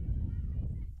in.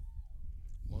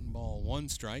 1 ball, 1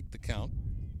 strike, the count.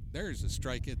 There's a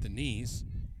strike at the knees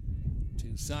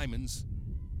to Simons.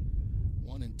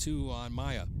 1 and 2 on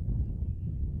Maya.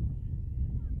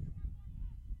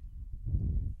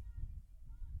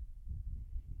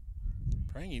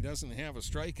 Prangy doesn't have a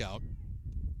strikeout,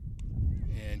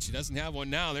 and she doesn't have one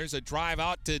now. There's a drive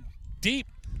out to deep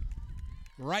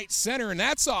right center, and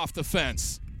that's off the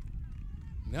fence.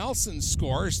 Nelson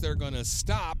scores. They're going to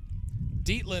stop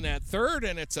Dietland at third,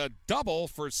 and it's a double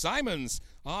for Simons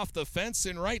off the fence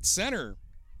in right center.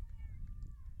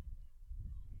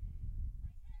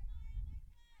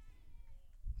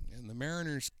 And the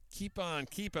Mariners keep on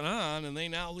keeping on, and they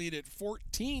now lead at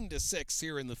 14-6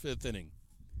 here in the 5th inning.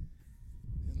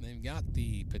 And they've got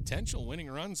the potential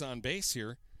winning runs on base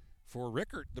here for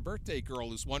Rickert, the birthday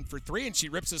girl, who's 1 for 3, and she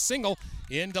rips a single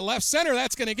into left center.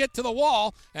 That's going to get to the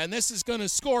wall, and this is going to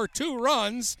score 2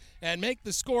 runs and make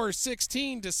the score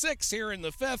 16-6 here in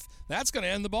the 5th. That's going to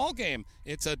end the ball game.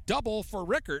 It's a double for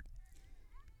Rickert,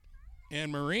 and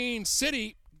Marine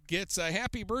City gets a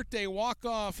happy birthday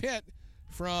walk-off hit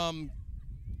from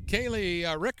Kaylee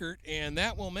Rickert, and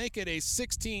that will make it a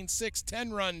 16-6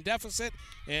 10-run deficit,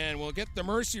 and we'll get the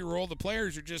mercy rule. The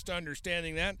players are just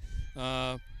understanding that.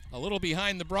 A little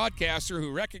behind the broadcaster,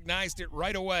 who recognized it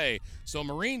right away. So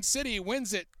Marine City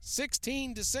wins it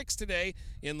 16-6 today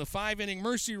in the 5-inning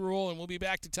mercy rule, and we'll be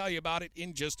back to tell you about it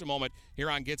in just a moment here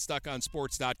on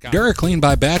GetStuckOnSports.com. DuraClean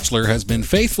by Bachelor has been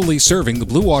faithfully serving the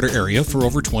Blue Water area for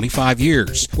over 25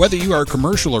 years. Whether you are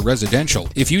commercial or residential,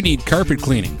 if you need carpet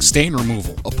cleaning, stain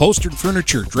removal, upholstered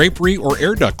furniture, drapery, or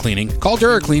air duct cleaning, call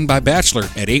DuraClean by Bachelor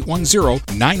at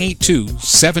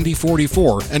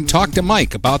 810-982-7044 and talk to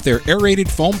Mike about their aerated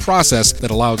foam process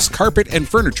that allows carpet and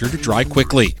furniture to dry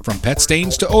quickly. From pet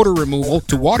stains to odor removal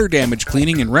to water damage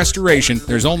cleaning and restoration,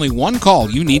 there's only one call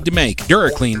you need to make.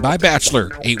 DuraClean by Bachelor,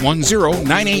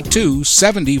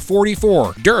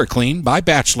 810-982-7044. DuraClean by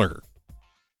Bachelor.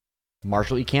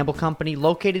 Marshall E. Campbell Company,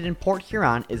 located in Port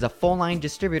Huron, is a full-line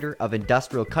distributor of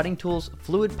industrial cutting tools,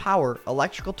 fluid power,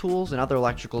 electrical tools, and other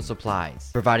electrical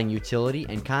supplies, providing utility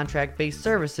and contract-based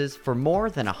services for more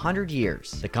than 100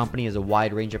 years. The company has a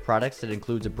wide range of products that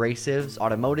includes abrasives,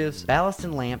 automotives, ballast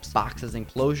and lamps, boxes and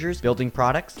closures, building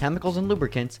products, chemicals and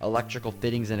lubricants, electrical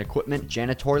fittings and equipment,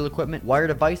 janitorial equipment, wire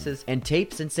devices, and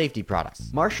tapes and safety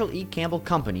products. Marshall E. Campbell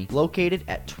Company, located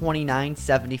at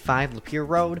 2975 Lapeer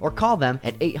Road, or call them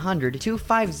at 800-250-7520.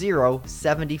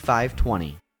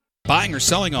 Buying or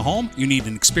selling a home? You need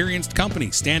an experienced company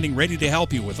standing ready to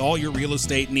help you with all your real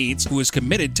estate needs, who is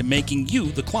committed to making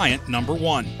you the client number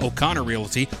one. O'Connor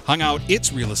Realty hung out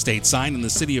its real estate sign in the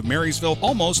city of Marysville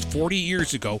almost 40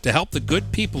 years ago to help the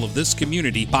good people of this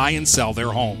community buy and sell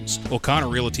their homes. O'Connor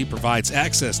Realty provides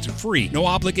access to free,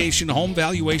 no-obligation home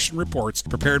valuation reports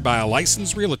prepared by a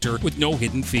licensed realtor with no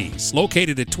hidden fees.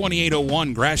 Located at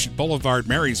 2801 Gratiot Boulevard,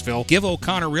 Marysville, give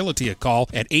O'Connor Realty a call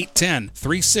at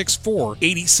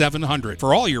 810-364-8700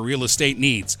 for all your real estate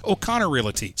needs. O'Connor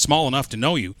Realty, small enough to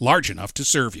know you, large enough to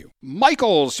serve you.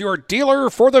 Michael's, your dealer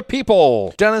for the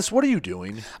people. Dennis, what are you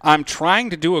doing? I'm trying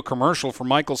to do a commercial for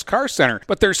Michael's Car Center,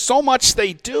 but there's so much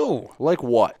they do. Like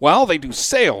what? Well, they do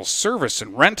sales, service,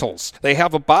 and rentals. They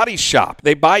have a body shop.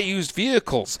 They buy used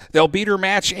vehicles. They'll beat or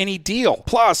match any deal.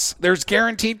 Plus, there's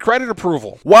guaranteed credit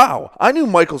approval. Wow, I knew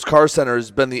Michael's Car Center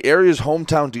has been the area's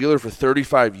hometown dealer for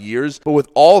 35 years, but with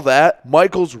all that,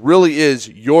 Michael's really is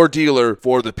your dealer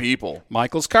for the people.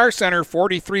 Michael's Car Center,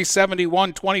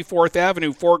 4371 24th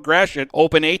Avenue, Fort Gratiot.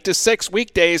 Open 8 to 6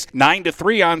 weekdays, 9 to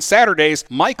 3 on Saturdays.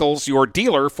 Michael's, your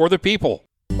dealer for the people.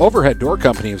 Overhead Door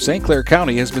Company of St. Clair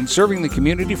County has been serving the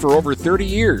community for over 30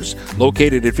 years.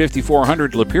 Located at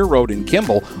 5400 Lapeer Road in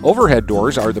Kimball, Overhead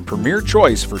Doors are the premier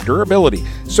choice for durability,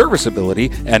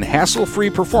 serviceability, and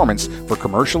hassle-free performance for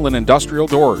commercial and industrial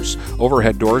doors.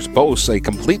 Overhead Doors boasts a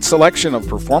complete selection of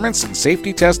performance and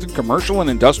safety-tested commercial and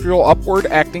industrial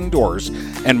upward-acting doors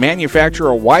and manufacture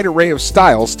a wide array of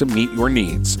styles to meet your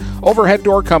needs. Overhead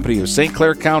Door Company of St.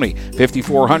 Clair County,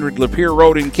 5400 Lapeer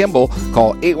Road in Kimball.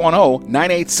 Call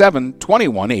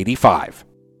 810-987-2185.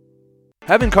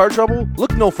 Having car trouble?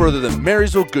 Look no further than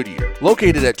Marysville Goodyear.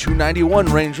 Located at 291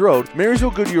 Range Road,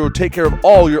 Marysville Goodyear will take care of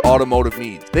all your automotive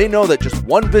needs. They know that just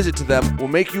one visit to them will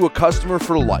make you a customer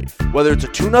for life. Whether it's a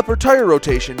tune-up or tire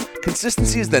rotation,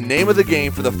 consistency is the name of the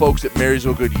game for the folks at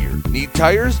Marysville Goodyear. Need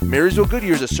tires? Marysville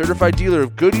Goodyear is a certified dealer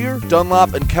of Goodyear,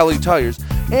 Dunlop, and Kelly tires,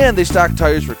 and they stock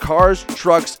tires for cars,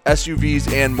 trucks,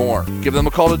 SUVs, and more. Give them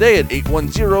a call today at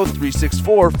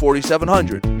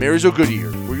 810-364-4700. Marysville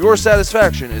Goodyear, where your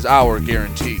satisfaction is our guarantee.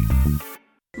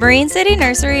 Marine City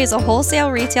Nursery is a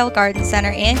wholesale retail garden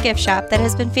center and gift shop that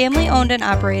has been family owned and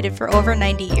operated for over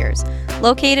 90 years.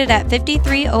 Located at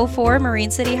 5304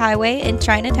 Marine City Highway in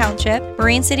China Township,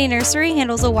 Marine City Nursery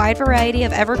handles a wide variety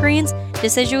of evergreens,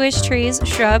 deciduous trees,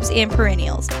 shrubs, and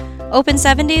perennials. Open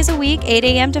 7 days a week, 8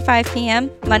 a.m. to 5 p.m.,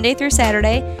 Monday through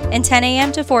Saturday, and 10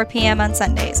 a.m. to 4 p.m. on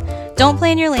Sundays. Don't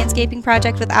plan your landscaping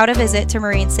project without a visit to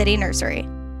Marine City Nursery.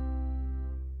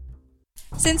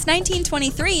 Since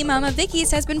 1923, Mama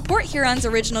Vicky's has been Port Huron's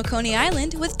original Coney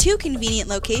Island with 2 convenient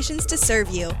locations to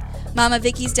serve you. Mama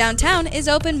Vicky's downtown is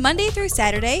open Monday through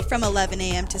Saturday from 11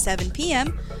 a.m. to 7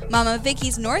 p.m. Mama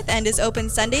Vicky's North End is open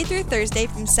Sunday through Thursday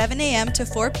from 7 a.m. to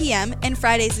 4 p.m. and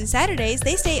Fridays and Saturdays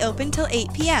they stay open till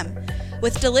 8 p.m.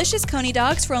 With delicious Coney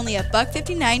dogs for only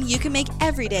 $1.59, you can make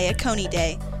every day a Coney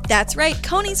day. That's right,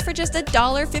 Coney's for just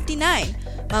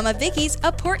 $1.59. Mama Vicky's,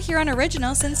 a Port Huron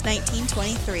original since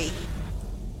 1923.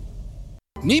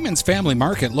 Neiman's Family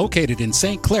Market, located in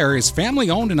St. Clair, is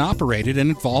family-owned and operated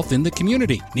and involved in the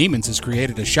community. Neiman's has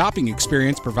created a shopping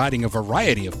experience providing a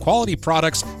variety of quality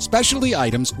products, specialty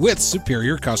items with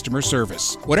superior customer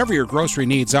service. Whatever your grocery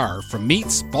needs are, from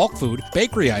meats, bulk food,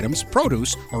 bakery items,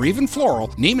 produce, or even floral,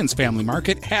 Neiman's Family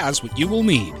Market has what you will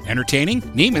need. Entertaining?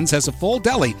 Neiman's has a full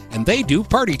deli, and they do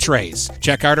party trays.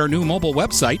 Check out our new mobile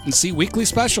website and see weekly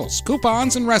specials,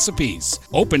 coupons, and recipes.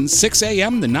 Open 6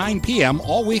 a.m. to 9 p.m.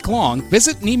 all week long.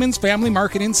 Visit Neiman's Family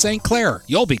Market in St. Clair.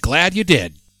 You'll be glad you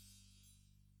did.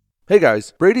 Hey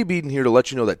guys, Brady Beaton here to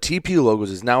let you know that TP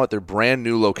Logos is now at their brand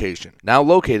new location. Now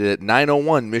located at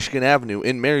 901 Michigan Avenue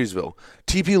in Marysville,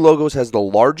 TP Logos has the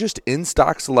largest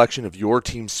in-stock selection of your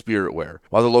team's spirit wear.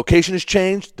 While the location has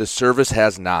changed, the service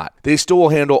has not. They still will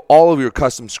handle all of your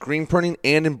custom screen printing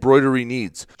and embroidery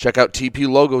needs. Check out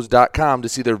tplogos.com to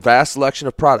see their vast selection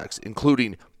of products,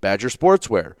 including Badger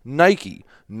Sportswear, Nike,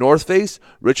 North Face,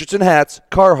 Richardson hats,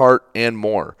 Carhartt, and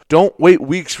more. Don't wait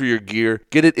weeks for your gear.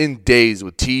 Get it in days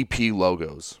with TP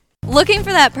Logos. Looking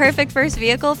for that perfect first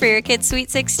vehicle for your kid's Sweet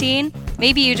 16?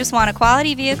 Maybe you just want a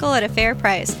quality vehicle at a fair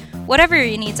price. Whatever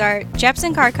your needs are,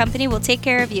 Jepson Car Company will take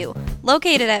care of you.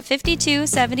 Located at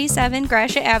 5277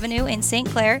 Gratiot Avenue in St.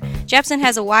 Clair, Jepson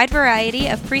has a wide variety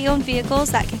of pre-owned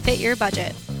vehicles that can fit your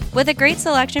budget. With a great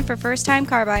selection for first-time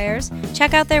car buyers,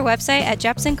 check out their website at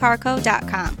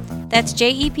jepsoncarco.com. That's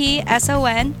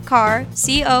JEPSON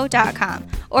carco.com.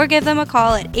 Or give them a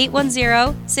call at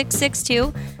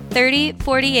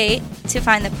 810-662-3048 to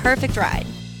find the perfect ride.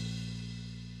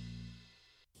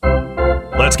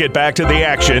 Let's get back to the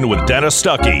action with Dennis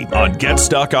Stuckey on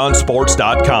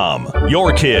GetStuckOnSports.com.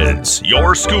 Your kids,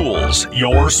 your schools,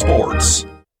 your sports.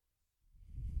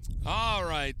 All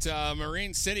right,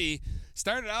 Marine City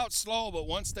started out slow, but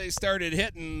once they started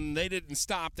hitting, they didn't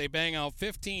stop. They bang out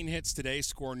 15 hits today,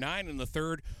 score 9 in the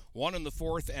third, 1 in the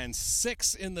fourth, and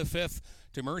 6 in the fifth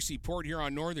to Mercy Port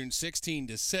Huron Northern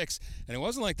 16-6. And it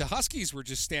wasn't like the Huskies were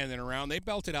just standing around. They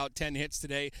belted out 10 hits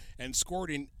today and scored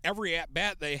in every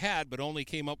at-bat they had, but only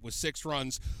came up with 6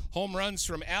 runs. Home runs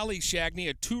from Allie Shagney,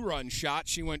 a 2-run shot.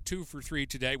 She went 2 for 3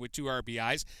 today with 2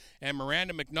 RBIs. And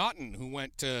Miranda McNaughton, who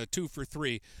went 2 for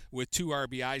 3 with 2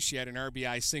 RBIs. She had an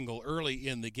RBI single early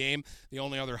in the game. The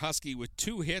only other Husky with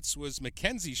 2 hits was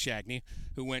Mackenzie Shagney,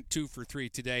 who went 2 for 3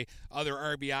 today. Other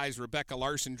RBIs, Rebecca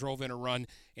Larson drove in a run,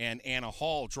 and Anna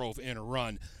Hall drove in a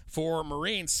run. For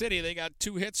Marine City, they got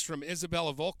 2 hits from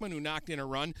Isabella Volkman, who knocked in a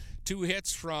run, 2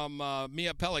 hits from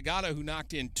Mia Pelagata, who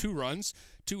knocked in 2 runs,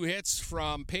 2 hits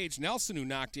from Paige Nelson, who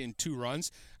knocked in 2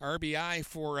 runs, RBI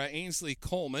for Ainsley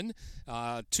Coleman,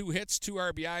 2 hits, 2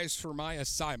 RBIs for Maya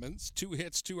Simons, 2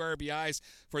 hits, 2 RBIs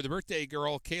for the birthday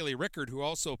girl, Kaylee Rickard, who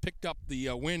also picked up the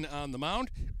win on the mound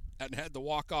and had the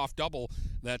walk-off double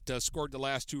that scored the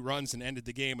last 2 runs and ended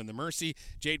the game in the Mercy.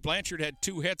 Jade Blanchard had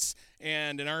 2 hits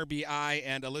and an RBI,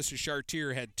 and Alyssa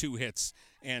Chartier had 2 hits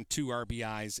and 2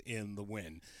 RBIs in the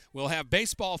win. We'll have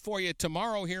baseball for you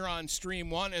tomorrow here on Stream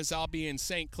 1 as I'll be in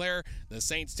St. Clair. The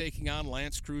Saints taking on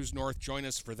L'Anse Creuse North. Join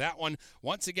us for that one.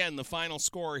 Once again, the final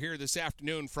score here this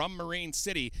afternoon from Marine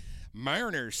City.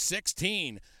 Mariners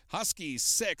 16, Huskies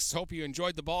 6. Hope you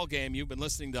enjoyed the ball game. You've been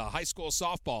listening to high school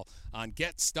softball on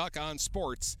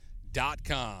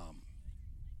GetStuckOnSports.com.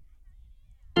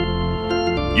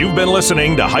 You've been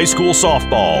listening to High School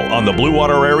Softball on the Blue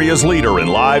Water Area's leader in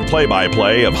live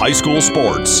play-by-play of high school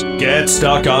sports.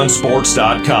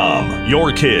 GetStuckOnSports.com.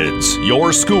 Your kids,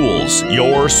 your schools,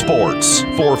 your sports.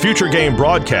 For future game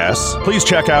broadcasts, please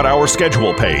check out our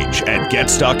schedule page at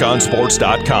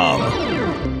GetStuckOnSports.com.